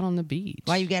be down on the beach?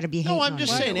 Why you got to be hating No, I'm on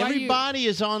just me? saying, why you- everybody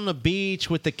is on the beach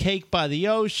with the cake by the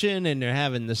ocean, and they're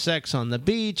having the sex on the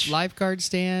beach. Lifeguard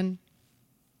stand.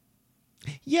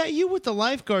 Yeah, you with the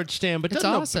lifeguard stand, but It's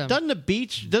doesn't awesome.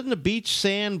 doesn't the beach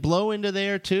sand blow into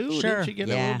there too? Sure, Didn't you get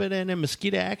a yeah. little bit of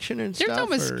mosquito action and There's stuff?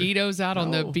 no or- mosquitoes out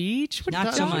on the No. beach. What are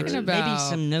Not you so talking much. about? Maybe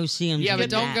some no-see-ums. Yeah, and but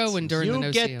don't go gnats. when during the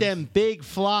You get no-see-ums. them big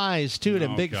flies too,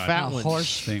 them Oh, big God. fat ones.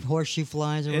 Horseshoe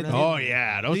flies or It- whatever. Oh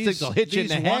yeah, those These- things will hit you in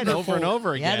the these head over wonderful- and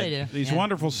over Yeah, again. they do. These Yeah.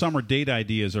 wonderful summer date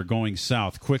ideas are going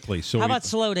south quickly. So How about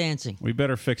slow dancing? we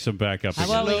better fix them back up How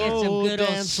again. about we get some Slow good old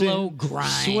dancing, slow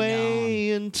grind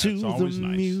sway into That's the always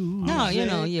nice. music.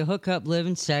 No, you hook up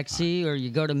Living Sexy, or you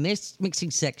go to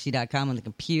mixingsexy.com on the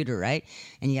computer, right?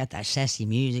 And you got that sexy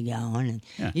music going, and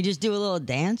Yeah. you just do a little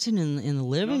dancing in the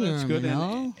living No, that's room, good. you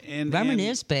know? And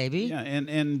Reminisce, baby. Yeah,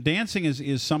 and dancing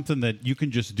is something that you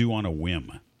can just do on a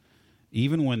whim.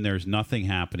 even when there's nothing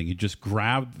happening, you just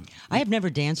grab. I have never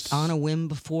danced on a whim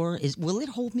before. Will it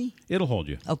hold me? It'll hold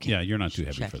you. Okay. Yeah, you're not too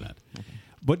heavy for that. Okay.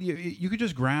 But you could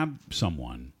just grab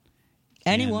someone.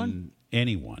 Anyone?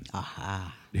 Anyone.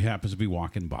 Aha. Who happens to be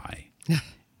walking by.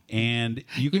 And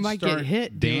you can might start get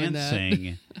hit doing that.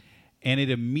 dancing, and it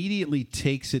immediately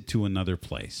takes it to another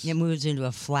place. It moves into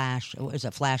a flash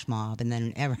mob, and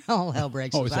then all hell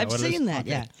breaks loose. I've seen that, okay.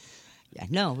 yeah. Yeah,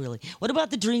 no, really. What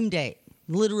about the dream date?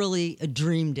 Literally a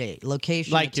dream date.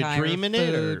 Location, Like attire, you're dreaming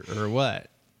food. it or what?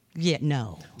 Yeah,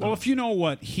 no. Well, if you know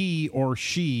what he or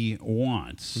she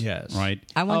wants, yes, right?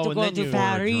 I want to and go then to you-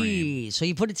 Paris. So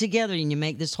you put it together and you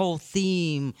make this whole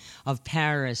theme of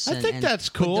Paris. I think that's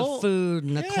with cool. the food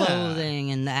and the Yeah.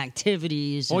 clothing and the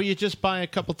activities. Or you just buy a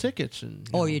couple tickets and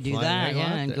Or you do fly that, and hang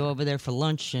out yeah, and there. go over there for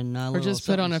lunch and Or just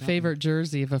put on a favorite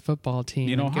jersey of a football team.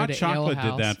 You know, and go Hot to Chocolate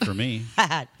Ale did House. that for me.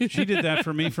 She did that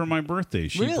for me for my birthday.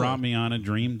 She Really? brought me on a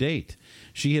dream date.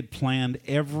 She had planned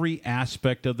every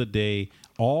aspect of the day,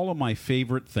 all of my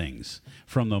favorite things,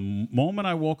 from the moment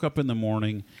I woke up in the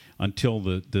morning until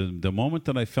the moment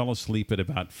that I fell asleep at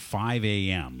about 5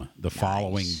 a.m. the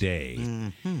following day.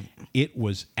 Mm-hmm. It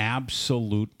was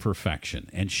absolute perfection.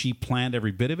 And she planned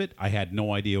every bit of it. I had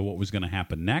no idea what was going to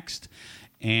happen next.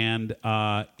 And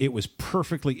it was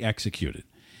perfectly executed.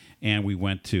 And we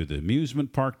went to the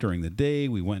amusement park during the day.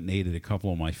 We went and ate at a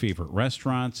couple of my favorite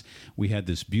restaurants. We had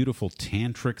this beautiful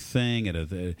tantric thing at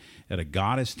a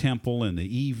goddess temple in the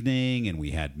evening, and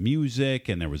we had music,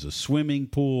 and there was a swimming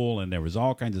pool, and there was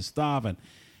all kinds of stuff, and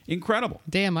incredible.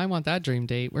 Damn, I want that dream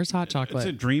date. Where's Hot Chocolate? It's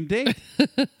a dream date.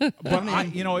 But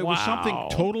it was something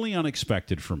totally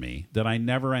unexpected for me that I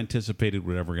never anticipated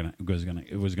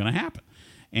was gonna happen.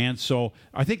 And so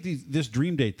I think this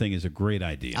dream date thing is a great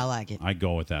idea. I like it. I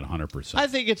go with that 100%. I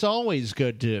think it's always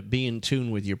good to be in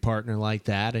tune with your partner like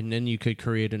that, and then you could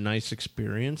create a nice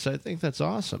experience. I think that's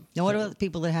awesome. Now, what about the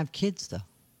people that have kids, though?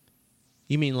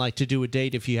 You mean like to do a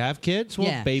date if you have kids? Well,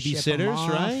 Yeah, ship 'em babysitters,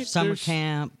 off, right? summer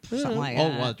camp, something like Oh,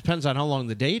 that. well, it depends on how long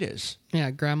the date is.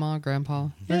 Yeah, grandma, grandpa.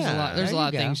 There's Yeah, a lot. There's There a lot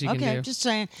of go. things you can okay, do. just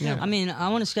saying. Yeah. I mean, I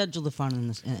want to schedule the fun in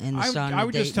the sun. I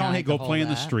would just tell him, hey, go play in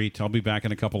the street. street. I'll be back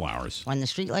in a couple hours. When the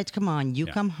street lights come on, you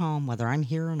Yeah. come home, whether I'm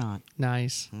here or not.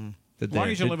 Nice. As long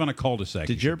as you live on a cul-de-sac.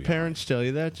 Did your parents tell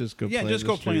you that? Just go. Yeah, play just in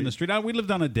go the play in the street? street. We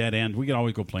lived on a dead end. We could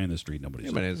always go play in the street. Nobody's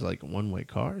Yeah, but it's like one-way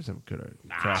cars. That could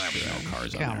have crashed there was no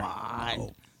cars on Come there.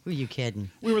 on. Who are you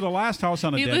kidding? We were the last house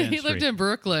on a He, dead li- end he lived street. in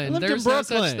Brooklyn. I lived There's in no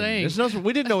Brooklyn. such thing. There's no.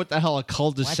 We didn't know what the hell a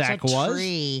cul-de-sac What's a was.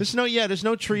 tree? There's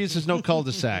no trees. There's no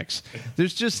cul-de-sacs.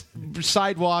 There's just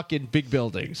sidewalk and big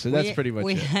buildings. So that's pretty much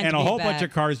it. had and to a be whole back. bunch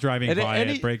of cars driving by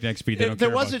at breakneck speed. They If don't there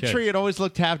care was about a tree, kids. it always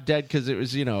looked half dead because it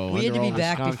was, We had under to be all this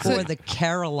back concrete. before the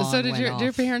carillon So did went your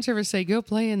off. parents ever say, go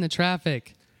play in the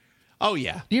traffic? Oh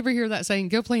yeah. You ever hear that saying,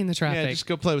 go play in the traffic? Yeah, just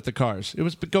go play with the cars. It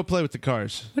was go play with the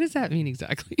cars. What does that mean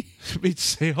exactly? It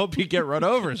means they hope you get run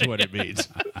over is what it means.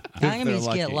 That If means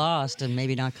they're get lucky. lost and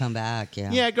maybe not come back.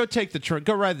 Yeah. Yeah, go take the train.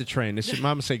 Go ride the train.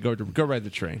 Mama say go ride the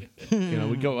train.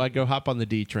 I go hop on the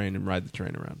D train and ride the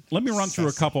train around. Let me run through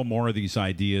a couple more of these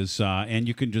ideas, and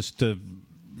you can just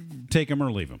take them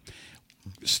or leave them.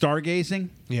 Stargazing.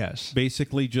 Yes.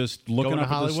 Basically, just looking Going to up at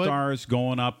the Hollywood? stars,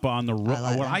 going up on the roof.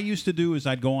 like What that. I used to do is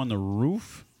I'd go on the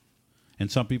roof,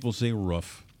 and some people say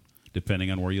roof,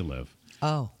 depending on where you live,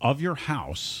 Oh, of your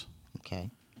house. okay.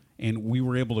 And we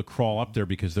were able to crawl up there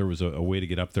because there was a way to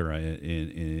get up there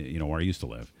in where I used to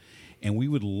live. And we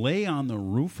would lay on the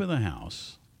roof of the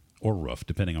house, or roof,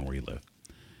 depending on where you live.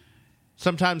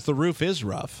 Sometimes the roof is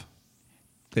rough.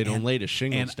 They don't lay the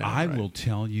shingles And down. I right. will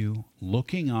tell you,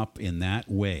 looking up in that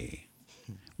way,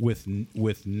 with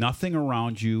nothing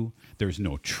around you, there's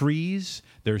no trees,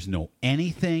 there's no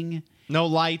anything, no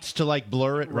lights to like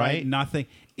blur it, right? Nothing.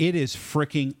 It is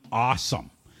freaking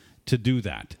awesome to do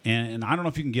that. And I don't know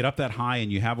if you can get up that high, and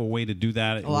you have a way to do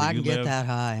that. Well, where I you can get live. that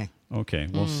high. Okay,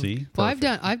 we'll see. Well,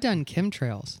 Perfect. I've done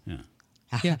chemtrails. Yeah.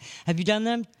 Yeah. Have you done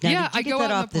them? Now, Yeah, did you I get go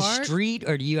that out in off the the park. street,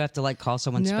 or do you have to like call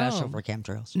someone No. special for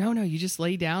chemtrails? No, you just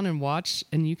lay down and watch,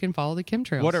 and you can follow the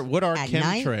chemtrails. What are At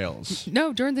night? chemtrails?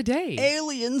 No, during the day.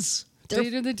 Aliens.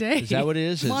 During the day. Is that what it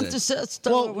is?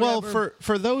 Well,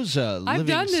 for those I've living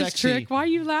done this sexy, trick. Why are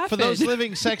you laughing? For those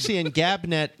living sexy and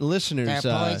Gabnet listeners,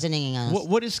 They're poisoning us.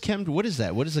 What is What is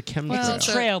that? What is a chemtrail? Well, It's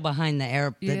a trail behind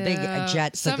the big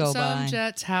jets that go by. Some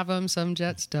jets have them, some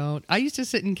jets don't. I used to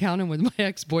sit and count them with my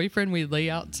ex-boyfriend. We'd lay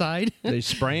outside. They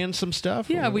spraying some stuff?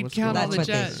 Yeah, Or we'd what's count going all on? the That's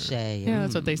what they jets. say. Yeah,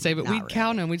 that's what they say. But Not we'd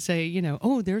count them. We'd say,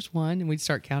 oh, there's one, and we'd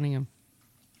start counting them.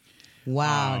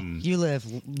 Wow, you live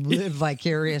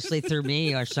vicariously through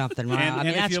me or something. Wow, And, I mean,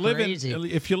 and that's if you live crazy.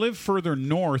 if you live further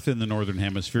north in the northern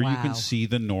hemisphere, you Wow. can see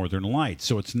the northern lights.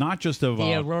 So it's not just about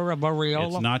the aurora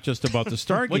borealis. it's not just about the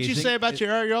stargazing. What'd you say about your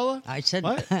areola? I said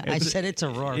What? I said it's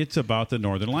aurora. It's about the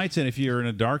northern lights, and if you're in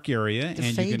a dark area and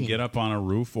you fading. can get up on a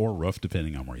roof or roof,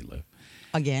 depending on where you live,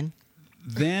 Again,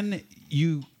 then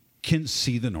you can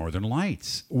see the northern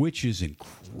lights, which is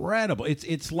incredible.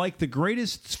 It's like the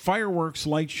greatest fireworks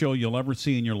light show you'll ever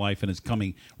see in your life, and it's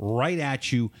coming right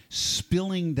at you,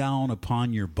 spilling down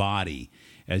upon your body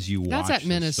as you watch. That's that the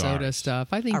Minnesota stars. stuff.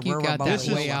 I think you got that This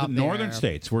is way the out northern there.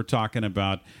 states. We're talking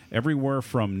about everywhere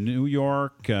from New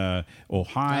York,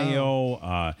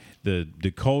 Ohio, the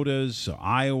Dakotas,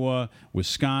 Iowa,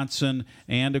 Wisconsin,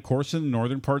 and of course in the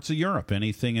northern parts of Europe.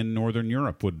 Anything in northern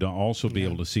Europe would also be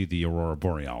able to see the aurora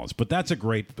borealis. But that's a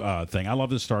great thing. I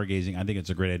love the stargazing. I think it's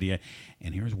a great idea.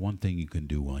 And here's one thing you can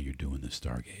do while you're doing the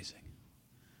stargazing.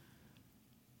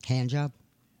 hand job.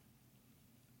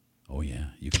 Oh yeah,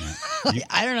 you can.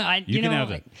 I don't know.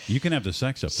 You can have the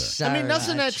sex up there. I mean,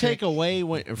 doesn't that take away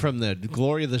from the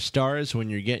glory of the stars when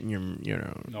you're getting your,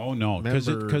 Oh no, because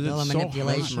it's so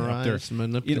manipulation. hot up there. Mesmerized,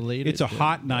 manipulated. It's a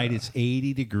hot night. It's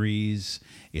 80 degrees.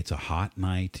 It's a hot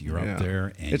night. You're Yeah. up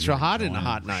there, and It's you're hot in a going-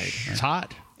 hot night. It's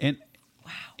hot.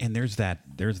 And there's that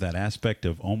aspect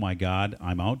of, oh my God,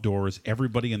 I'm outdoors.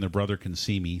 Everybody and their brother can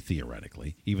see me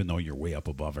theoretically, even though you're way up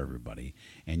above everybody,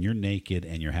 and you're naked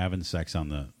and you're having sex on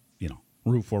the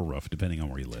roof or roof, depending on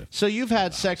where you live. So you've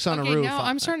had sex on a roof. Now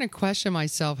I'm starting to question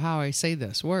myself how I say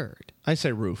this word. I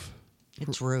say roof.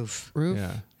 It's roof. Roof?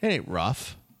 Yeah. It ain't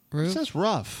rough. Roof? It says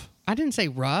rough. I didn't say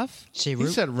rough. See, He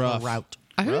roof said or rough. route.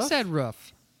 Who Rough? said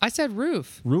roof? I said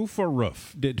roof. Roof or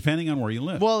roof, depending on where you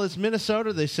live. Well, it's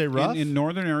Minnesota. They say rough. In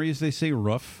northern areas, they say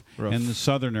roof. Roof. In the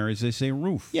southern areas, they say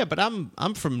roof. Yeah, but I'm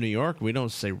from New York. We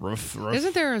don't say roof.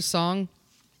 Isn't there a song?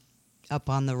 Up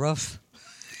on the roof.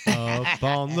 Up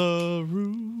on the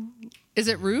roof? Is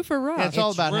it roof or rough? Yeah, it's all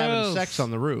about having roof. sex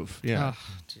on the roof. Yeah. Oh,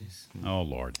 jeez. Oh,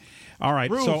 Lord. All right.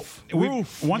 Roof. So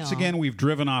Roof. once again, we've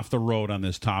driven off the road on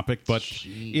this topic. But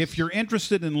if you're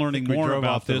interested in learning we more drove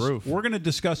about off the this, roof. we're going to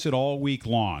discuss it all week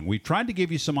long. We've tried to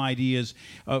give you some ideas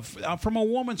from a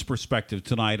woman's perspective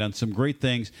tonight on some great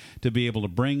things to be able to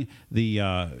bring the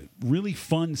really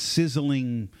fun,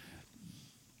 sizzling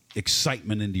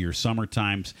excitement into your summer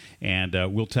times, and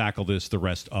we'll tackle this the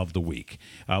rest of the week.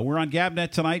 We're on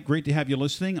Gabnet tonight. Great to have you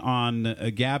listening on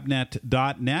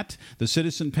gabnet.net. The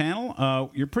Citizen Panel,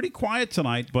 you're pretty quiet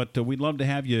tonight, but we'd love to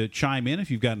have you chime in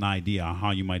if you've got an idea on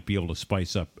how you might be able to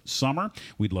spice up summer.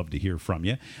 We'd love to hear from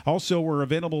you. Also, we're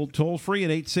available toll-free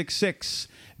at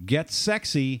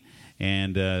 866-GET-SEXY,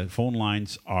 and phone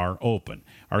lines are open.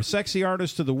 Our sexy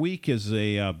artist of the week is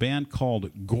a band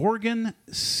called Gorgon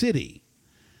City.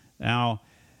 Now,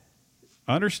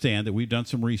 understand that we've done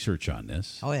some research on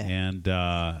this. Oh, yeah. And,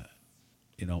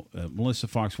 Melissa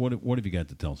Fox, what have you got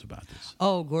to tell us about this?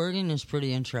 Oh, Gorgon is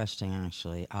pretty interesting,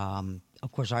 actually.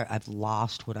 Of course, I've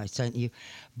lost what I sent you,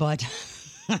 but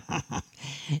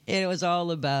it was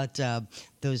all about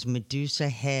those Medusa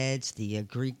heads, the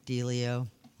Greek dealio.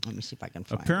 Let me see if I can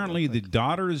find Apparently, it. the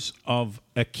daughters of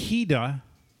Akeda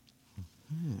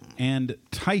and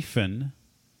Typhon,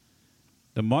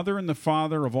 the mother and the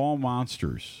father of all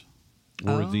monsters,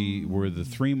 were the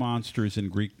three monsters in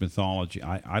Greek mythology.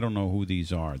 I don't know who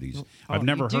these are. I've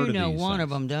never heard of these. You know one things. of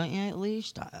them, don't you? At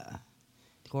least the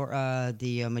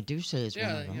Medusa is one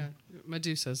of them. Yeah.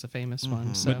 Medusa's a famous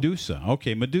one. So. Medusa.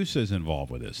 Okay, Medusa is involved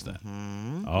with this then.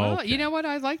 Well, Okay. you know what?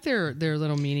 I like their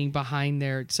little meaning behind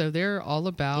there. So they're all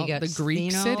about You got the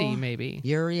Greek Stheno, city, maybe.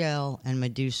 Uriel and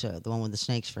Medusa, the one with the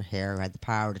snakes for hair, who had the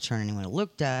power to turn anyone who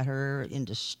looked at her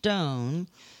into stone.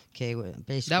 Okay,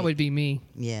 basically That would be me.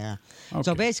 Yeah. Okay.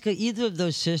 So basically, either of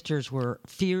those sisters were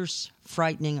fierce,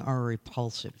 frightening, or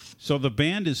repulsive. So the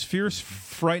band is fierce,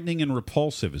 frightening, and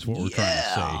repulsive is what we're trying to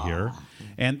say here.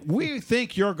 And we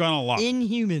think you're going to love it.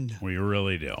 Inhuman. We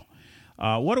really do.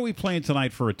 What are we playing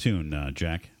tonight for a tune,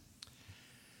 Jack?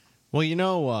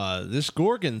 Well, this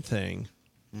Gorgon thing,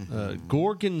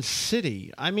 Gorgon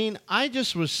City. I mean, I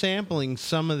just was sampling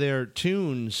some of their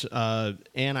tunes,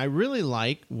 and I really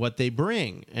like what they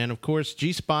bring. And, of course,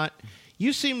 G-Spot,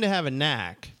 you seem to have a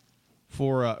knack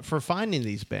for finding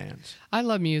these bands. I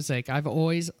love music. I've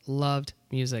always loved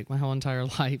music my whole entire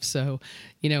life. So,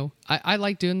 I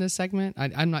like doing this segment.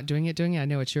 I'm not doing it. I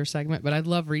know it's your segment, but I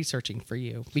love researching for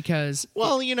you because...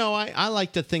 Well, I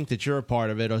like to think that you're a part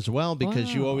of it as well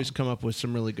because you always come up with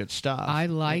some really good stuff. I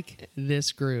like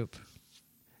this group.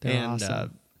 They're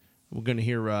awesome. We're going to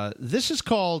hear, this is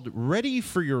called Ready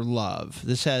for Your Love.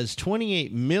 This has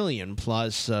 28 million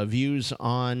plus views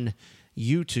on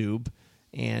YouTube,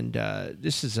 and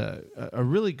this is a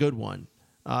really good one.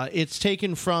 It's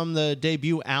taken from the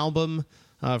debut album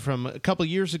from a couple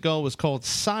years ago. It was called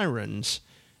Sirens.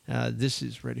 This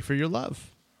is Ready for Your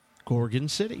Love, Gorgon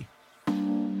City.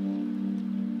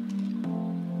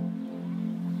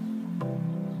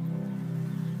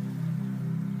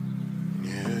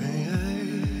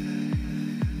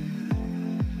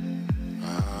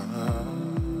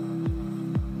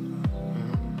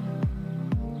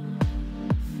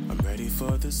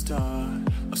 For the start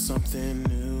of something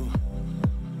new,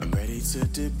 I'm ready to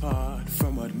depart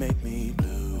from what made me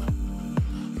blue.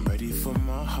 I'm ready for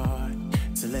my heart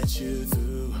to let you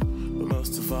through, but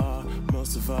most of all,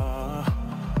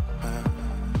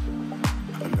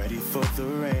 I'm ready for the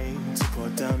rain to pour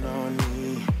down on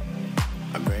me.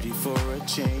 I'm ready for a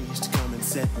change to come and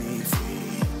set me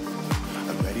free.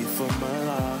 I'm ready for my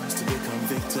loss to become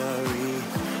victory,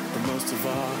 but most of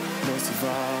all,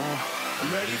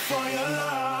 I'm ready for your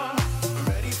love. I'm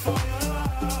ready for your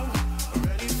love. I'm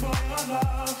ready for your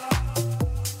love.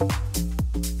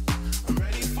 I'm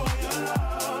ready for your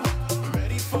love. I'm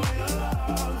ready for your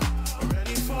love. I'm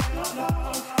ready for your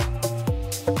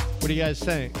love. What do you guys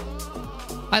think?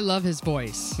 I love his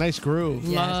voice. Nice groove.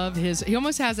 Love his. He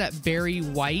almost has that Barry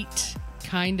White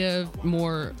kind of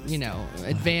more,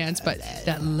 advanced, but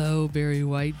that low Barry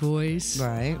White voice.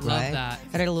 Right. Love that.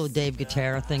 I had a little Dave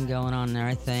Guitarra thing going on there,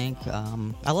 I think.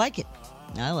 I like it.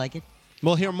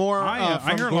 We'll hear more I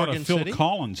from heard a lot Gorgon of Phil City.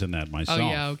 Collins in that myself. Oh,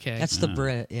 yeah, okay. That's the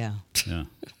Brit, yeah. Yeah.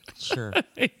 Sure.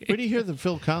 Where do you hear the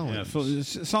Phil Collins? Yeah, Phil, it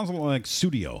sounds a little like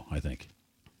Studio, I think.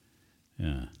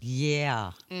 Yeah.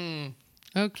 Yeah.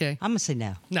 Okay. I'm going to say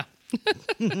no. No.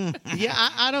 Yeah,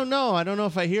 I don't know. I don't know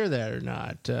if I hear that or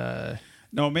not.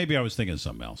 No, maybe I was thinking of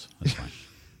something else. That's fine.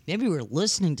 Maybe we were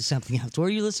listening to something else. Were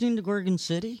you listening to Gorgon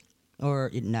City?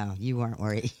 Or, no, you weren't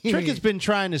worried. Trick has been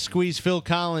trying to squeeze Phil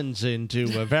Collins into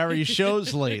various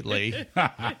shows lately.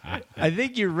 I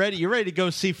think you're ready. You're ready to go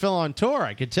see Phil on tour.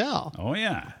 I could tell. Oh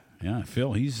yeah, yeah.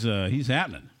 Phil, he's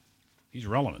happening. He's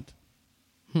relevant.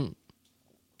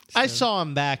 I saw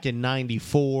him back in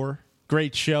 '94.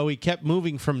 Great show. He kept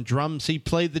moving from drums. He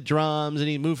played the drums, and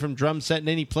he moved from drum set, and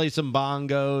then he played some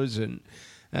bongos, and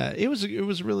it was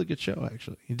a really good show.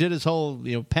 Actually, he did his whole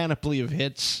panoply of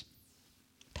hits.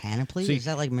 Panoply? See, is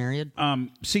that like Myriad?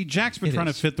 See, Jack's been trying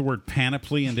to fit the word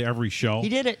panoply into every show. He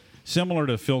did it. Similar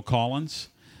to Phil Collins.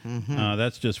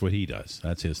 That's just what he does.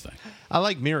 That's his thing. I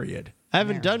like Myriad. I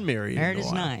haven't done Myriad. Myriad in a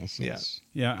is while. nice. Yeah. Yes.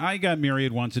 Yeah, I got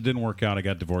Myriad once. It didn't work out. I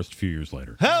got divorced a few years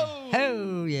later.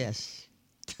 Oh, yes.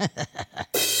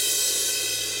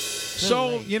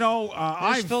 So, There's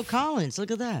I've Phil Collins.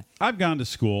 Look at that. I've gone to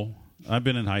school. I've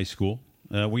been in high school.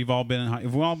 We've all been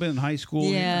in high school.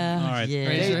 Yeah. All right. Yeah.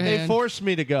 They forced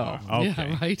me to go. Okay.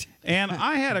 Yeah, right. And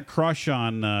I had a crush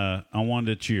on one of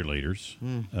the cheerleaders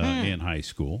in high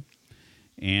school,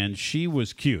 and she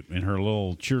was cute in her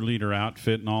little cheerleader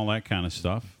outfit and all that kind of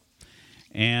stuff.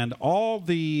 And all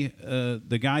the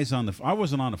guys I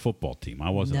wasn't on a football team. I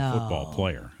wasn't a football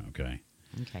player. Okay.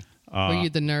 Okay. Were you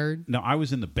the nerd? No, I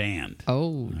was in the band.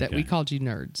 Oh, that Okay. we called you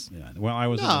nerds. Yeah. Well, I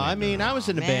was. No, I mean I was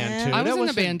in a band too. I was That in a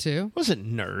wasn't- band too. Wasn't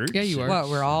nerds. Yeah, you were. What,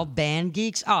 we're all band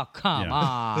geeks? Oh, come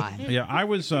on. Yeah, I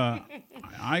was.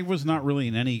 I was not really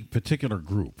in any particular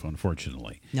group,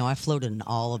 unfortunately. No, I floated in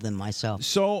all of them myself.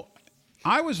 So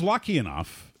I was lucky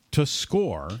enough to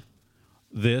score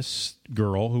this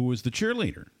girl who was the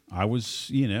cheerleader. I was,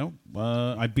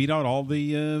 I beat out all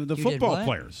the did football what?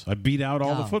 players. I beat out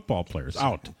all the Oh. football players.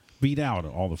 Beat out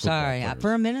all the football Sorry, players.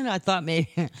 for a minute I thought maybe.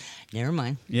 Never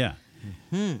mind. Yeah.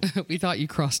 We thought you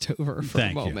crossed over for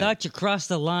Thank a you. moment. Thought you crossed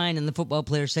the line, and the football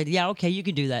player said, "Yeah, okay, you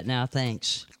can do that now.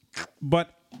 Thanks."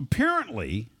 But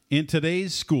apparently, in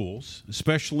today's schools,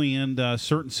 especially in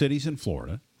certain cities in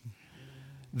Florida,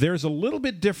 there's a little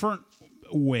bit different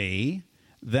way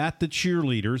that the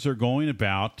cheerleaders are going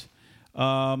about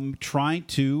trying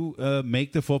to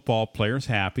make the football players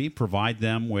happy, provide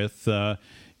them with,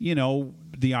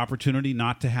 the opportunity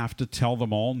not to have to tell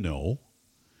them all no.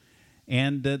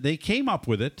 And they came up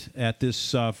with it at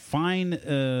this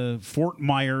fine Fort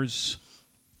Myers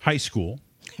High School.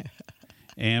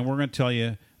 And we're going to tell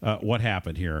you what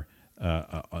happened here.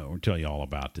 We'll tell you all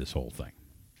about this whole thing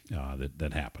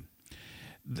that happened.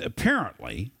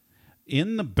 Apparently,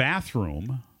 in the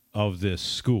bathroom of this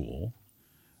school,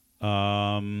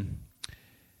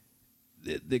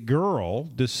 the girl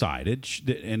decided,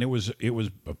 and it was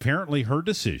apparently her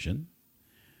decision,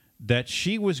 that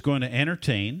she was going to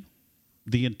entertain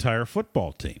the entire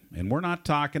football team. And we're not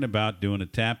talking about doing a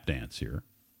tap dance here.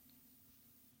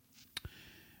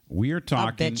 We are talking.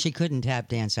 I bet she couldn't tap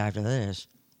dance after this.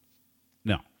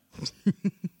 No.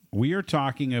 We are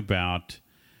talking about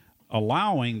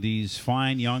allowing these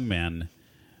fine young men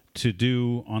to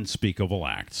do unspeakable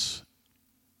acts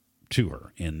to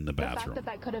her in the bathroom. The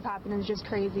fact that could have happened is just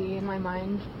crazy in my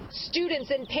mind.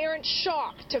 Students and parents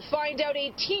shocked to find out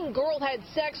a teen girl had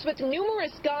sex with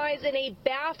numerous guys in a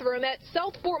bathroom at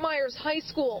South Fort Myers High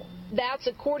School. That's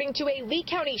according to a Lee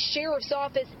County Sheriff's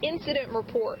Office incident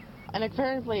report. And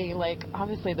apparently,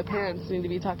 obviously the parents need to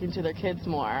be talking to their kids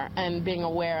more and being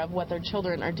aware of what their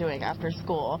children are doing after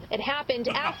school. It happened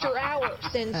after hours,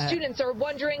 and students are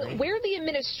wondering where the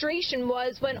administration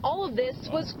was when all of this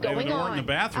was going on. In the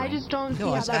bathroom. I just don't see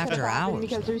how that could have happened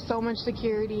because there's so much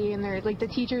security and the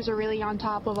teachers are really on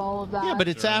top of all of that. Yeah, but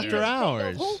it's after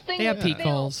hours. The whole thing They have was peak filmed.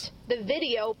 holes. The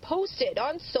video posted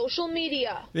on social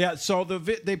media. Yeah, so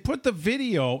they put the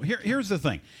video. Here's the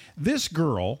thing. This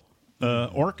girl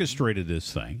orchestrated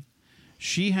this thing.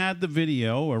 She had the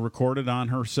video recorded on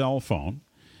her cell phone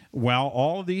while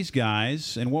all of these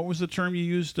guys, and what was the term you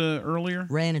used earlier?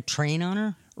 Ran a train on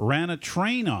her? Ran a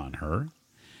train on her.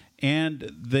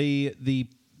 And the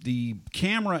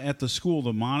camera at the school,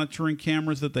 the monitoring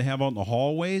cameras that they have out in the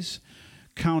hallways,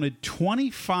 counted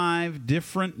 25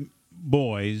 different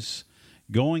boys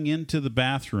going into the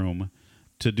bathroom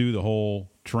to do the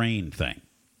whole train thing.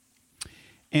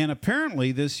 And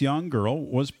apparently this young girl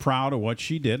was proud of what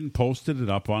she did and posted it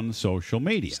up on the social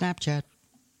media. Snapchat.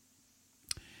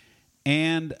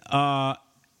 And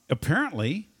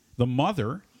apparently the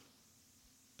mother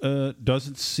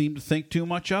doesn't seem to think too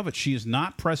much of it. She is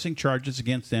not pressing charges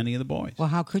against any of the boys. Well,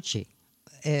 how could she?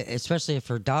 Especially if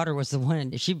her daughter was the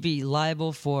one. She'd be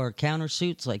liable for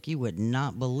countersuits like you would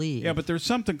not believe. Yeah, but there's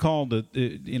something called,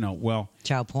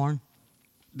 child porn?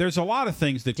 There's a lot of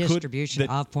things that distribution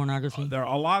of pornography. There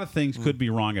are a lot of things could be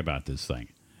wrong about this thing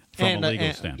from a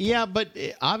legal standpoint. Yeah, but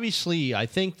obviously, I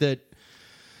think that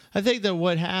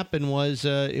what happened was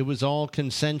it was all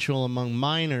consensual among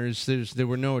minors. There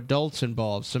were no adults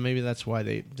involved, so maybe that's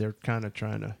why they're kind of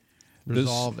trying to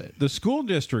resolve it. The school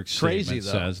district statement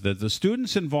says that the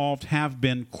students involved have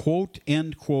been quote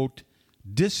end quote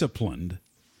disciplined,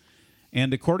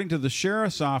 and according to the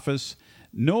sheriff's office,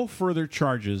 no further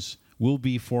charges will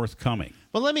be forthcoming.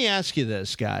 Well, let me ask you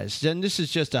this, guys, and this is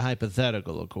just a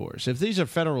hypothetical, of course. If these are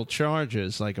federal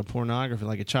charges, like a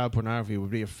child pornography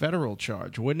would be a federal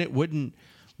charge, couldn't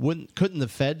the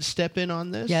feds step in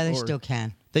on this? Yeah, they still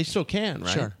can. They still can,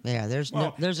 right? Sure. Yeah, there's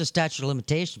a statute of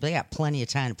limitations, but they got plenty of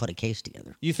time to put a case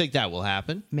together. You think that will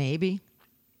happen? Maybe.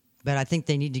 But I think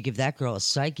they need to give that girl a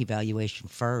psych evaluation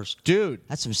first. Dude.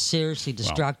 That's some seriously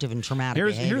destructive and traumatic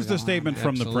behavior. Here's the statement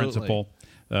from the principal.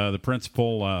 The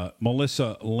principal,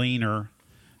 Melissa Lehner,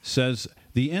 says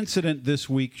the incident this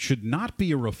week should not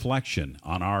be a reflection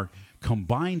on our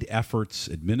combined efforts,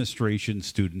 administration,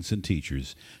 students, and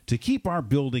teachers, to keep our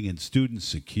building and students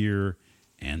secure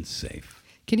and safe.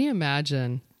 Can you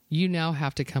imagine you now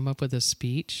have to come up with a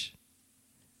speech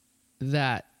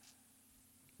that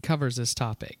covers this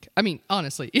topic? I mean,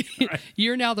 honestly,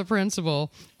 you're now the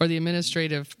principal or the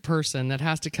administrative person that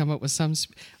has to come up with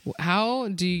how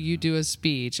do you do a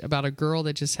speech about a girl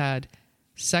that just had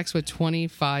sex with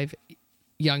 25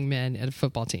 young men at a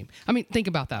football team? I mean, think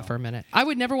about that for a minute. I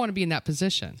would never want to be in that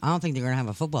position. I don't think they're going to have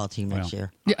a football team next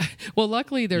year. Yeah. Well,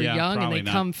 luckily they're young and they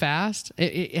come fast.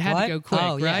 It had to go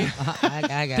quick, right?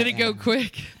 I got Did it go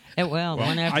quick? Well,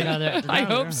 one after another. I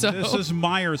hope so. This is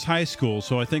Myers High School,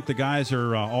 so I think the guys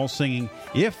are all singing,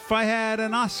 "If I Had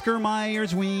an Oscar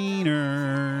Myers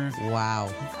Wiener."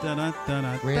 Wow.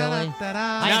 Really?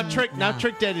 Now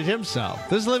Trick dated himself.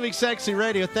 This is Living Sexy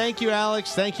Radio. Thank you,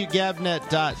 Alex. Thank you,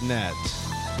 Gabnet.net.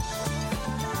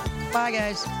 Bye,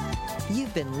 guys.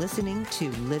 You've been listening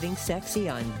to Living Sexy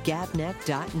on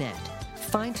Gabnet.net.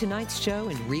 Find tonight's show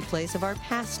and replays of our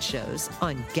past shows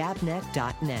on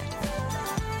Gabnet.net.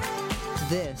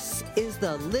 This is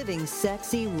the Living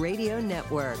Sexy Radio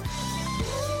Network.